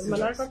ম্যাটেরিয়াল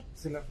মানার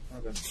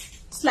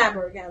স্ল্যাব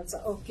অর্গানজা।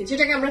 ওকে,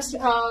 যেটাকে আমরা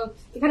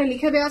এখানে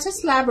লিখে দেওয়া আছে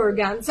স্ল্যাব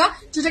অর্গানজা,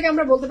 যেটাকে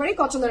আমরা বলতে পারি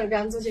কটন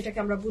অর্গানজা, যেটাকে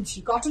আমরা বুঝি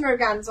কটন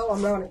অর্গানজাও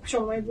আমরা অনেক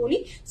সময় বলি।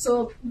 সো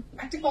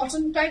একটা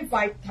কটন টাইপ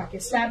ভাইব থাকে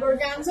স্ল্যাব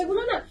অর্গানজা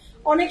গুলো না,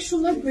 অনেক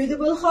সুন্দর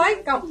ব্রিদেবল হয়,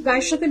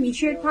 গায়ের সাথে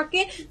মিশে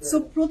থাকে। সো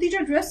প্রতিটা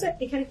ড্রেস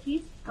এখানে কি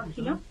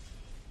না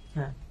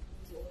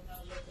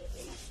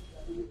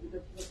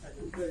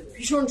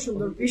ভীষণ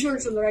সুন্দর, ভীষণ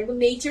সুন্দর, একদম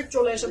নেচার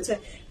চলে এসেছে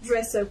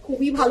ড্রেসের,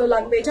 খুবই ভালো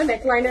লাগবে এটা।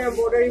 নেকলাইনের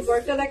বর্ডারি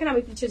ওয়ার্কটা দেখেন,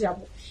 আমি পিছিয়ে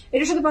যাবো।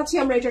 এটার সাথে পাচ্ছি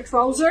আমরা এটা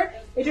ট্রাউজার,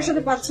 এটার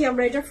সাথে পাচ্ছি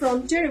আমরা এটা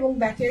ফ্রন্টের এবং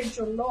ব্যাকের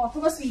জন্য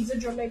অথবা স্লিভসের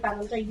জন্য এই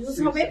প্যানেলটা ইউজ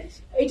হবে।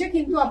 এটা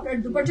কিন্তু আপনার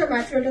দুপাট্টার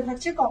ম্যাটেরিয়ালটা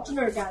থাকছে কটন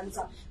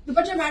অর্গানজা,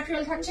 দুপাট্টার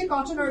ম্যাটেরিয়াল থাকছে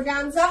কটন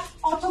অর্গানজা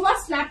অথবা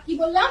স্ল্যাব, কি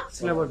বললাম,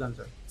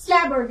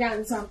 স্ল্যাব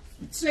অর্গানজা।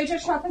 সো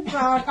এটার সাথে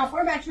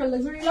কাপড় material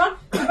luxury loan,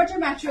 দুপাট্টার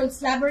material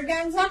slab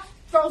organza,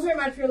 trouser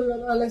material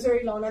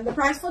luxury lawn, and the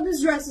price for this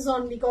dress is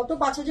only কত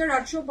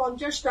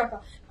 5850 টাকা,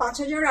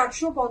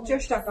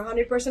 5850 টাকা।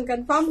 100%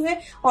 কনফার্ম হয়ে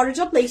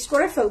অর্ডারটা প্লেস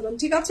করে ফেলবেন।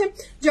 ঠিক আছে,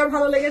 যার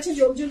ভালো লেগেছে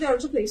জলদি জলদি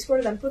অর্ডারটা প্লেস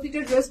করে দেন। প্রতিটা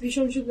ড্রেস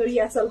ভীষণ সুন্দর,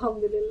 ইয়াস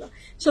আলহামদুলিল্লাহ,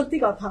 সত্যি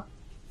কথা।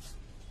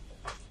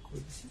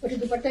 ওটা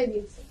দুপাট্টাই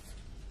দিয়েছে,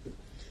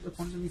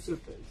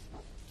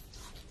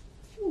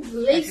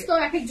 লেগস তো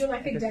এক একজন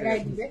এক এক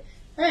জায়গায় দিবে,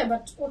 হ্যাঁ,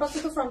 বাট ওটা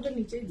তো ফ্রন্টের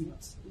নিচেই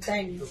দিয়েছে,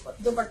 দেয়নি,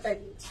 দুপাট্টাই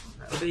দিয়েছে।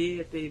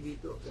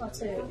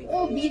 ও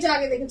বিটা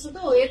আগে দেখেছো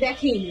তো, এ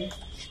দেখেইনি,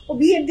 ও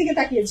বিয়ের দিকে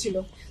তাকিয়েছিল।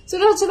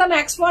 সেটা হচ্ছে দ্য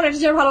নেক্সট ওয়ান, এটা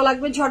যার ভালো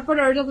লাগবে ঝটপট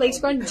অর্ডার প্লেস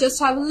করেন। Just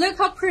have a look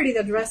how pretty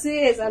the dress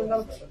is, and the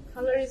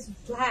colour is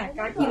black.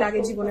 আর কি লাগে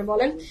জীবনে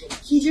বলেন,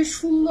 কি যে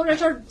সুন্দর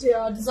এটার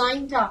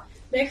ডিজাইনটা,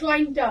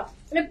 নেকলাইনটা,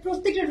 মানে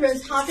প্রত্যেকটা ড্রেস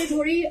হাতে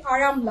ধরেই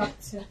আরাম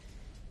লাগছে।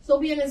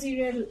 সোবিয়া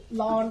নাজিরের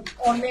লন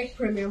অনেক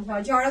প্রিমিয়াম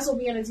হয়, যারা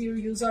সোবিয়া নাজির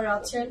ইউজার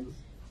আছেন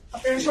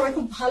আপনারা সবাই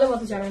খুব ভালো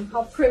মতো জানেন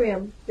how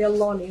premium there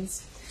loan is.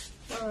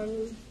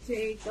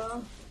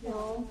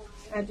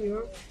 at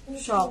your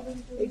shop,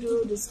 একটু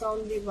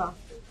ডিসকাউন্ট দিবা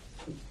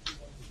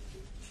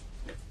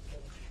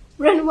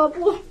রেনু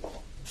বাপু।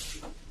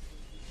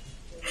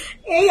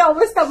 এই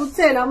অবস্থা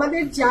বুঝছেন,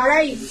 আমাদের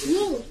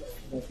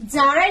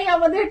যারাই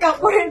আমাদের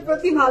কাপড়ের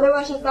প্রতি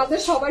ভালোবাসা তাদের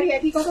সবারই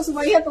একই কথা,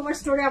 সুমাইয়া তোমার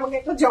স্টোরে আমাকে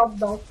একটা জব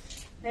দাও।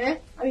 হ্যাঁ,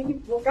 আমি কি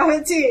বোকা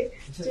হয়েছি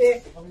যে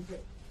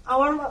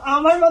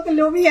আমার মতো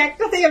লোভী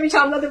একটাতেই আমি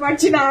সামলাতে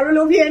পারছি না, আরো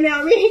লোভী এনে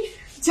আমি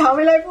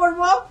ঝামেলায়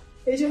পড়বো,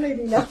 এই জন্যই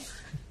দিলাম।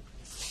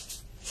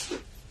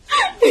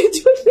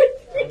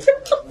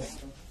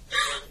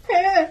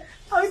 হ্যাঁ,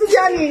 আমি তো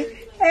জানি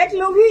এক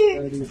লোভী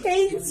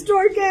এই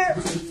স্টোরকে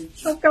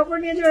সব কাপড়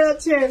নিয়ে চলে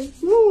যাচ্ছে।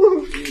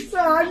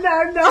 আর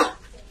না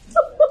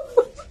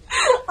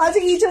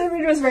আচ্ছা, each of the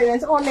videos very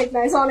nice, অনেক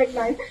নাইস, অনেক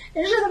নাইস।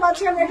 এর সাথে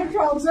পাচ্ছি আমরা একটা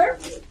ট্রাউজার,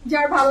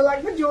 যার ভালো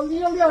লাগবে জলদি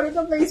জলদি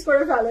অর্ডারটা প্লেস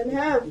করে ফেলেন।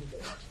 হ্যাঁ,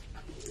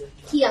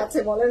 কি আছে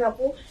বলেন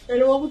আপু,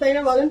 বাবু, তাই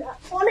না বলেন?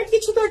 অনেক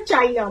কিছু তো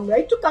চাই না আমরা,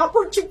 একটু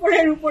কাপড়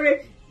চোপড়ের উপরে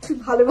একটু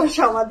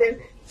ভালোবাসা আমাদের,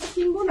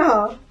 কিনবো না?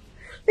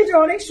 এটা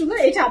অনেক সুন্দর।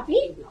 এটা আপনি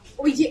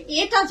ওই যে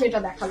এটা যেটা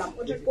দেখালাম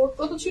ওটার কোড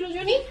কত ছিল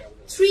জানি,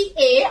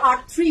 3A আর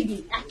 3B,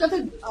 একটাতে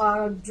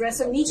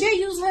ড্রেসের নিচে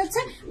ইউজ হয়েছে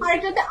আর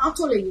একটাতে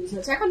আঁচলে ইউজ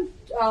হয়েছে। এখন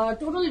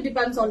টোটালি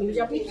ডিপেন্ডস অন ইউ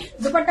যে আপনি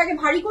দুপাট্টাকে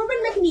ভারী করবেন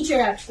নাকি নিচে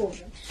অ্যাড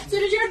করবেন। তো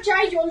এটা যেটা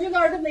চাই জলদি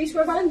অর্ডার প্লেস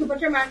করে ফেলেন।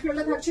 দুপাট্টার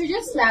ম্যাটেরিয়ালটা থাকছে যে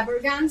স্ল্যাব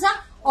অর্গানজা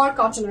আর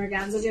কটন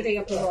অর্গানজা, যেটাই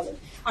আপনি বলেন।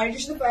 আর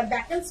এটার সাথে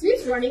back end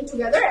sleeves running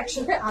together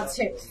একসাথে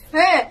আছে।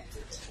 হ্যাঁ,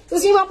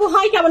 তসলিম আপু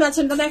হাই, কেমন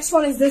আছেন? The next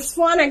one is this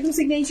one, একদম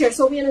সিগনেচার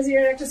সোবিয়া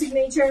নাজিরের একটা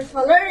সিগনেচার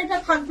কালার। এটা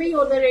থাকবেই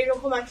ওদের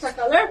এইরকম একটা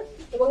কালার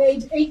এবং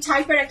এই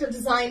টাইপের একটা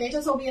ডিজাইন, এটা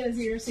সোবিয়া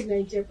নাজিরের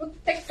সিগনেচার,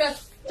 প্রত্যেকটা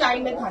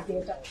টাইমে থাকে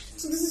এটা।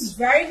 So this is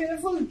very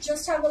beautiful,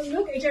 just have a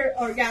look. এটার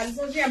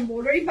অর্গানজার যে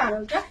এমব্রয়ডারি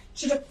প্যানেলটা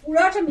সেটা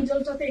পুরাটা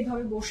মিডলটাতে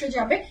এইভাবে বসে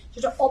যাবে,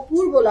 সেটা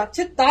অপূর্ব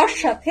লাগছে। তার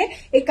সাথে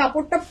এই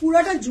কাপড়টা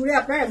পুরাটা জুড়ে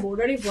আপনার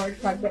এমব্রয়ডারি ওয়ার্ক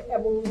থাকবে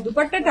এবং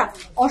দুপাট্টাটা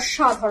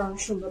অসাধারণ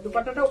সুন্দর,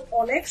 দুপাট্টাটা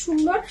অনেক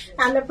সুন্দর।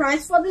 And the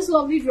price for this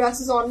lovely dress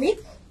is only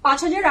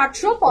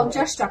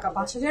 5850 টাকা,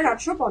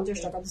 5850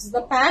 টাকা। This is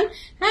the pan.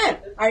 হ্যাঁ,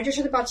 আর এটার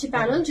সাথে পাচ্ছি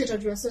প্যানেল, যেটা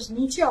ড্রেসের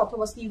নিচে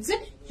অথবা স্লিভসে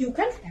ইউ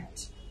ক্যান অ্যাড।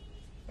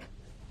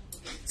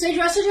 So এই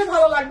ড্রেসটা যে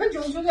ভালো লাগবে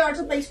জলদি জলদি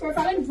অর্ডার প্লেস করে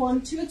ফেলেন। 1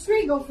 2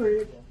 3 go for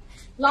it.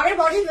 Large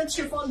body with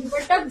chiffon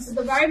dupatta. This is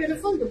the very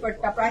beautiful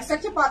dupatta. Price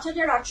থাকছে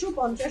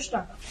 5850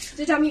 টাকা।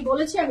 যেটা আমি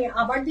বলেছি আমি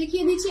আবার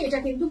দেখিয়ে দিচ্ছি, এটা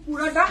কিন্তু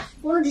পুরোটা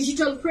কোনো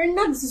ডিজিটাল প্রিন্ট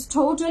না, দিস ইজ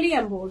টোটালি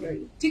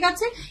এমব্রয়ডারি। ঠিক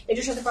আছে,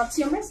 এটার সাথে পাচ্ছি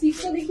আমরা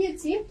স্লিভসটা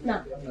দেখিয়েছি না,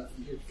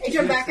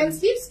 এটার ব্যাক এন্ড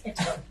স্লিভস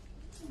এটা,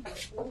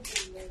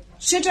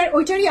 সেটার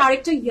ওইটারই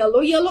আরেকটা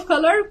ইয়েলো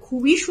কালার,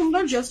 খুবই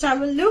সুন্দর। জাস্ট হ্যাভ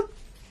আ লুক,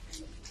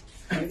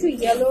 একটু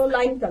ইয়েলো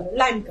লাইম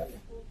কালার,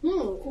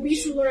 খুবই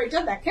সুন্দর। এটা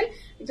দেখেন,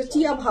 এটা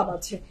টিয়া ভাব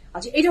আছে।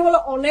 আচ্ছা, এটা হলো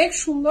অনেক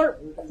সুন্দর,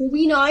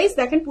 খুবই নাইস।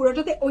 দেখেন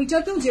পুরোটাতে,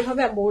 ওইটাতেও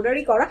যেভাবে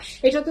এমব্রয়ডারি করা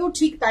এটাতেও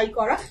ঠিক তাই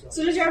করা। সো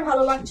যার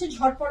ভালো লাগছে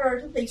ঝটপট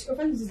অর্ডারটা প্লেস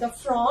করবেন। This is the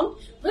front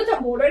with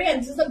embroidery and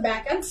this is the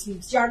back end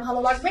sleeves. যার ভালো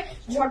লাগবে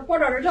ঝটপট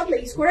অর্ডারটা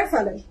প্লেস করে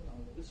ফেলেন।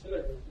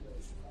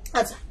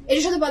 আচ্ছা,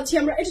 এটার সাথে পাচ্ছি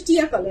আমরা, এটা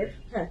টিয়া কালার,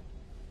 হ্যাঁ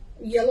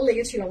ইয়েলো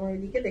লেগেছিল আমার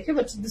ওইদিকে দেখে,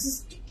 বাট দিস ইজ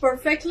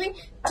পারফেক্টলি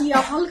টিয়া,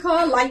 হালকা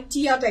লাইট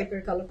টিয়া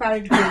টাইপের colour,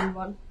 parrot green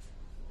one,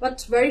 but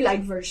very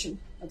light version.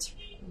 আচ্ছা,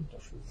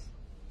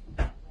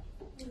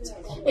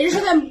 এটার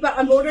সাথে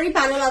এমব্রয়ডারি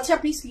প্যানেল আছে,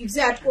 আপনি স্লিভস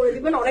এ অ্যাড করে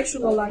দিবেন, অনেক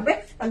সুন্দর লাগবে।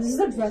 And this is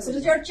the dress.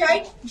 এটা যার চাই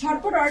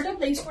ঝটপট অর্ডারটা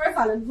প্লেস করে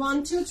ফেলেন। 1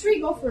 2 3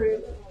 go for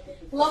it.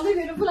 Lovely,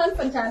 beautiful and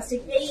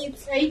fantastic.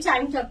 এই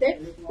টাইমটাতে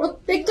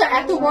প্রত্যেকটা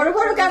এত বড়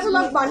বড়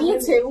ক্যাটালগ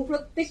বানিয়েছে এবং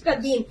প্রত্যেকটা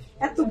দিন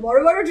এত বড়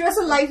বড়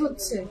ড্রেসের লাইভ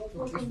হচ্ছে।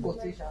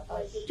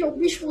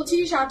 24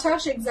 25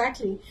 28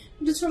 এক্স্যাক্টলি।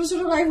 কিন্তু ছোট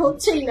ছোট লাইভ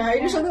হচ্ছেই না।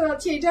 এটার সাথে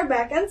আছে এটার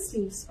back end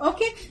sleeves.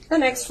 Okay, the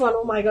next one.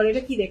 O my god,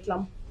 এটা কি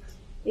দেখলাম!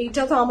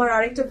 এইটা তো আমার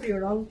আরেকটা প্রিয়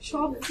রং।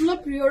 সবগুলো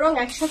প্রিয় রং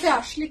একসাথে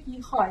আসলে কি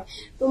হয়,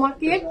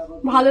 তোমাকে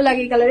ভালো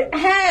লাগে কালার।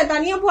 হ্যাঁ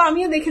তানিয়া আপু,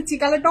 আমিও দেখেছি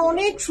কালারটা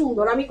অনেক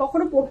সুন্দর। আমি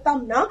কখনো পড়তাম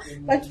না,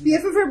 বাট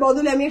পিএফএফ এর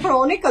বদলে আমি এখন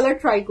অনেক কালার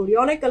ট্রাই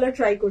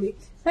করি,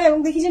 হ্যাঁ, এবং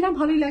দেখি যে না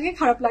ভালোই লাগে,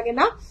 খারাপ লাগে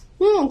না।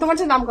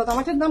 তোমারটার দাম কত?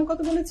 আমারটার দাম কত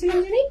বলেছিলাম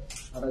জানি?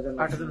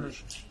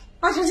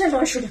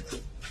 8,900 টাকা।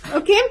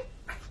 ওকে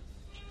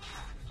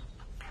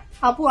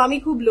আপু, আমি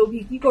খুব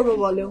লোভী, কি করবো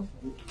বলো?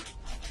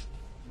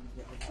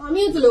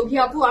 আমিও তো লোভী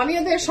আপু, আমি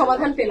ওদের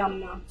সমাধান পেলাম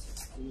না।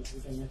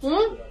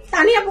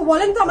 তানি আপু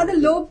বলেন তো, আমাদের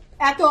লোভ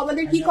এত,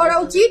 আমাদের কি করা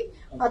উচিত?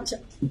 আচ্ছা,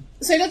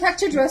 সেটা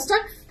থাকছে ড্রেসটা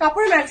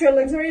কাপড় material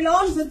luxury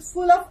loan with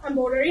full of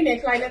embroidery,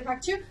 নেকলাইনে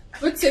থাকছে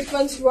with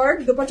sequence work,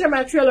 dupatta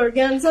material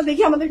organza.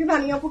 দেখি আমাদেরকে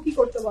তানি আপু কি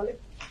করতে বলে,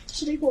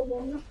 সেটাই করবো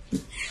আমরা।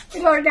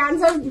 এটা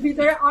অর্গানজার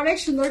ভিতরে অনেক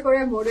সুন্দর করে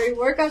এমব্রয়ডারি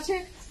ওয়ার্ক আছে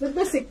with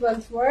the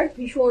sequence work,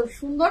 ভীষণ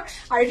সুন্দর।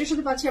 আর এটার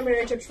সাথে পাচ্ছি আমরা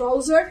এটা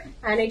ট্রাউজার,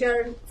 এন্ড এটার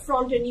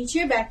ফ্রন্টের নিচে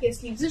ব্যাকে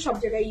স্লিভস সব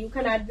জায়গায় you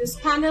can add this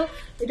panel.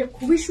 এটা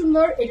খুবই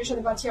সুন্দর। এটার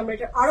সাথে পাচ্ছি আমরা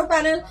এটা আরো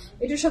প্যানেল।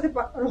 এটার সাথে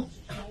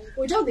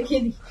ওইটাও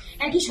দেখিয়ে দিই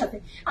একই সাথে।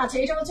 আচ্ছা,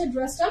 এটা হচ্ছে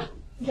ড্রেসটা।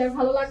 যার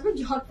ভালো লাগবে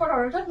ঝটপট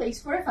অর্ডারটা প্লেস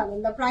করে ফেলেন।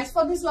 The price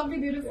for this lovely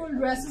beautiful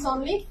dress is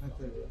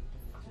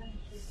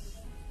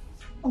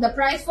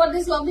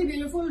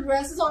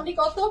only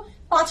কত?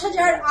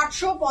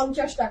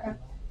 5,850 টাকা।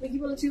 কি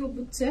বলেছি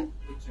বুঝছে?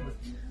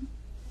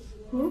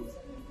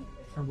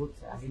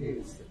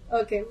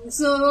 ওকে,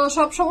 সো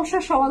সব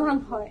সমস্যার সমাধান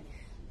হয়,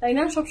 তাই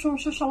না? সব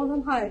সমস্যার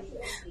সমাধান হয়।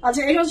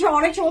 আচ্ছা, এটা হচ্ছে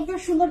অনেক চমৎকার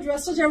সুন্দর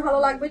ড্রেসটা। যার ভালো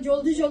লাগবে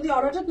জলদি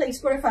অর্ডারটা প্লেস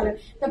করে ফেলেন।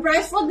 The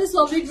price for this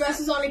lovely dress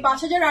is only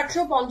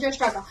 5,850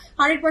 টাকা।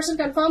 100%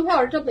 কনফার্ম হয়,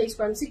 অর্ডারটা প্লেস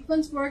করেন।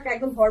 সিকোয়েন্স ওয়ার্ক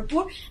একদম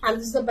ভরপুর, and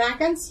this is the back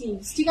end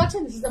sleeves. ঠিক আছে,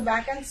 this is the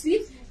back end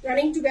sleeves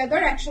running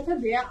together, একসাথে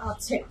দেয়া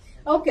আছে।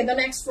 ওকে, দ্য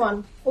নেক্সট ওয়ান।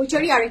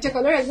 ওইটারই আরেকটা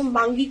কালার, একদম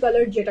বাঙ্গি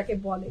কালার যেটাকে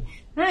বলে,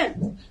 হ্যাঁ,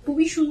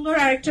 খুবই সুন্দর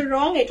আরেকটা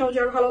রং। এটাও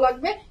যার ভালো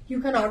লাগবে you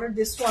can order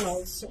this one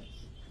also.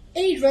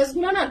 এই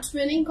ড্রেসগুলো না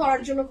টুইনিং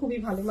করার জন্য খুবই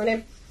ভালো, মানে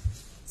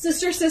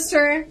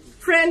সিস্টার,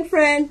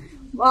 ফ্রেন্ড,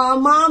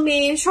 মা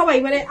মেয়ে সবাই,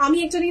 মানে আমি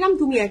একটা নিলাম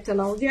তুমি একটা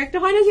নাও, যে একটা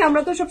হয় না যে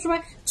আমরা তো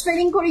সবসময়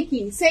টুইনিং করি কি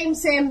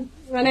সেম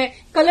মানে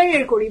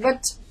কালারের করি,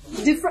 but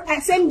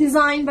same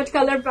design but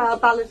colour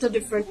প্যালেটটা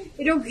different.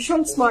 এটাও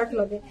ভীষণ স্মার্ট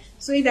লাগে।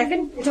 সো এই দেখেন,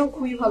 এটাও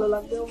খুবই ভালো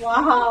লাগবে।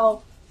 ওয়াও,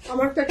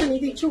 আমার তো একটা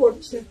নিতে ইচ্ছে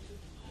করছে,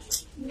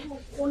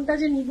 কোনটা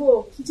যে নিবো,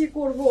 কি যে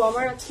করবো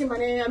আমার আজকে,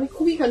 মানে আমি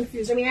খুবই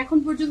কনফিউজ। আমি এখন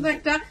পর্যন্ত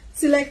একটা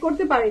সিলেক্ট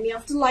করতে পারিনি।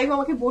 আফটার লাইভ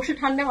আমাকে বসে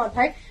ঠান্ডা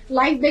মাথায়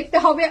লাইভ দেখতে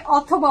হবে,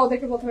 অথবা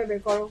ওদেরকে প্রথমে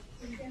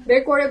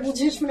বের করে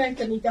বুঝে শুনে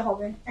একটা নিতে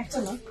হবে, একটা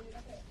না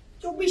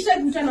 24টায়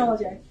দুটা নেওয়া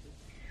যায়।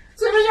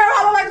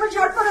 ভালো লাগবে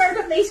ঝটপট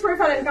একটা প্লেস করে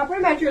ফেলেন।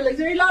 কাপড়ের material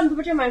luxury loan,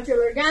 দুপাট্টার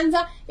material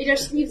organza. এটার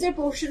স্লিভস এর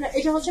পোর্শন,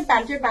 এটা হচ্ছে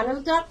প্যান্টের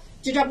প্যানেলটা,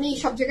 যেটা আপনি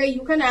সব জায়গায়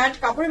ইউ ক্যান অ্যাড।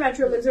 কাপড়ের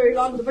material luxury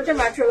loan, দুপাট্টার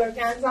material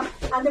organza,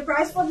 and the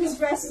price for this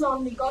dress is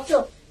only কত?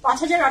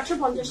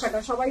 5,850 টাকা।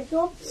 সবাই তো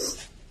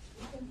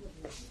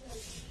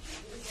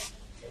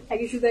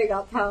একই সুতায়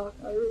গাঁথা,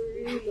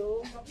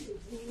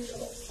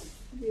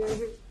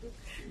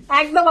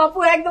 একদম আপু,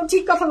 একদম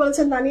ঠিক কথা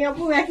বলেছেন নানি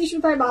আপু, একই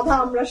সুতায় বাঁধা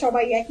আমরা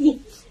সবাই, একই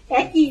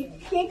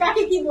কে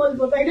কাকে কি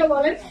বলবো, তাই না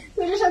বলেন? তো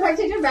এটার সাথে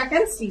থাকছে এটা back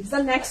end sleeves.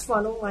 The next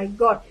one. O my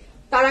god,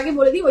 তার আগে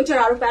বলে দিই, ওইটার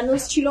আরো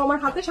প্যানেলস ছিল আমার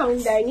হাতে, সামনে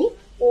দেয়নি,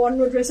 ও অন্য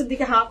ড্রেসের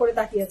দিকে হাঁ করে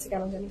তাকিয়ে আছে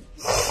কেন জানি।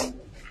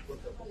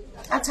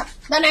 আচ্ছা,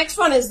 the next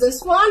one is this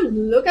one.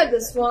 Look at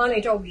this one.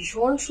 এটাও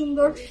ভীষণ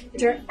সুন্দর।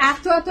 এটার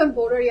এত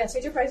এমব্রয়ডারি আছে।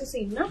 এটা প্রাইস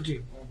সেম না? জি।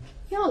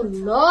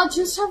 আল্লাহ,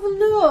 just have a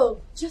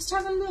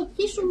look.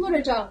 কি সুন্দর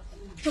এটা।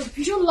 তো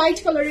ভীষণ লাইট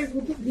কালারের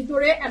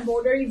ভিতরে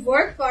এমব্রয়ডারি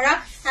ওয়ার্ক করা,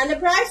 and the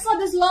price for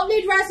this lovely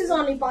dress is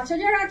only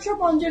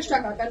 5,850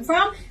 টাকা।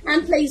 Confirm and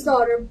place the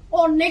order.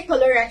 অনেক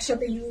কালার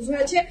একসাথে ইউজ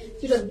হয়েছে,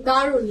 যেটা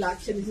দারুণ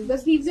লাগছে। This is the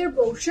sleeves এর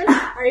পোর্শন,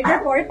 আর এটার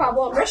পরে পাবো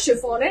আমরা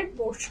শিফনের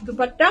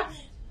দুপাট্টা।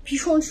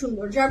 ভীষণ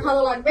সুন্দর। যার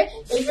ভালো লাগবে,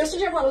 এই ড্রেসটা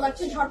যার ভালো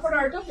লাগছে ঝটপট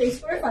অর্ডারটা প্লেস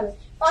করে ফেলে।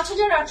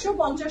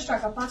 5,850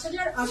 টাকা।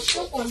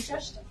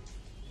 5,850 টাকা।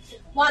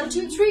 1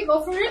 2 3 go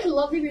for it.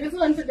 Lovely,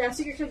 beautiful and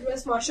fantastic একটা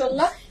ড্রেস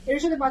মাশাআল্লাহ। এর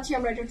সাথে পাচ্ছি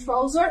আমরা একটা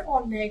ট্রাউজার,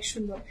 অনেক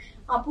সুন্দর।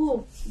 আপু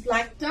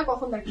ব্ল্যাকটা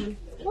কখন দেখবেন?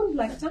 কোন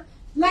ব্ল্যাকটা?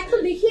 ব্ল্যাক তো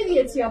দেখিয়ে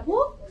দিয়েছি আপু,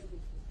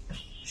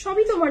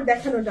 সবই তোমার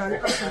দেখানো ডান।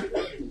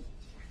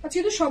 আচ্ছা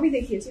এটা সবই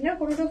দেখিয়েছি না,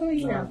 কোনোটা তো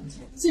না।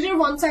 সিটের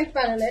ওয়ান সাইড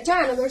প্যানেল এটা,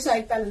 অ্যানাদার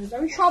সাইড প্যানেল এটা,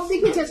 আমি সব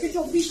দেখিয়েছি। আজকে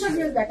 24টা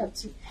ড্রেস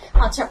দেখাচ্ছি।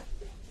 আচ্ছা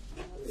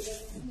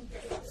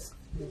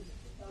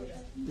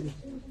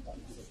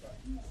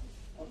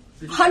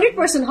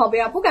 100% হবে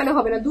আপু, কেন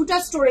হবে না? দুটা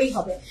স্টোরেই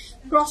হবে।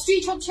 ক্রস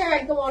স্টিচ হচ্ছে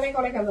একদম অনেক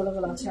অনেক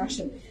অ্যাভেলেবল আছে।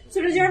 আসেন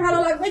সেটা যারা ভালো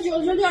লাগবে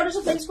জলদি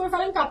অর্ডার প্লেস করে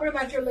ফেলেন। কাপড়ের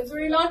material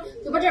luxury loan,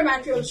 দুপাটার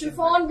material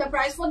chiffon. The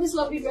price for this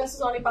lovely dress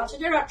is only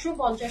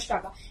 5850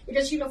 টাকা।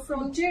 এটা ছিল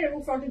ফ্রন্টের, এবং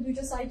ফ্রন্টের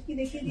দুইটা সাইড কি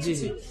দেখিয়ে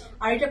দিয়েছি।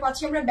 আর এটা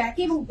পাচ্ছি আমরা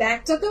ব্যাকে, এবং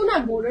ব্যাকটাতেও না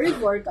বর্ডারি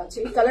ওয়ার্ক আছে।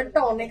 এই কালারটা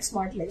অনেক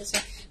স্মার্ট লেগেছে।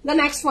 The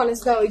next one is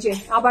the ওই যে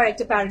আবার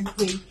একটা প্যারেন্ট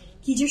গ্রিন,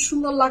 কি যে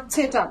সুন্দর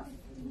লাগছে এটা।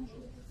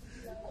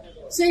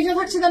 সেইটা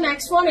থাকছে দ্য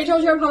নেক্সট ওয়ান, এটাও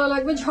যার ভালো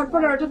লাগবে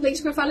ঝটপট অর্ডার প্লেস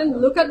করে ফেলেন।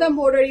 Look at the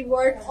embroidery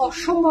work,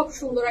 অসম্ভব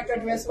সুন্দর একটা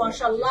ড্রেস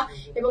মাশাআল্লাহ।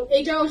 এবং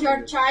এটাও যার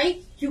চাই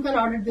you can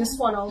order this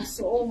one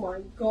also. O my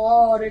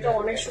god, এটা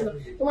অনেক সুন্দর।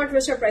 তোমার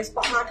ড্রেসের প্রাইস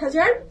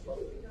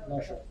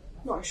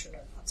 8900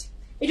 টাকা। আচ্ছা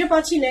এটা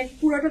পাচ্ছি নেক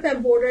পুরোটাতে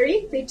এমব্রয়ডারি,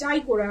 পেটাই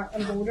করা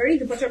এমব্রয়ডারি,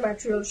 দুপাটার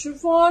ম্যাটেরিয়াল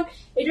শিফন।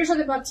 এটার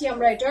সাথে পাচ্ছি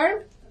আমরা এটার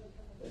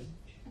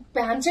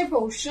প্যান্টের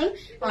পোর্শন,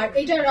 আর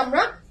এটার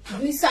আমরা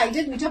দুই সাইডে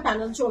দুইটা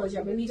প্যানেল চলে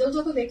যাবে।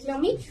 মিডলটা তো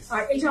দেখলামই,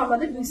 আর এটা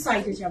আমাদের দুই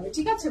সাইডে যাবে।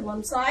 ঠিক আছে, ওয়ান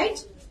সাইড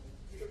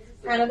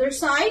অ্যানাদার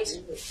সাইড।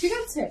 ঠিক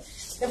আছে,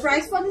 the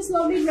price for this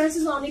lovely dress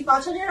is only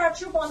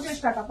 5850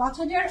 টাকা।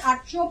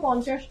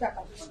 5850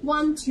 টাকা।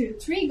 1 2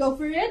 3 গো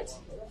ফর ইট।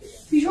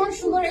 ভীষণ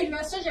সুন্দর এই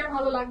ড্রেসটা, যার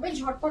ভালো লাগবে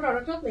ঝটপট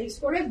অর্ডারটা প্লেস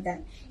করে দেন।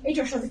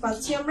 এটার সাথে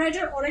পাচ্ছি আমরা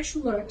এটার অনেক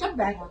সুন্দর একটা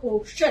ব্যাক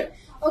পোর্শন।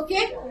 ওকে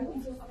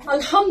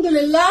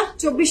আলহামদুলিল্লাহ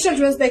 24টা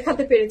ড্রেস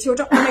দেখাতে পেরেছি,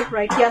 ওটা অনেক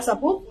রাইট। ইয়াস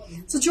আপু,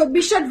 তো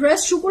 24টা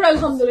ড্রেস শুকুর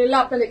আলহামদুলিল্লাহ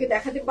আপনাদেরকে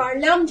দেখাতে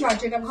পারলাম। যার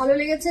যেটা ভালো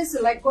লেগেছে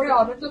সিলেক্ট করে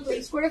অর্ডারটা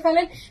প্লেস করে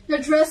ফেলেন। The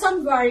dress I am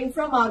wiring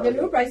from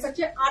Aganoor, price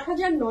আছে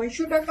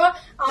 8900 টাকা।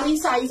 আমি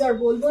সাইজ আর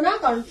বলবো না,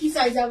 কারণ কি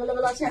সাইজ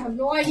অ্যাভেলেবল আছে I have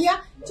no idea.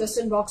 Just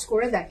inbox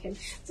করে দেখেন।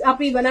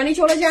 আপনি বানানি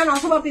চলে যান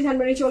অথবা আপনি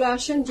ধানমন্ডি চলে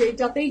আসেন,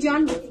 যেটাতেই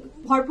যান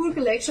ভরপুর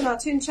কালেকশন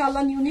আছে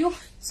ইনশাআল্লাহ new new.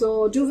 So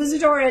do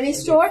visit our any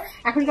store.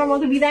 এখনকার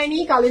মতো বিদায়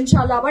নিই, কাল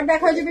ইনশাআল্লাহ আবার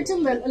দেখা যাবে।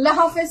 আল্লাহ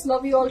হাফেজ,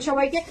 লাভ ইউ অল।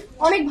 সবাইকে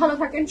অনেক ভালো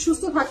থাকেন,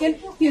 সুস্থ থাকেন,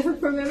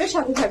 প্রিমিয়ামের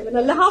সাথে থাকবেন।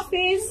 আল্লাহ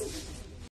হাফেজ।